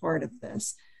be a part of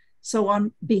this. So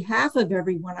on behalf of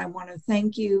everyone, I want to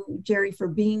thank you, Jerry, for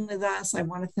being with us. I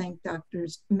want to thank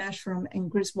Drs. Meshram and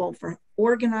Griswold for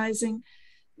organizing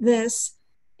this.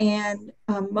 And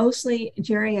mostly,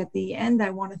 Jerry, at the end, I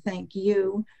want to thank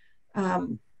you.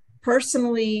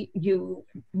 Personally, you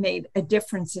made a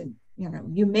difference in,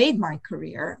 you made my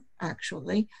career,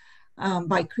 actually,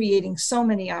 by creating so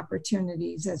many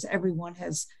opportunities, as everyone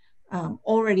has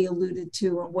already alluded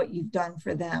to, and what you've done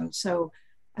for them. So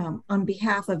on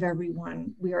behalf of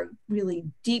everyone, we are really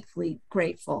deeply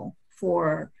grateful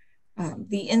for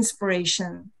the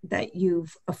inspiration that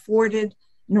you've afforded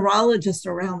neurologists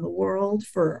around the world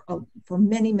for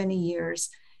many, many years,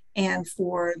 and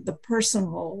for the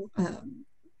personal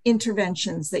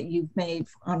interventions that you've made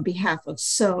on behalf of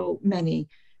so many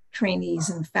trainees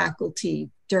and faculty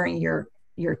during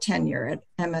your tenure at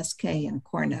MSK and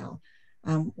Cornell.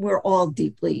 We're all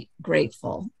deeply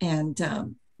grateful, and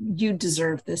you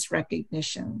deserve this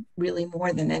recognition really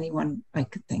more than anyone I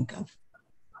could think of.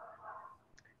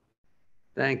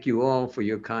 Thank you all for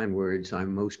your kind words.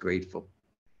 I'm most grateful.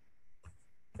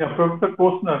 Yeah, Professor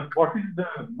Posner, what is the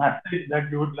message that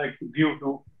you would like to give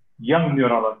to young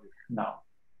neurologists now?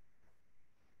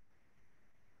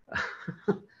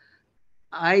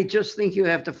 I just think you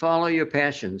have to follow your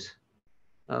passions.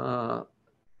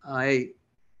 I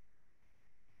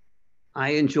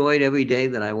enjoyed every day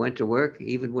that I went to work,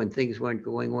 even when things weren't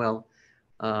going well.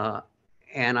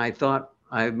 And I thought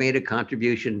I made a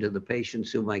contribution to the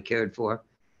patients whom I cared for.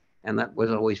 And that was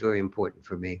always very important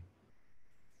for me.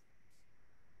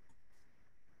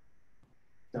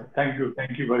 Thank you.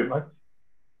 Thank you very much.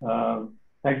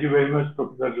 Thank you very much,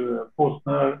 Professor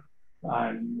Posner,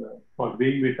 and for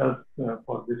being with us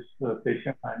for this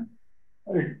session. And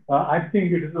I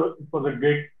think it was a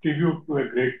great tribute to a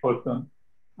great person.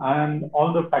 And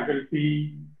all the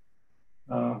faculty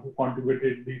who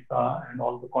contributed, Lisa and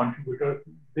all the contributors,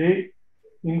 they,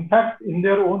 in fact, in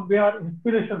their own way, are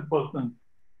inspiration persons.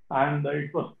 And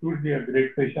it was truly a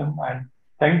great session. And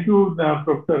thank you,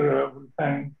 Professor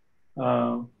Wolfgang,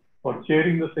 for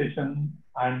chairing the session.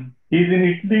 And he's in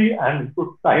Italy, and he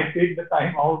could take the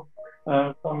time out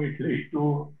from Italy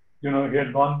to, he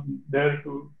had gone there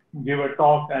to give a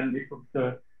talk, and he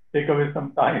could take away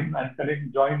some time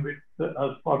and join with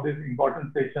us for this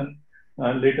important session.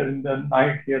 Later in the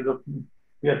night, he has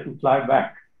to fly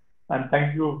back. And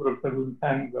thank you, Professor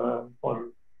Wolfgang,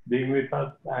 for being with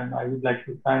us. And I would like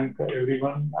to thank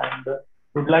everyone, and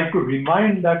would like to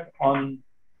remind that on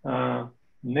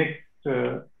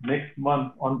next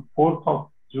month, on 4th of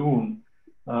June,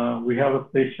 we have a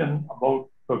session about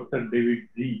Professor David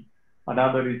Z,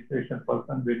 another inspiration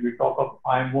person, where we talk of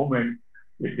eye movement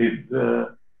It is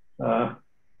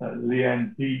Lee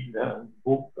and T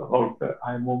book about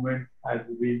eye movement, as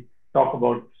we talk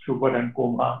about Schubert and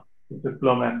Coma,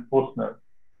 Plum and Posner.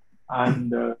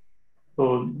 And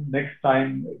so next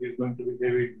time it is going to be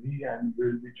David Lee, and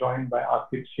we'll be joined by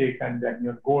Asif Sheikh and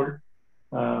Daniel Gold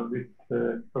with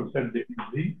Professor David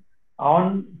Lee.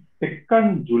 On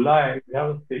 2nd July, we have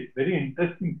a very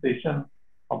interesting session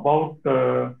about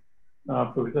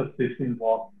Professor Cecil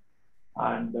Wong,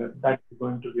 and that is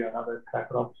going to be another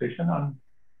cracker-up session.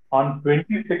 On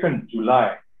 22nd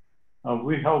July,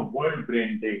 we have World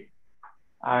Brain Day,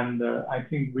 and I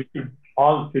think we should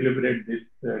all celebrate this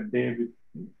day with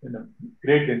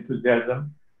great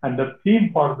enthusiasm. And the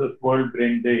theme for this World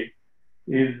Brain Day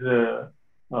is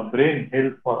brain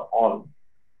health for all.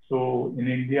 So in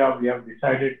India, we have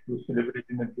decided to celebrate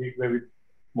in a big way with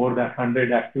more than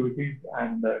 100 activities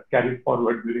and carry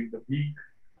forward during the week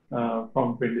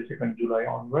from 22nd July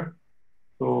onward.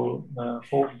 So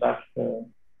hope that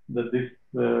this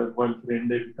World Brain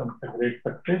Day becomes a great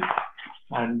success.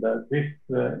 And this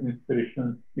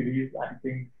inspiration series, I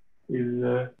think, is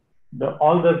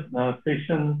all the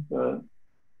sessions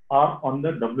are on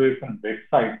the WFN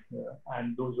website,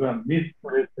 and those who have missed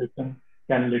today's session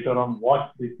can later on watch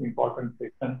this important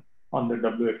session on the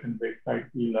WFN website,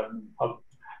 e-learning hub.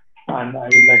 And I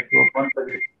would like to once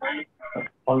again thank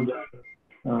all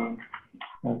the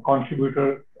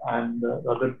contributors and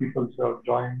other people who have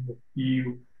joined,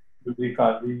 Steve, Judy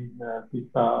Kazi,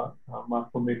 Tisa,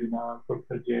 Marco Medina,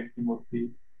 Professor J.M. Timothy,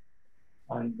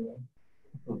 and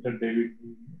Professor David,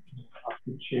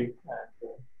 Asif Sheikh, and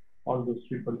all those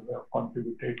people who have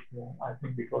contributed. I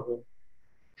think it was a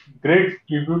great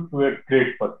tribute to a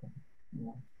great person.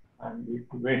 And it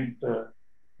went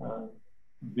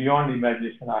beyond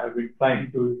imagination. I have been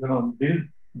trying to,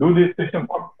 do this session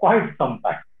for quite some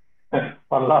time.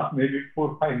 For last maybe 4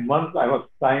 or 5 months, I was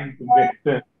trying to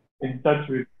get in touch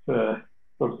with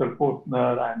Professor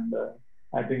Posner, and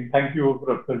I think thank you,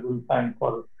 Professor Gulsang,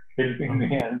 for helping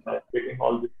me and getting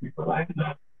all these people. And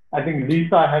I think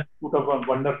Lisa has put up a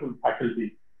wonderful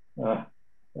faculty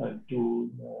to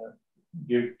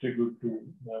give tribute to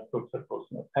Professor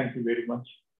Posner. Thank you very much,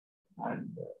 and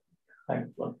thanks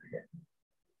once again.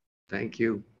 Thank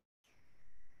you.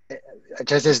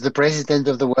 Just as the president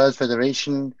of the World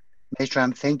Federation,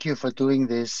 Meshram, thank you for doing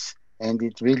this, and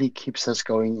it really keeps us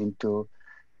going into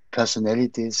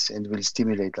personalities and will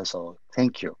stimulate us all.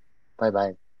 Thank you.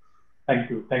 Bye-bye. Thank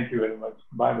you. Thank you very much.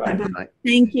 Bye-bye.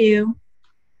 Thank you.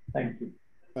 Thank you.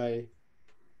 Bye.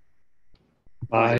 Bye.